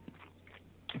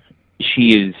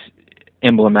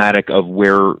emblematic of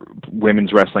where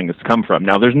women's wrestling has come from.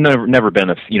 Now, there's never been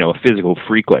a physical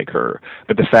freak like her,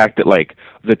 but the fact that like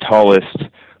the tallest,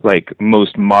 like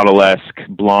most model-esque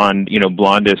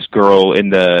blondest girl in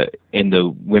the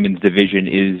women's division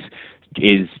is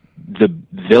the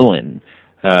villain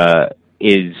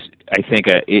is, I think,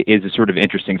 is a sort of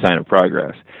interesting sign of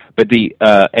progress. But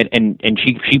and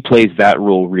she plays that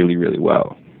role really, really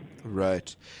well.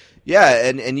 Right. Yeah,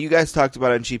 and you guys talked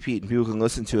about it on GP, and people can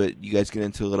listen to it. You guys get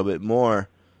into a little bit more.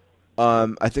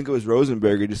 I think it was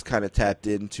Rosenberger just kind of tapped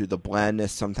into the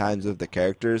blandness sometimes of the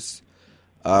characters.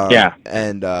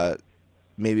 And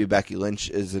maybe Becky Lynch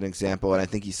is an example, and I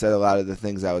think he said a lot of the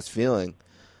things I was feeling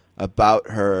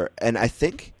about her. And I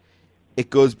think it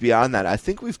goes beyond that. I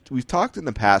think we've talked in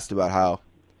the past about how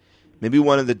maybe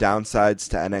one of the downsides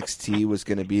to NXT was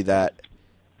going to be that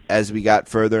as we got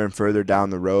further and further down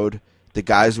the road, the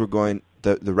guys were going,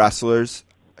 the wrestlers,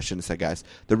 I shouldn't say guys,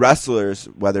 the wrestlers,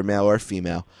 whether male or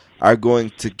female, are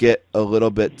going to get a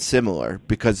little bit similar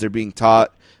because they're being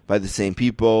taught by the same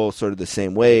people, sort of the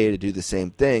same way, to do the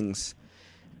same things.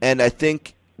 And I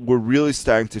think we're really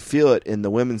starting to feel it in the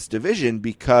women's division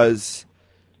because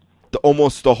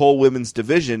almost the whole women's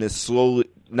division is slowly,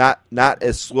 not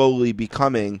as slowly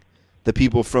becoming the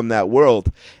people from that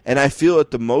world. And I feel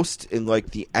it the most in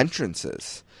like the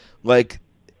entrances.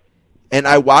 And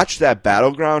I watched that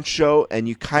Battleground show, and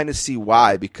you kind of see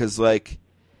why, because like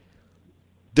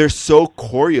they're so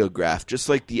choreographed, just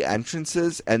like the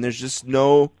entrances, and there's just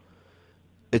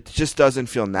it just doesn't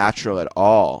feel natural at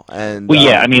all. And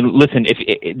listen,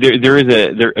 if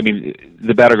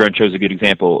the Battleground show is a good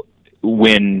example.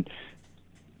 When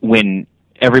when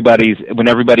everybody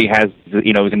has,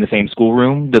 you know, is in the same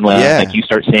schoolroom, then like you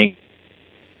start saying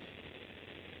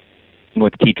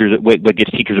what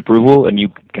gets teachers' approval, and you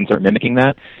can start mimicking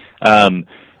that.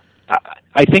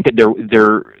 I think that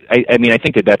I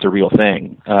think that that's a real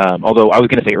thing. Although I was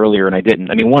going to say earlier, and I didn't.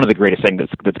 I mean, one of the greatest things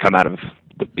that's come out of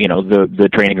the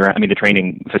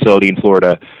training facility in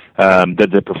Florida,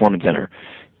 the Performance Center,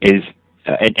 is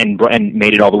and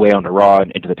made it all the way onto Raw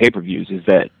and into the pay-per-views. Is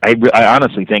that I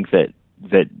honestly think that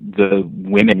the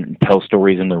women tell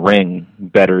stories in the ring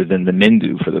better than the men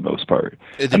do for the most part.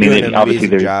 I mean, obviously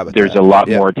there's a lot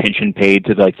more attention paid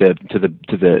to like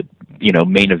the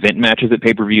main event matches at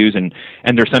pay-per-views, and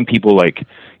there's some people like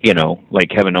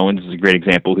Kevin Owens is a great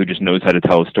example, who just knows how to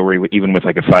tell a story even with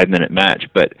like a 5-minute match.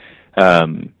 But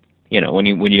when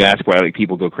you ask why like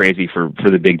people go crazy for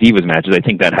the big Divas matches, I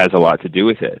think that has a lot to do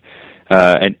with it.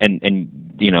 And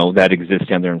that exists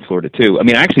down there in Florida too. I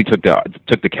mean, I actually took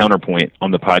the counterpoint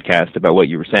on the podcast about what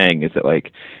you were saying, is that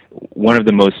like one of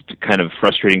the most kind of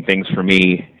frustrating things for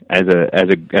me as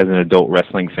an adult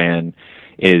wrestling fan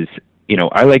is,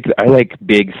 I like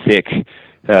big, thick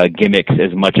gimmicks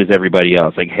as much as everybody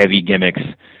else, like heavy gimmicks.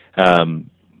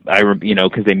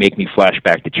 Because they make me flash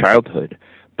back to childhood.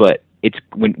 But it's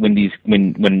when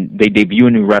they debut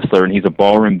a new wrestler and he's a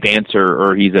ballroom dancer,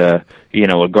 or he's a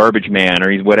garbage man,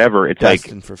 or he's whatever. It's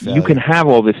destined like you can have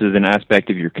all this as an aspect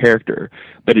of your character,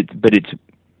 but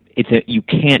you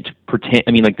can't pretend.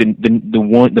 I mean, like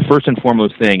the first and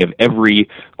foremost thing of every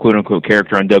quote unquote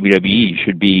character on WWE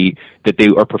should be that they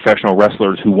are professional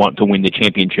wrestlers who want to win the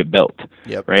championship belt.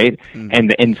 Yep. Right. Mm-hmm.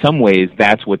 And in some ways,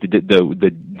 that's what the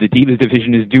Divas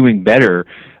division is doing better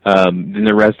than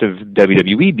the rest of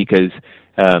WWE, because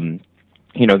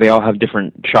they all have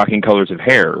different shocking colors of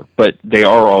hair, but they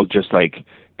are all just like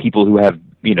people who have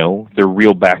their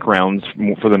real backgrounds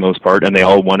for the most part, and they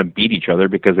all want to beat each other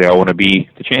because they all want to be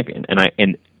the champion.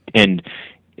 And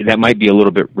that might be a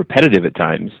little bit repetitive at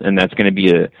times, and that's going to be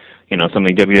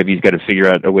something WWE's got to figure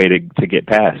out a way to get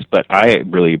past. But I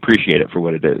really appreciate it for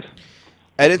what it is.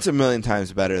 And it's a million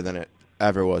times better than it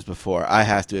ever was before. I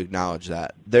have to acknowledge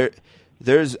that.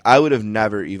 I would have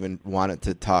never even wanted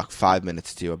to talk 5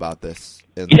 minutes to you about this.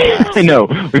 I know.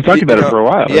 We've talked about it for a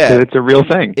while. Yeah. It's a real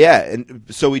thing. Yeah, and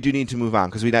so we do need to move on,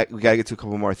 because we got to get to a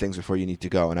couple more things before you need to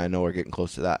go, and I know we're getting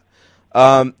close to that.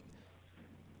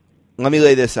 Let me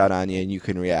lay this out on you, and you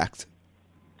can react.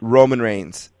 Roman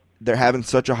Reigns, they're having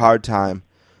such a hard time.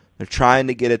 They're trying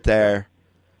to get it there.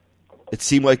 It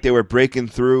seemed like they were breaking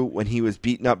through when he was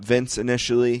beating up Vince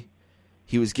initially.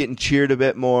 He was getting cheered a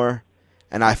bit more,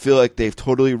 and I feel like they've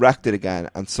totally wrecked it again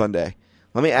on Sunday.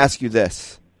 Let me ask you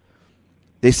this.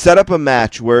 They set up a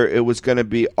match where it was going to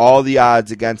be all the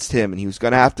odds against him, and he was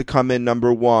going to have to come in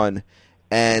number one,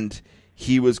 and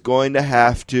he was going to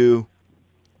have to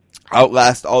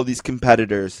outlast all these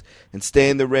competitors and stay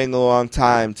in the ring a long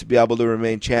time to be able to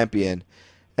remain champion.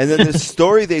 And then the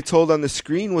story they told on the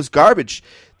screen was garbage.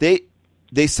 They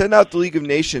sent out the League of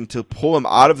Nations to pull him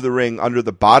out of the ring under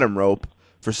the bottom rope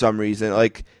for some reason.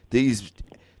 Like this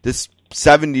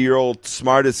 70-year-old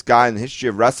smartest guy in the history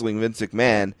of wrestling, Vince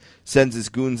McMahon, sends his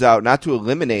goons out not to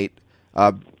eliminate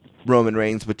Roman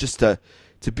Reigns, but just to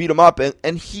beat him up.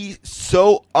 And he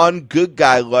so un-good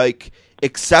guy-like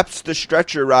accepts the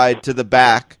stretcher ride to the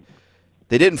back.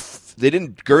 They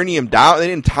didn't gurney him down. They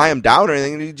didn't tie him down or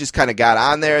anything. He just kind of got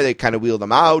on there. They kind of wheeled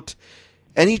him out.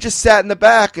 And he just sat in the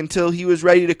back until he was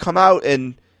ready to come out,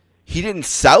 and he didn't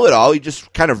sell it all. He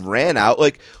just kind of ran out.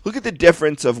 Like, look at the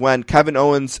difference of when Kevin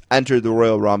Owens entered the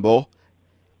Royal Rumble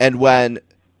and when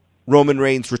Roman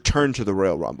Reigns returned to the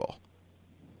Royal Rumble.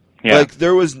 Yeah. Like,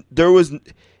 there was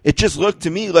it just looked to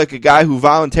me like a guy who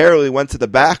voluntarily went to the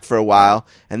back for a while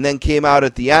and then came out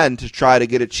at the end to try to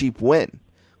get a cheap win.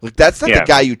 Like, that's not the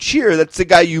guy you cheer. That's the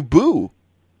guy you boo.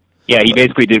 Yeah, he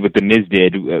basically did what The Miz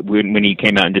did when he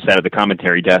came out and just sat at the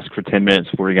commentary desk for 10 minutes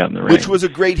before he got in the ring. Which was a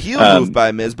great heel move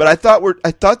by Miz, but I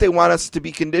thought they want us to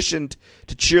be conditioned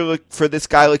to cheer for this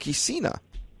guy like he's Cena.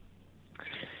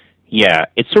 Yeah,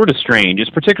 it's sort of strange. It's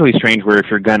particularly strange where if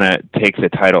you're going to take the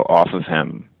title off of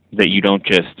him, that you don't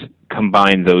just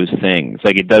combine those things.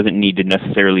 Like, it doesn't need to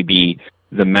necessarily be,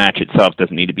 the match itself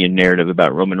doesn't need to be a narrative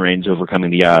about Roman Reigns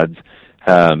overcoming the odds.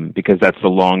 Because that's the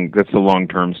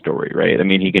long-term story, right? I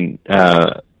mean, he can,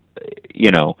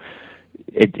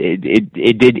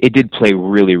 it did play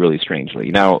really, really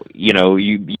strangely. Now,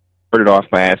 you started off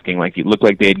by asking, like, it looked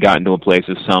like they had gotten to a place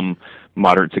of some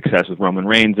moderate success with Roman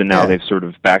Reigns, and now they've sort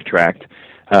of backtracked.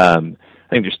 I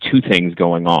think there's two things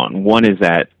going on. One is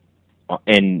that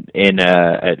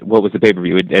at what was the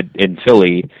pay-per-view in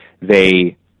Philly,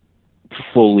 they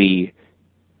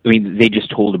just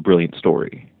told a brilliant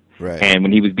story. Right. And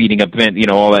when he was beating up Vince,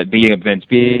 all that beating up Vince,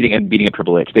 beating up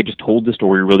Triple H, they just told the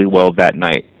story really well that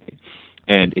night.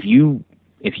 And if you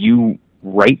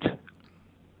write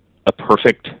a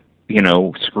perfect,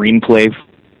 screenplay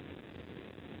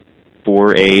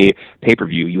for a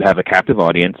pay-per-view, you have a captive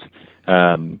audience,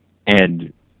 and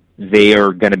they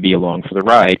are going to be along for the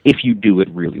ride if you do it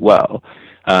really well.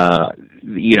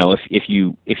 If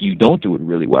you don't do it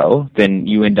really well, then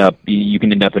you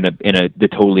can end up in the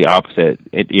totally opposite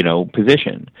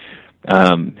position.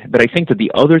 But I think that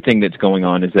the other thing that's going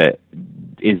on is that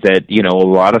a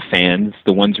lot of fans,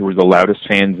 the ones who are the loudest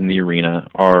fans in the arena,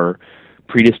 are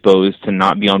predisposed to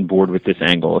not be on board with this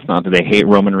angle. It's not that they hate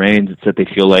Roman Reigns; it's that they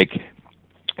feel like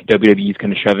WWE is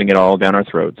kind of shoving it all down our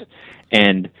throats,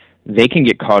 and they can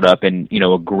get caught up in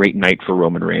a great night for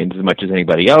Roman Reigns as much as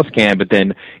anybody else can. But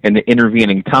then in the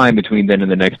intervening time between then and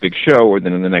the next big show, or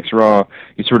then in the next Raw,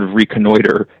 you sort of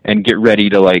reconnoiter and get ready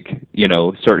to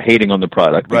start hating on the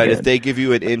product. Right. Again. If they give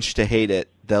you an inch to hate it,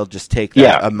 they'll just take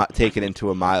that, take it into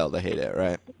a mile to hate it.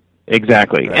 Right.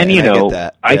 Exactly. Right. And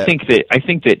I think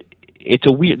that it's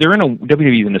a weird.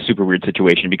 WWE's in a super weird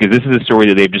situation because this is a story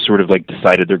that they've just sort of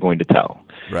decided they're going to tell.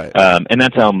 Right. And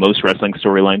that's how most wrestling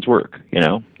storylines work.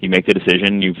 You make the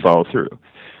decision, you follow through.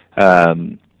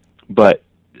 But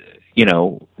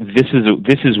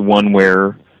this is one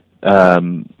where I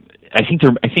think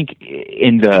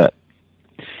in the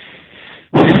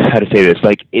how to say this,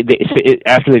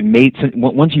 after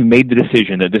once you made the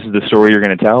decision that this is the story you're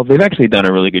going to tell, they've actually done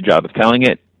a really good job of telling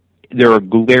it. There are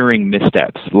glaring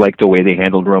missteps, like the way they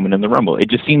handled Roman in the Rumble. It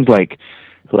just seems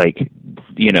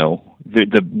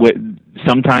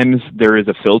sometimes there is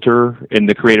a filter in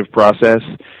the creative process,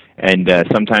 and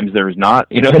sometimes there is not.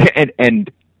 And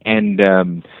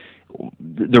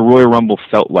the Royal Rumble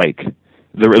felt like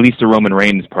at least the Roman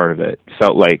Reigns part of it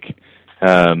felt like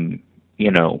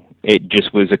it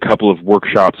just was a couple of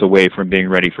workshops away from being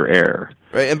ready for air.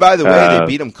 Right. And by the way, they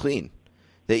beat him clean.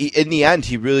 In the end,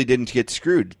 he really didn't get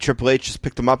screwed. Triple H just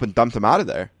picked him up and dumped him out of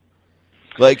there.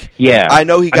 I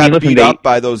know he got beat up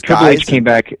by those guys. Triple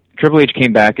H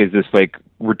came back as this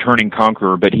returning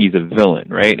conqueror, but he's a villain,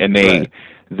 right? And they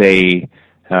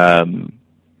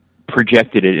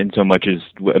projected it in so much as,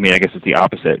 I guess it's the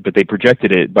opposite, but they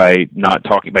projected it by not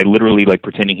talking, by literally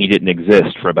pretending he didn't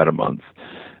exist for about a month.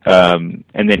 And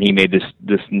then he made this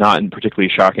not particularly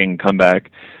shocking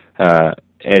comeback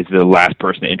as the last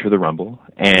person to enter the Rumble,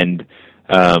 and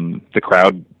the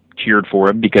crowd cheered for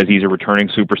him because he's a returning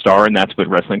superstar, and that's what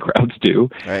wrestling crowds do.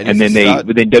 Right, and then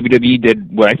WWE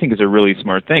did what I think is a really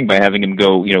smart thing by having him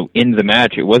go, in the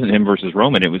match. It wasn't him versus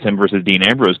Roman; it was him versus Dean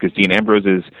Ambrose, because Dean Ambrose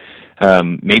is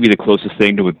maybe the closest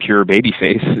thing to a pure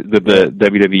babyface that the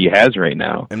WWE has right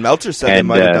now. And Meltzer said they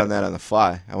might have done that on the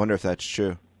fly. I wonder if that's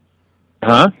true.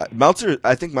 Huh?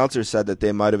 I think Meltzer said that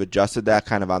they might have adjusted that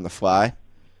kind of on the fly.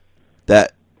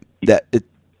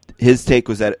 His take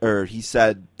was that, or he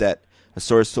said that a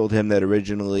source told him that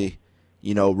originally,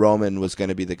 Roman was going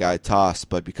to be the guy tossed,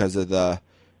 but because of the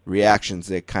reactions,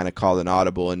 they kind of called an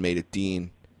audible and made it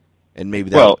Dean. And maybe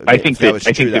that. Well, I think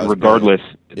that regardless,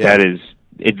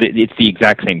 it's the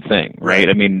exact same thing, right?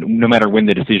 Right. No matter when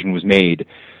the decision was made, it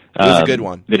was a good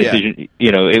one. The decision,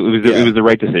 it was the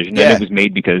right decision, and it was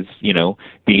made because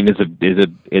Dean is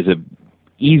a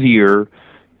easier.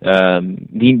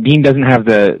 Dean doesn't have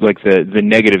the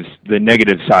negative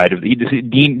side of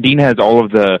Dean has all of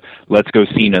the let's go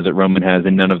Cena that Roman has,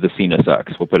 and none of the Cena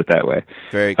sucks. We'll put it that way.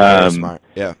 Very smart.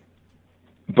 Yeah.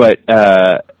 But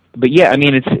yeah,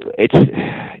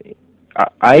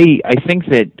 I think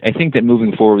that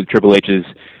moving forward with Triple H's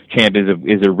champ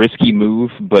is a risky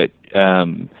move, but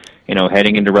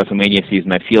heading into WrestleMania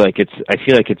season, I feel like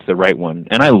it's the right one,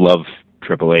 and I love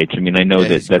Triple H. I know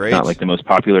that's great. not the most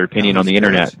popular opinion on the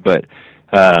internet, great.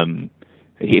 but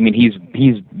he's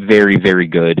very, very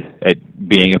good at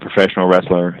being a professional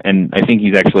wrestler, and I think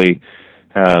he's actually,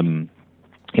 I've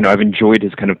enjoyed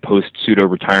his kind of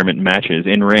post-pseudo-retirement matches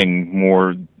in ring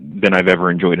more than I've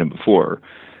ever enjoyed him before,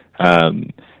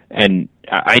 and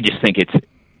I just think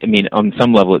on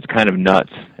some level it's kind of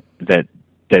nuts that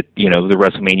the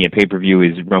WrestleMania pay-per-view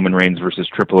is Roman Reigns versus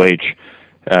Triple H.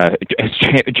 As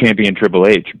champion Triple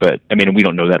H, but we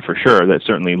don't know that for sure. That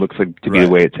certainly looks like to be the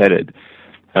way it's headed.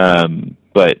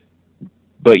 But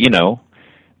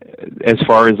as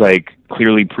far as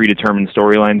clearly predetermined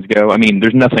storylines go,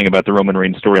 there's nothing about the Roman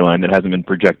Reigns storyline that hasn't been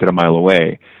projected a mile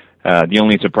away. The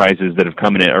only surprises that have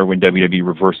come in it are when WWE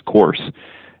reversed course.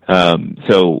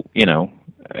 So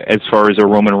as far as a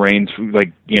Roman Reigns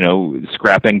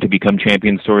scrapping to become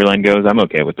champion storyline goes, I'm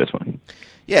okay with this one.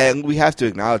 Yeah, and we have to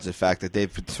acknowledge the fact that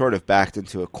they've sort of backed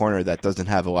into a corner that doesn't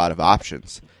have a lot of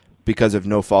options. because of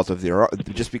no fault of their own.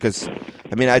 Just because,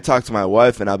 I mean, I talk to my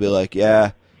wife and I'll be like,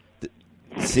 yeah,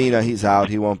 Cena, he's out.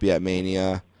 He won't be at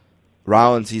Mania.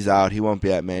 Rollins, he's out. He won't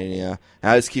be at Mania.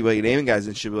 And I just keep like naming guys,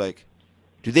 and she'll be like,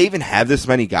 do they even have this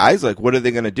many guys? Like, what are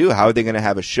they going to do? How are they going to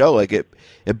have a show? Like, it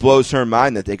blows her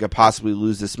mind that they could possibly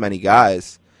lose this many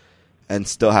guys and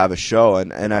still have a show.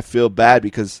 And I feel bad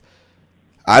because,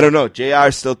 I don't know,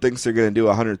 JR still thinks they're going to do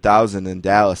 100,000 in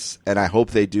Dallas, and I hope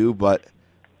they do, but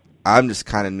I'm just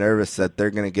kind of nervous that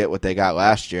they're going to get what they got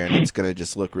last year, and it's going to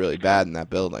just look really bad in that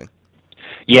building.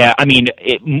 Yeah, I mean,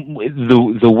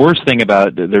 the worst thing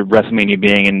about the WrestleMania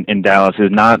being in Dallas is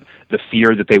not the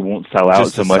fear that they won't sell out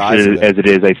so much as it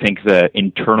is, I think, the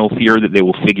internal fear that they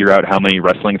will figure out how many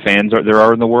wrestling fans there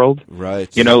are in the world. Right.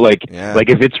 You know, like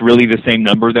if it's really the same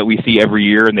number that we see every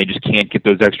year and they just can't get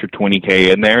those extra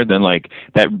 20K in there, then like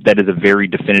that is a very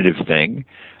definitive thing.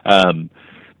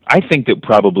 I think that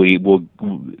probably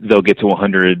they'll get to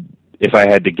 100. If I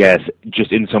had to guess,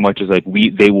 just in so much as like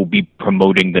they will be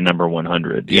promoting the number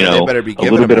 100. You know, they better be a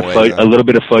little bit of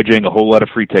fudging, a whole lot of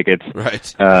free tickets,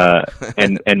 right?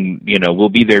 And you know, we'll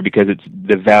be there because it's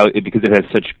the value, because it has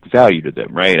such value to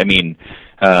them, right? I mean,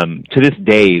 to this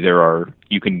day,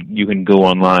 you can go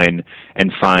online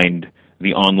and find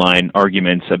the online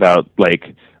arguments about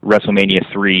like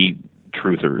WrestleMania 3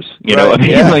 truthers, you know. I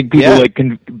mean, like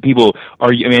people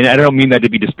argue. I mean, I don't mean that to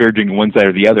be disparaging to one side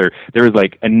or the other. There was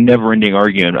like a never-ending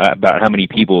argument about how many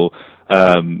people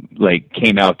like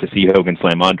came out to see Hogan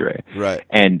slam Andre, right?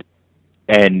 And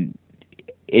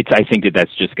I think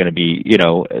that's just going to be, you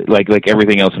know, like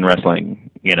everything else in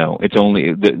wrestling. You know, it's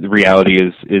only the reality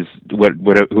is what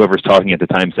whoever's talking at the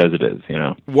time says it is. You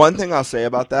know, one thing I'll say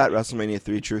about that WrestleMania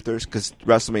 3 truthers, because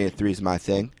WrestleMania 3 is my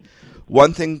thing.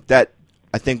 One thing that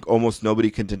I think almost nobody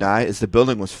can deny is the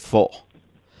building was full.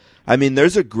 I mean,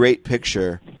 there's a great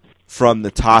picture from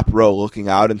the top row looking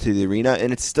out into the arena,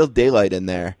 and it's still daylight in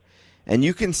there. And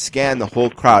you can scan the whole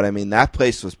crowd. I mean, that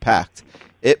place was packed.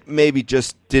 It maybe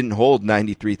just didn't hold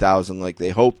 93,000 like they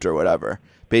hoped or whatever,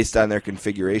 based on their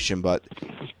configuration. But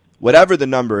whatever the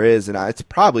number is, and it's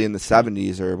probably in the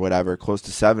 70s or whatever, close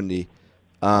to 70,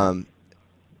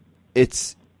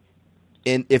 it's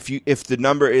in if the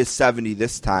number is 70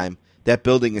 this time, that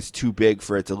building is too big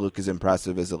for it to look as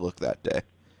impressive as it looked that day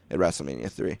at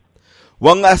WrestleMania 3.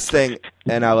 One last thing,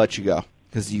 and I'll let you go,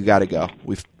 because you got to go.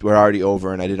 We're already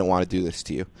over, and I didn't want to do this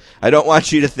to you. I don't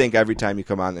want you to think every time you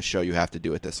come on the show you have to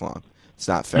do it this long. It's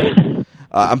not fair.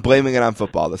 I'm blaming it on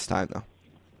football this time, though.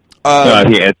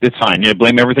 Yeah, it's fine. Yeah,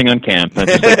 blame everything on Cam.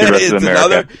 That's just like the rest of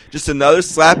America. Just another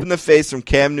slap in the face from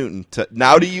Cam Newton.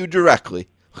 Now to you directly.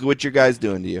 Look at what your guy's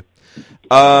doing to you.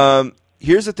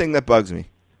 Here's the thing that bugs me.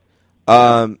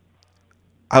 I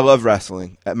love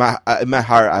wrestling. In my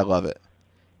heart, I love it.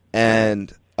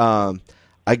 And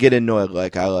I get annoyed.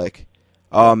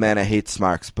 Oh, man, I hate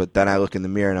smarks. But then I look in the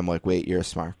mirror, and I'm like, wait, you're a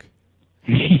smark.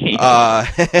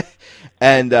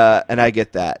 And I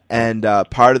get that. And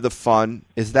part of the fun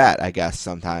is that, I guess,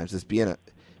 sometimes, is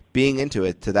being into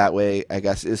it to that way, I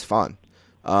guess, is fun.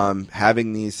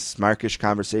 Having these smarkish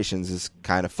conversations is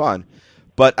kind of fun.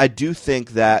 But I do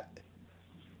think that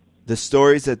the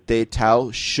stories that they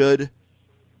tell should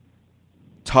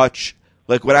touch,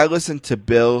 like when I listen to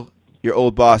Bill, your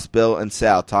old boss Bill and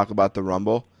Sal talk about the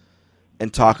Rumble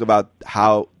and talk about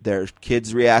how their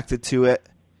kids reacted to it.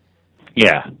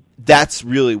 Yeah. That's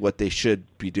really what they should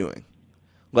be doing.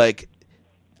 Like,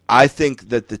 I think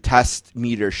that the test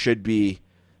meter should be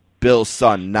Bill's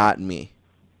son, not me.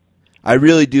 I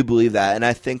really do believe that, and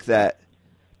I think that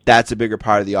that's a bigger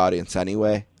part of the audience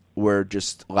anyway. We're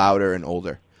just louder and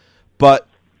older. But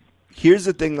here's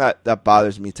the thing that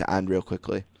bothers me to end real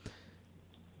quickly.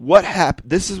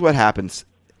 This is what happens.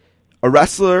 A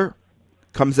wrestler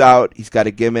comes out, he's got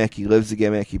a gimmick, he lives the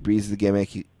gimmick, he breathes the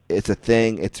gimmick, it's a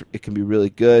thing, it can be really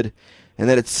good. And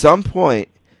then at some point,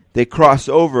 they cross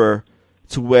over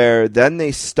to where then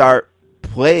they start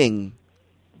playing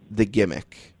the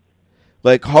gimmick.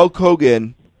 Like Hulk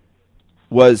Hogan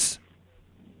was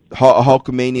a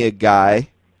Hulkamania guy,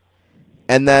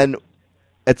 and then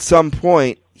at some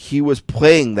point, he was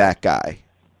playing that guy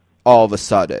all of a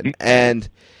sudden. And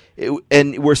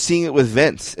we're seeing it with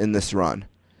Vince in this run,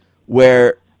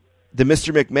 where the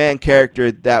Mr. McMahon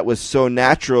character that was so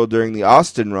natural during the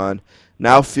Austin run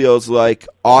now feels like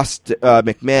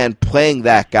McMahon playing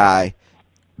that guy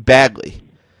badly.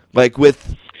 Like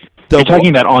with you're talking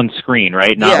about on screen,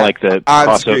 right? Not like the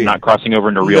not crossing over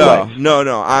into real life. No,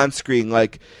 on screen.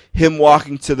 Like him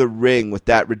walking to the ring with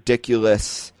that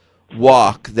ridiculous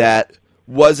walk that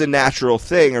was a natural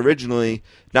thing originally.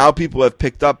 Now people have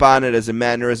picked up on it as a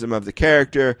mannerism of the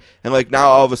character, and like now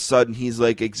all of a sudden he's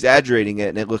like exaggerating it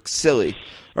and it looks silly.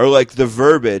 Or like the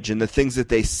verbiage and the things that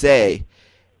they say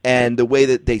and the way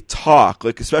that they talk,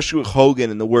 like especially with Hogan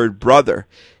and the word brother.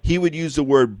 He would use the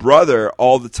word brother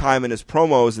all the time in his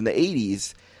promos in the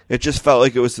 80s. It just felt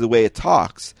like it was the way it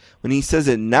talks. When he says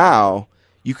it now,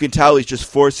 you can tell he's just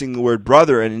forcing the word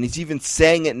brother in, and he's even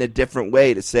saying it in a different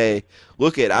way to say,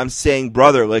 look I'm saying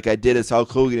brother like I did as Hulk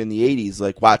Hogan in the 80s,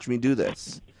 like watch me do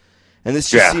this. And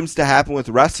this just seems to happen with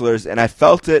wrestlers, and I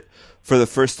felt it for the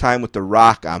first time with The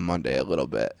Rock on Monday a little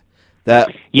bit.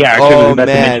 That oh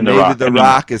man, maybe The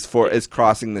Rock is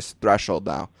crossing this threshold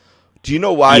now. Do you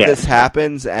know why this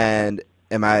happens? And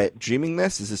am I dreaming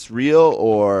this? Is this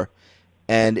real,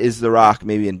 and is The Rock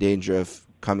maybe in danger of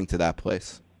coming to that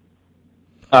place?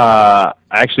 I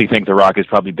actually think The Rock has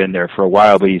probably been there for a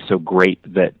while, but he's so great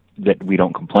that we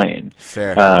don't complain.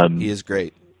 Fair, he is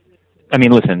great. I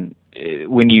mean, listen, the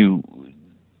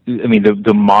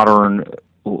modern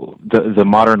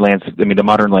landscape. I mean, the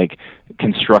modern like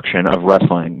construct of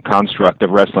wrestling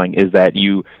is that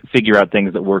you figure out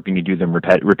things that work and you do them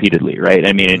repeatedly, right?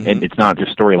 I mean, and it's not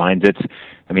just storylines. This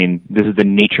is the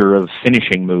nature of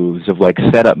finishing moves, of like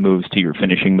setup moves to your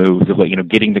finishing moves, of like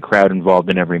getting the crowd involved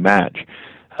in every match.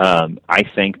 I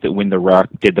think that when The Rock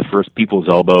did the first People's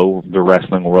Elbow, the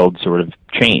wrestling world sort of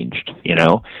changed,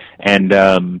 and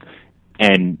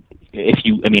if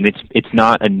you, it's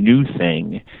not a new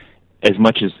thing. As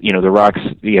much as The Rock's,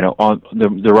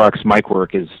 the Rock's mic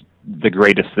work is the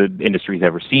greatest the industry's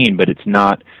ever seen, but it's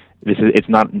not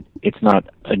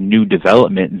a new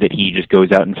development that he just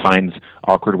goes out and finds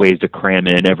awkward ways to cram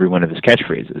in every one of his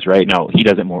catchphrases. Right now, he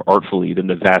does it more artfully than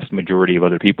the vast majority of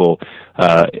other people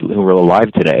who are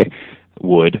alive today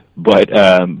would. But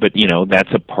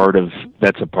that's a part of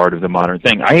the modern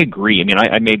thing. I agree.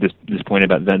 I made this point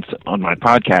about Vince on my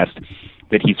podcast,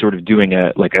 that he's sort of doing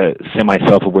a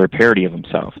semi-self-aware parody of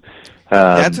himself.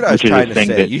 That's what I was trying to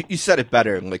say. You said it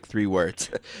better in like 3 words.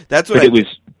 That's what it was.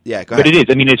 Yeah, go ahead. But it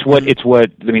is.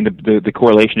 The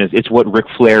correlation is it's what Ric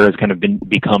Flair has kind of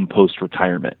become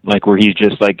post-retirement, like where he's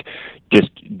just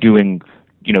doing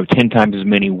 10 times as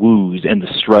many woos, and the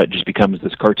strut just becomes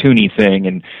this cartoony thing,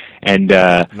 and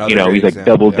he's like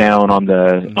doubled down on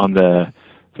the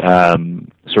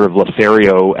sort of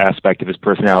Lothario aspect of his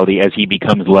personality as he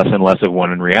becomes less and less of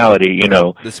one in reality.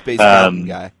 The space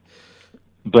guy.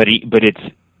 But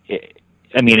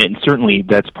and certainly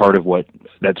that's part of what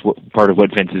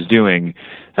Vince is doing.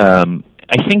 I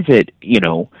think that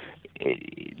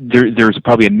there's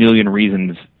probably a million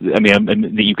reasons.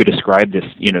 That you could ascribe this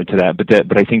to that,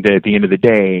 but I think that at the end of the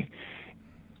day,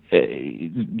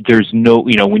 there's no,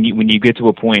 when you get to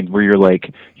a point where you're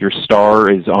like, your star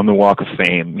is on the Walk of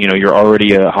Fame, you're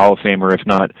already a Hall of Famer, if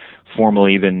not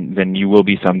formally, then you will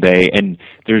be someday, and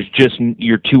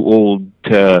you're too old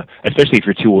to, especially if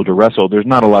you're too old to wrestle, there's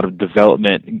not a lot of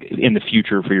development in the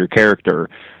future for your character,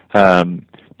 that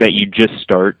you just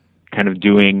start kind of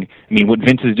doing. What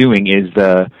Vince is doing is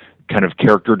the kind of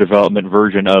character development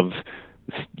version of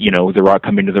The Rock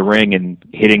coming to the ring and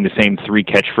hitting the same 3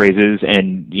 catchphrases,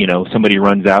 and somebody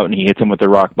runs out and he hits him with the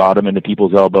rock bottom and the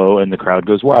People's Elbow, and the crowd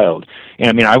goes wild.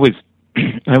 And I was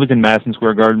in Madison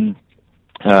Square Garden.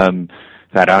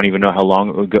 I don't even know how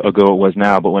long ago it was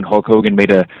now, but when Hulk Hogan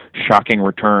made a shocking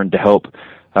return to help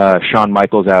Shawn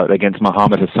Michaels out against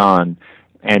Muhammad Hassan,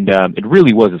 and it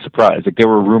really was a surprise. Like, there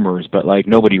were rumors, but like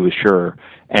nobody was sure,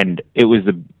 and it was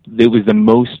the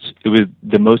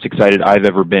most excited I've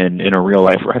ever been in a real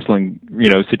life wrestling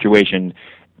situation.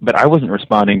 But I wasn't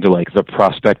responding to like the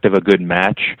prospect of a good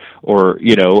match, or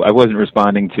I wasn't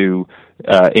responding to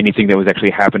anything that was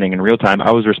actually happening in real time.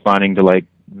 I was responding to like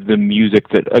the music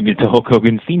to Hulk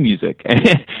Hogan's theme music,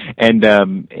 and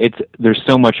there's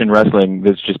so much in wrestling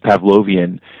that's just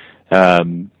Pavlovian,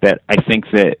 that I think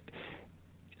that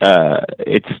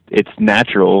it's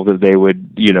natural that they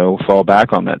would fall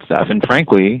back on that stuff. And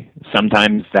frankly,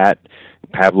 sometimes that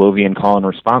Pavlovian call and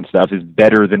response stuff is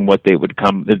better than what they would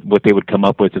come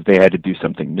up with if they had to do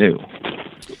something new.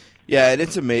 Yeah, and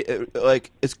it's amazing.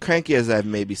 Like, as cranky as I've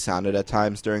maybe sounded at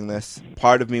times during this,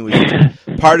 part of me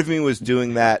was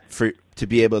doing that to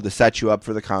be able to set you up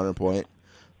for the counterpoint.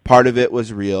 Part of it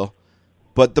was real,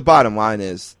 but the bottom line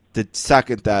is, the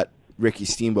second that Ricky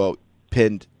Steamboat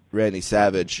pinned Randy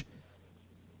Savage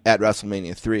at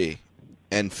WrestleMania 3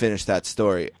 and finished that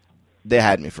story, they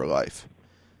had me for life,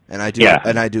 and I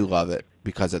do love it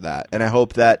because of that. And I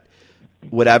hope that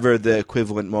whatever the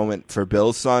equivalent moment for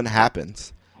Bill's son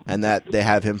happens, and that they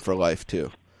have him for life too.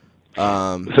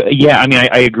 Yeah, I mean,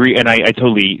 I agree, and I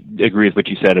totally agree with what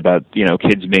you said about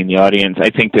kids being the audience. I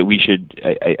think that we should.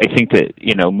 I think that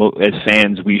as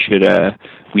fans, we should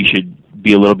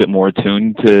be a little bit more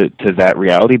attuned to that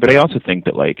reality. But I also think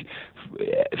that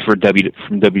from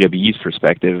WWE's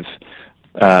perspective,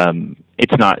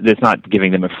 it's not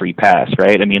giving them a free pass,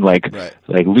 right? I mean, like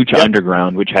Lucha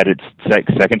Underground, which had its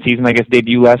second season, I guess,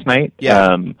 debut last night.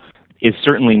 Yeah. Is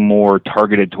certainly more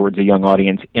targeted towards a young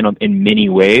audience in many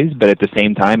ways, but at the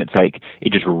same time, it's like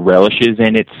it just relishes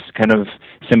in its kind of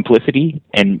simplicity,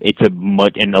 and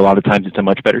and a lot of times it's a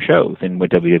much better show than what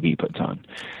WWE puts on.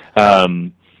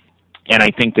 And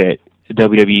I think that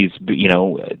WWE's,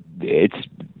 it's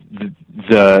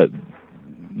the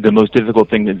most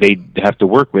difficult thing that they have to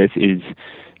work with is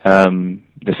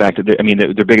the fact that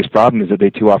their biggest problem is that they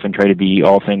too often try to be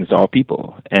all things to all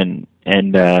people, and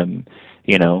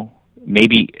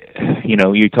maybe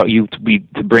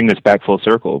to bring this back full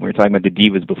circle. We were talking about the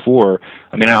Divas before.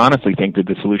 I mean, I honestly think that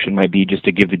the solution might be just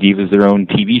to give the Divas their own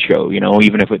TV show.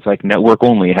 Even if it's like network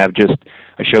only, have just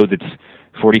a show that's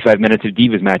 45 minutes of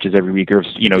Divas matches every week, or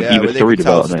Divas story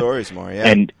development. Stories more,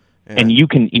 And you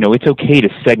can, it's okay to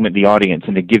segment the audience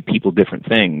and to give people different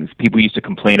things. People used to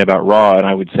complain about Raw, and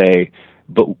I would say,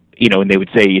 and they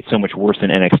would say it's so much worse than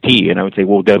NXT, and I would say,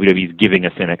 well, WWE's giving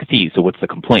us NXT, so what's the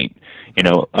complaint? And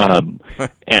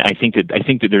I think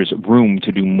that there's room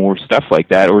to do more stuff like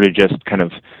that, or to just kind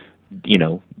of,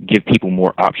 give people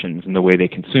more options in the way they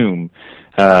consume.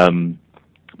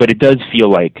 But it does feel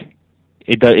like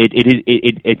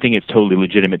I think it's totally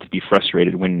legitimate to be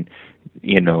frustrated when,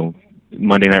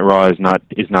 Monday Night Raw is not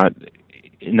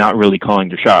really calling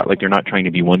their shot. Like, they're not trying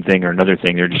to be one thing or another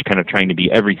thing. They're just kind of trying to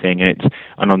be everything. And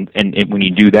when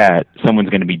you do that, someone's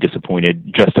going to be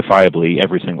disappointed justifiably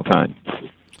every single time.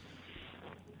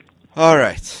 All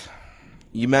right.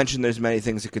 You mentioned there's many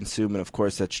things to consume, and of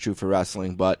course that's true for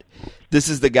wrestling, but this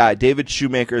is the guy. David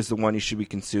Shoemaker is the one you should be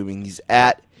consuming. He's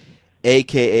at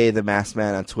AKA The Masked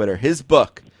Man on Twitter. His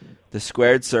book, The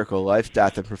Squared Circle, Life,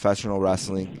 Death, and Professional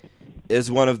Wrestling, is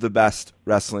one of the best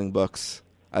wrestling books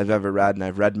I've ever read, and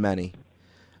I've read many.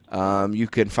 You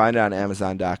can find it on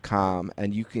Amazon.com,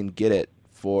 and you can get it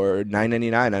for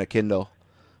 $9.99 on a Kindle,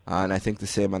 and I think the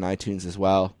same on iTunes as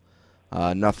well.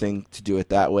 Nothing to do it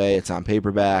that way. It's on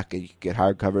paperback, and you can get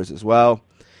hardcovers as well.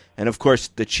 And, of course,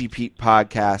 the Cheap Heat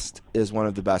podcast is one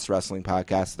of the best wrestling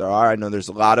podcasts there are. I know there's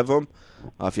a lot of them.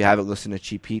 If you haven't listened to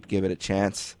Cheap Heat, give it a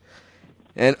chance.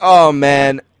 And, oh,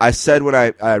 man, I said when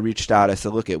I reached out, I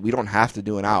said, look, we don't have to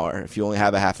do an hour. If you only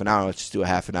have a half an hour, let's just do a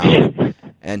half an hour.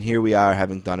 And here we are,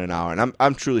 having done an hour. And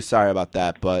I'm truly sorry about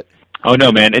that, but... Oh,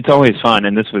 no, man, it's always fun,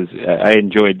 and I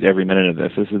enjoyed every minute of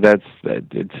this. It's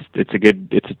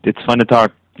fun to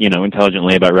talk,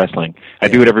 intelligently about wrestling. I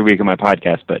do it every week on my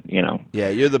podcast, but, Yeah,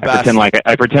 you're the best.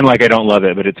 I pretend like I don't love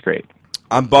it, but it's great.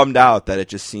 I'm bummed out that it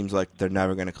just seems like they're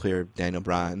never going to clear Daniel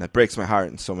Bryan. That breaks my heart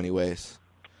in so many ways.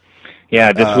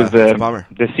 Yeah, this was a bummer.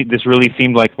 This really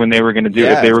seemed like when they were going to do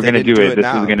it. If they were going to do it, this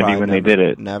was going to be when they did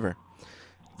it. Never.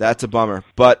 That's a bummer.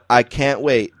 But I can't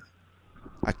wait.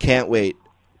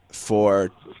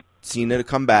 For Cena to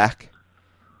come back,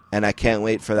 and I can't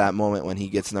wait for that moment when he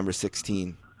gets number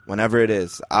 16. Whenever it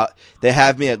is. They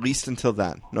have me at least until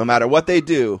then. No matter what they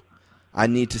do, I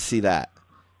need to see that.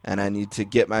 And I need to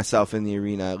get myself in the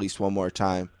arena at least one more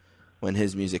time when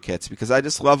his music hits, because I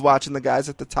just love watching the guys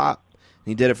at the top.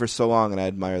 He did it for so long, and I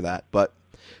admire that. But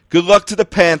good luck to the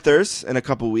Panthers in a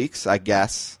couple weeks, I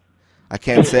guess. I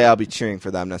can't say I'll be cheering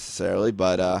for them necessarily,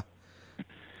 but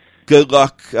good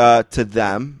luck to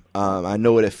them. I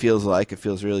know what it feels like. It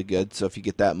feels really good. So if you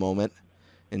get that moment,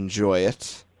 enjoy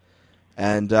it.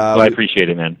 And I appreciate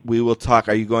it, man. We will talk.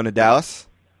 Are you going to Dallas?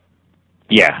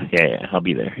 Yeah. I'll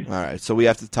be there. All right. So we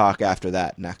have to talk after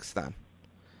that next then.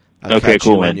 Okay,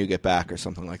 cool, when man. you get back or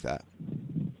something like that.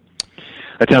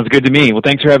 That sounds good to me. Well,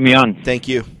 thanks for having me on. Thank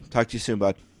you. Talk to you soon,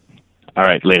 bud. All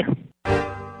right, later.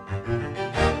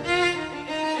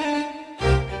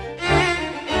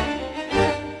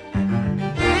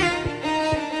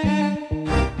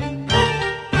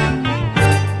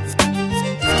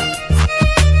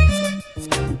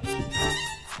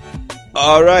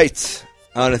 All right.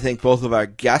 I want to thank both of our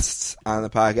guests on the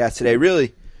podcast today.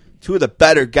 Really, two of the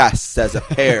better guests as a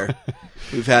pair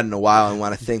we've had in a while, and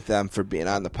want to thank them for being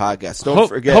on the podcast. Don't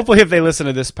forget. Hopefully, if they listen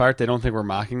to this part, they don't think we're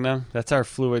mocking them. That's our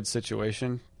fluid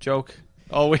situation joke,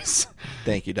 always.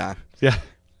 Thank you, Don. Yeah.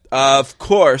 Of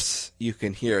course, you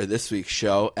can hear this week's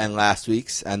show and last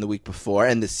week's and the week before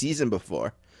and the season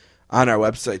before on our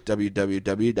website,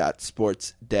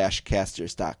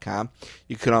 www.sports-casters.com.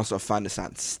 You can also find us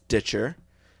on Stitcher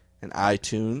and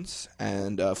iTunes,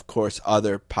 and, of course,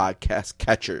 other podcast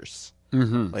catchers,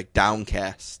 like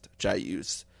Downcast, which I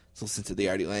use to listen to the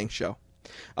Artie Lang Show.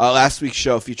 Last week's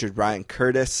show featured Bryan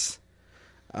Curtis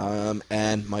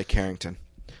and Mike Harrington.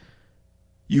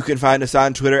 You can find us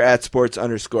on Twitter at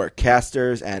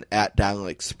sports_casters and at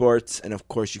Downlake Sports. And, of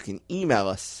course, you can email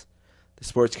us,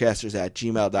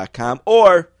 thesportscasters@gmail.com,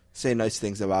 or say nice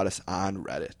things about us on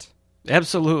Reddit.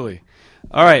 Absolutely.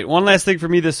 All right, one last thing for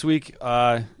me this week.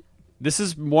 This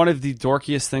is one of the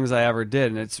dorkiest things I ever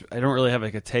did, and I don't really have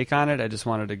like a take on it. I just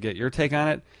wanted to get your take on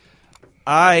it.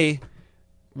 I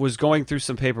was going through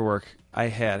some paperwork I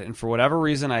had, and for whatever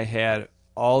reason, I had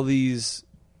all these,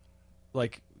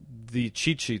 like, the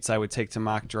cheat sheets I would take to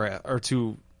mock draft or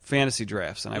to fantasy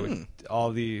drafts, and I would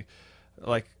all the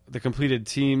completed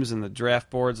teams and the draft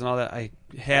boards and all that. I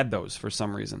had those for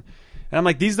some reason, and I'm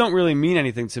like, these don't really mean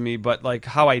anything to me, but like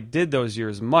how I did those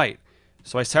years might.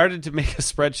 So I started to make a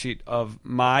spreadsheet of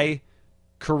my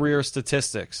career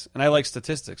statistics, and I like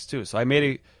statistics too. So I made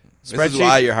a spreadsheet. This is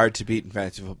why you're hard to beat in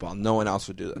fantasy football. No one else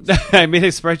would do this. I made a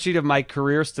spreadsheet of my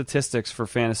career statistics for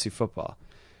fantasy football.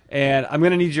 And I'm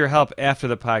going to need your help after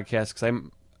the podcast because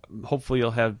hopefully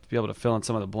you'll be able to fill in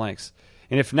some of the blanks.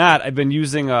 And if not, I've been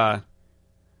using what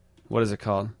is it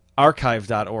called?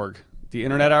 Archive.org, the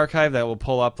Internet Archive that will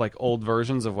pull up like old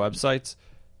versions of websites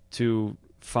to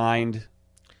find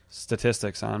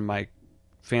statistics on my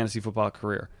fantasy football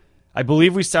career. I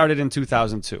believe we started in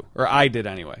 2002, or I did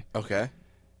anyway. Okay.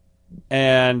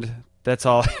 And that's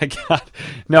all I got.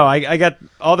 No, I got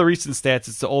all the recent stats.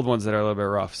 It's the old ones that are a little bit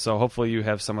rough. So hopefully you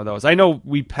have some of those. I know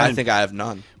I think I have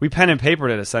none. We pen and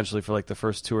papered it essentially for like the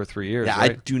first 2 or 3 years. Yeah,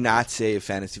 right? I do not save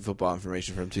fantasy football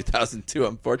information from 2002,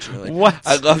 unfortunately. What?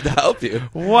 I'd love to help you.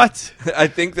 What? I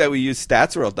think that we use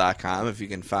statsworld.com if you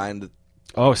can find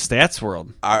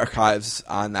StatsWorld archives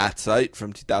on that site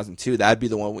from 2002. That'd be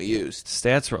the one we used.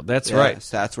 StatsWorld. That's right.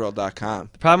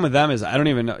 Statsworld.com. The problem with them is I don't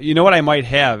even know. You know what I might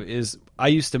have is I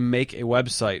used to make a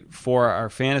website for our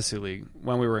fantasy league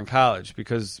when we were in college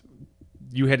because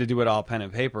you had to do it all pen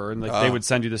and paper, and like they would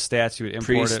send you the stats, you would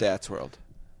import it. Pre-StatsWorld.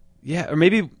 Yeah, or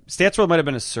maybe StatsWorld might have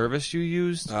been a service you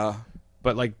used,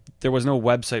 but like there was no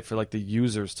website for like the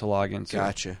users to log into.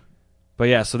 Gotcha. But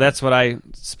yeah, so that's what I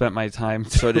spent my time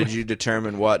doing. So did you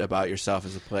determine what about yourself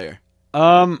as a player?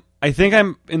 I think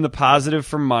I'm in the positive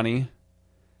for money.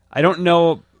 I don't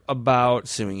know about...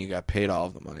 Assuming you got paid all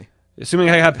of the money. Assuming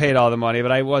I got paid all the money,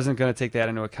 but I wasn't going to take that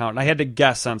into account. And I had to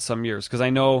guess on some years, because I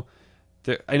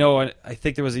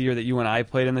think there was a year that you and I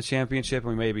played in the championship, and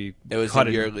we maybe cut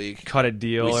in your league. Cut a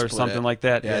deal or something like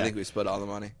that. Yeah, I think we split all the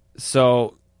money.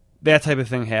 So that type of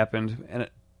thing happened,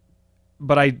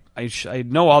 but I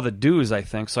know all the dues, I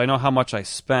think, so I know how much I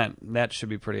spent. That should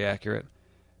be pretty accurate.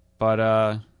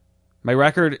 But my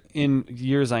record in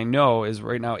years I know is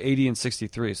right now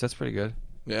 80-63, so that's pretty good.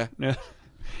 Yeah.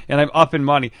 And I'm up in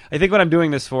money. I think what I'm doing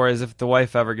this for is if the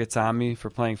wife ever gets on me for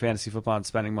playing fantasy football and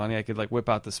spending money, I could like whip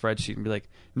out the spreadsheet and be like,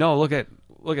 "No, look at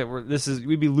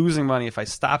we'd be losing money if I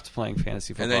stopped playing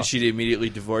fantasy football." And then she'd immediately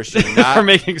divorce you, for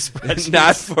making spreadsheets,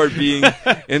 not for being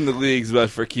in the leagues, but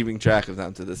for keeping track of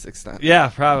them to this extent. Yeah,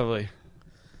 probably.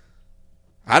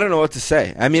 I don't know what to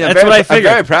say. I mean, I'm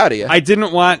very proud of you. I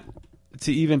didn't want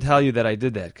to even tell you that I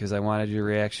did that because I wanted your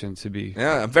reaction to be.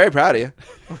 Yeah, I'm very proud of you.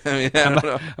 I mean, I don't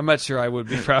know. I'm not sure I would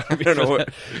be proud of you. I don't know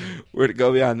where to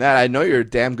go beyond that. I know you're a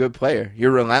damn good player. You're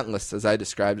relentless, as I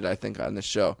described it, I think, on this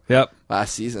show. Yep.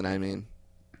 Last season, I mean,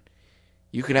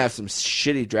 you can have some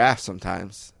shitty drafts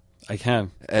sometimes. I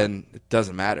can. And it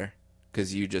doesn't matter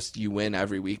because you win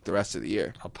every week the rest of the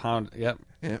year. I'll pound. Yep.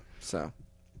 Yep. So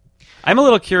I'm a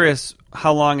little curious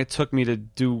how long it took me to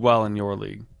do well in your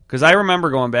league. Because I remember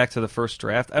going back to the first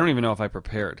draft. I don't even know if I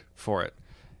prepared for it.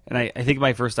 And I think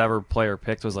my first ever player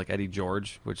picked was like Eddie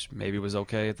George, which maybe was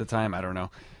okay at the time. I don't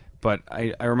know. But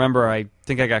I remember I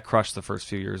think I got crushed the first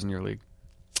few years in your league.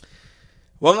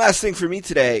 One last thing for me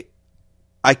today.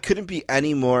 I couldn't be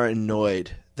any more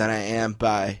annoyed than I am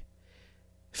by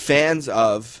fans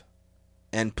of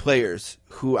and players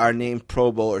who are named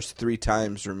Pro Bowlers 3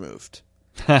 times removed.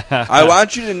 I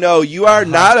want you to know you are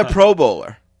not a Pro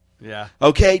Bowler. Yeah.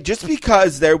 Okay, just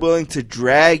because they're willing to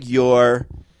drag your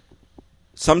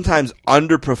sometimes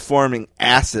underperforming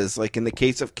asses, like in the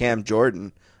case of Cam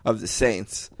Jordan of the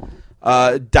Saints,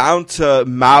 down to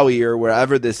Maui or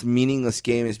wherever this meaningless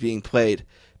game is being played,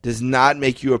 does not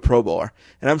make you a Pro Bowler.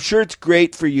 And I'm sure it's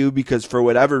great for you because for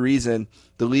whatever reason,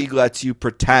 the league lets you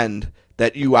pretend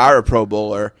that you are a Pro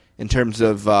Bowler in terms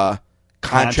of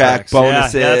contract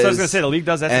bonuses. Yeah, that's what I was going to say. The league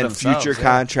does that and to themselves, future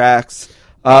contracts.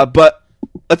 But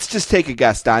let's just take a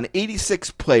guess, Don.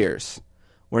 86 players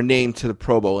were named to the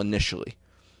Pro Bowl initially.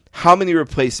 How many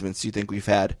replacements do you think we've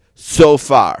had so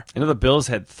far? I know the Bills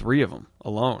had 3 of them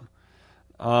alone.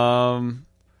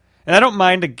 And I don't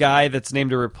mind a guy that's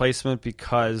named a replacement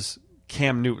because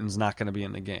Cam Newton's not going to be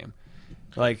in the game.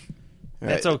 Like,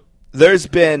 that's okay. There's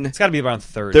been... It's got to be around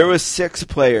 30. There was 6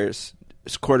 players,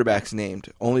 quarterbacks named.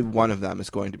 Only one of them is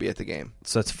going to be at the game.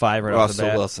 So it's 5 right Russell off the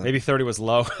bat. Wilson. Maybe 30 was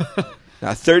low.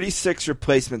 Now, 36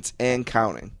 replacements and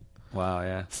counting. Wow,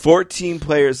 yeah. 14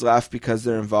 players left because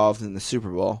they're involved in the Super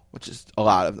Bowl, which is a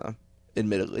lot of them,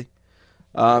 admittedly.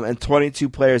 And 22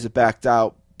 players have backed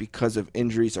out because of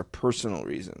injuries or personal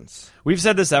reasons. We've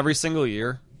said this every single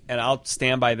year, and I'll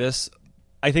stand by this.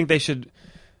 I think they should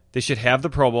have the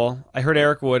Pro Bowl. I heard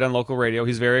Eric Wood on local radio.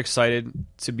 He's very excited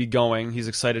to be going. He's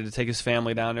excited to take his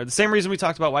family down there. The same reason we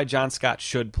talked about why John Scott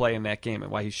should play in that game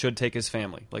and why he should take his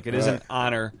family. Like, it is an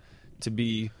honor to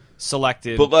be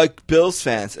selected. But like Bills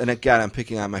fans, and again, I'm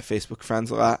picking on my Facebook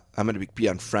friends a lot. I'm going to be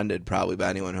unfriended probably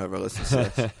by anyone who ever listens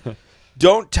to this.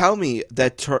 Don't tell me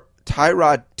that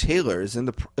Tyrod Taylor is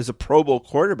a Pro Bowl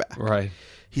quarterback. Right.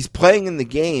 He's playing in the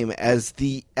game as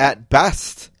the, at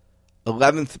best,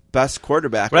 11th best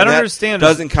quarterback. What I don't understand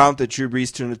doesn't count that Drew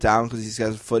Brees turned it down because he's got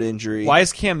a foot injury. Why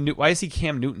is he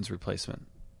Cam Newton's replacement?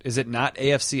 Is it not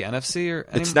AFC, NFC? Or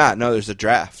It's not. No, there's a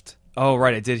draft. Oh,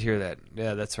 right. I did hear that.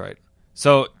 Yeah, that's right.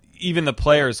 So even the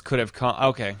players could have come.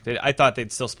 Okay. I thought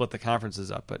they'd still split the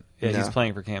conferences up, but yeah, he's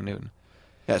playing for Cam Newton.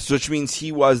 Yes, which means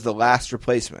he was the last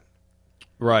replacement.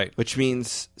 Right. Which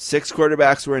means 6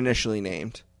 quarterbacks were initially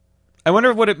named. I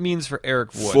wonder what it means for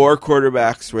Eric Wood. 4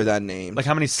 quarterbacks were then named. Like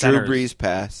how many centers? Drew Brees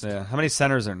passed. Yeah. How many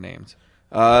centers are named?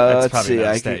 Let's see.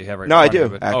 I do. I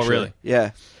do. Actually. Oh, really?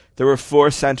 Yeah. There were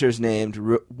 4 centers named.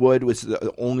 Wood was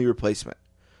the only replacement.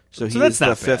 So he was the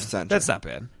 5th center. That's not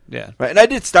bad. Yeah. Right. And I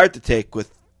did start the take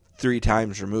with 3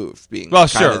 times removed being well,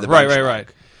 kind sure. of the Right.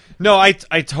 No, I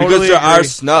totally because there agree. are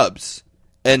snubs.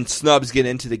 And snubs get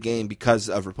into the game because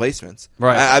of replacements.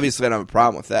 Right. Obviously, I don't have a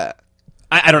problem with that.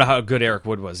 I don't know how good Eric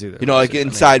Wood was either. You know, like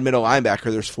inside middle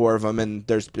linebacker, there's 4 of them, and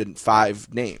there's been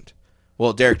 5 named.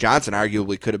 Well, Derek Johnson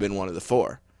arguably could have been one of the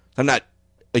 4. I'm not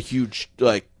a huge,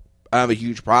 I have a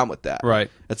huge problem with that. Right.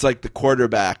 It's like the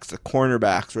quarterbacks, the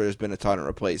cornerbacks, where there's been a ton of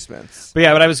replacements. But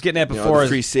yeah, what I was getting at before the is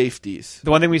free safeties. The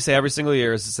one thing we say every single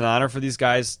year is it's an honor for these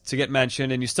guys to get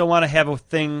mentioned, and you still want to have a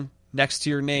thing next to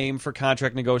your name for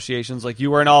contract negotiations, like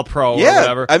you were an all-pro or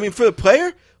whatever. I mean, for the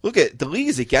player, look at the league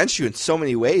is against you in so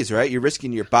many ways, right? You're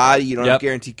risking your body. You don't have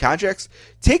guaranteed contracts.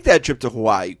 Take that trip to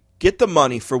Hawaii. Get the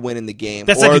money for winning the game.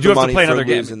 That's or like you do the have to play another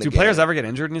game. Do players ever get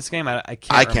injured in this game? I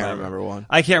can't remember one.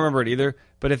 I can't remember it either.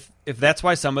 But if that's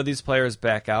why some of these players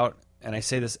back out, and I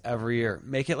say this every year,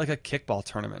 make it like a kickball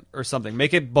tournament or something.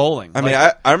 Make it bowling. I mean,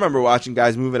 I remember watching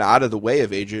guys moving out of the way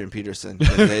of Adrian Peterson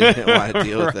because they didn't want to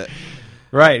deal with it.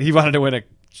 Right. He wanted to win a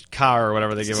car or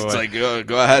whatever they give away. It's like,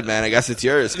 go ahead, man. I guess it's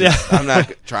yours. Yeah. I'm not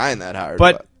trying that hard.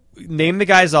 But name the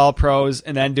guys all pros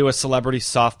and then do a celebrity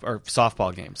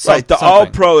softball game. Right. The all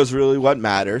pro is really what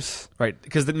matters. Right.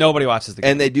 Because nobody watches the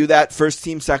game. And they do that first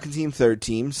team, second team, third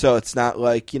team. So it's not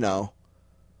like,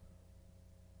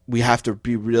 we have to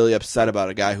be really upset about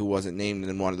a guy who wasn't named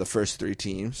in one of the first 3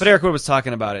 teams. But Eric Wood was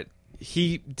talking about it.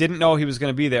 He didn't know he was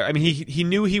going to be there. I mean, he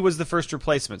knew he was the first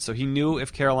replacement, so he knew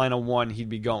if Carolina won, he'd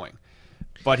be going.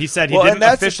 But he said he didn't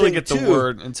officially get the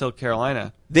word until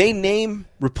Carolina. They name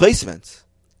replacements.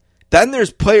 Then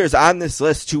there's players on this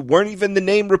list who weren't even the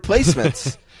named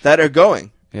replacements that are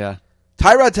going. Yeah.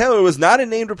 Tyrod Taylor was not a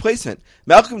named replacement.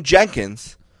 Malcolm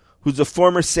Jenkins, who's a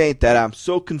former Saint that I'm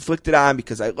so conflicted on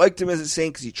because I liked him as a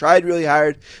Saint because he tried really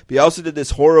hard, but he also did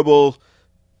this horrible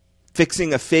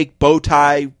fixing a fake bow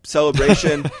tie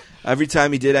celebration every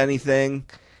time he did anything.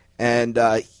 And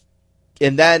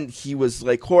then he was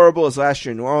like horrible his last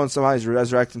year in New Orleans. Somehow he's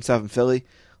resurrected himself in Philly.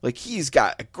 Like he's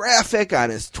got a graphic on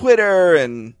his Twitter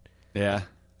and yeah,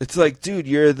 it's like, dude,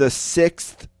 you're the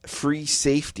 6th free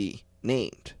safety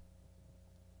named.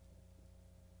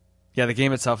 Yeah, the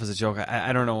game itself is a joke.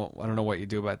 I don't know. I don't know what you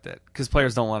do about that because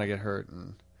players don't want to get hurt.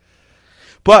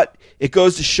 But it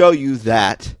goes to show you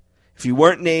that if you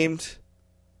weren't named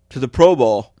to the Pro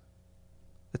Bowl,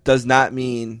 it does not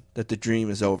mean that the dream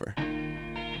is over.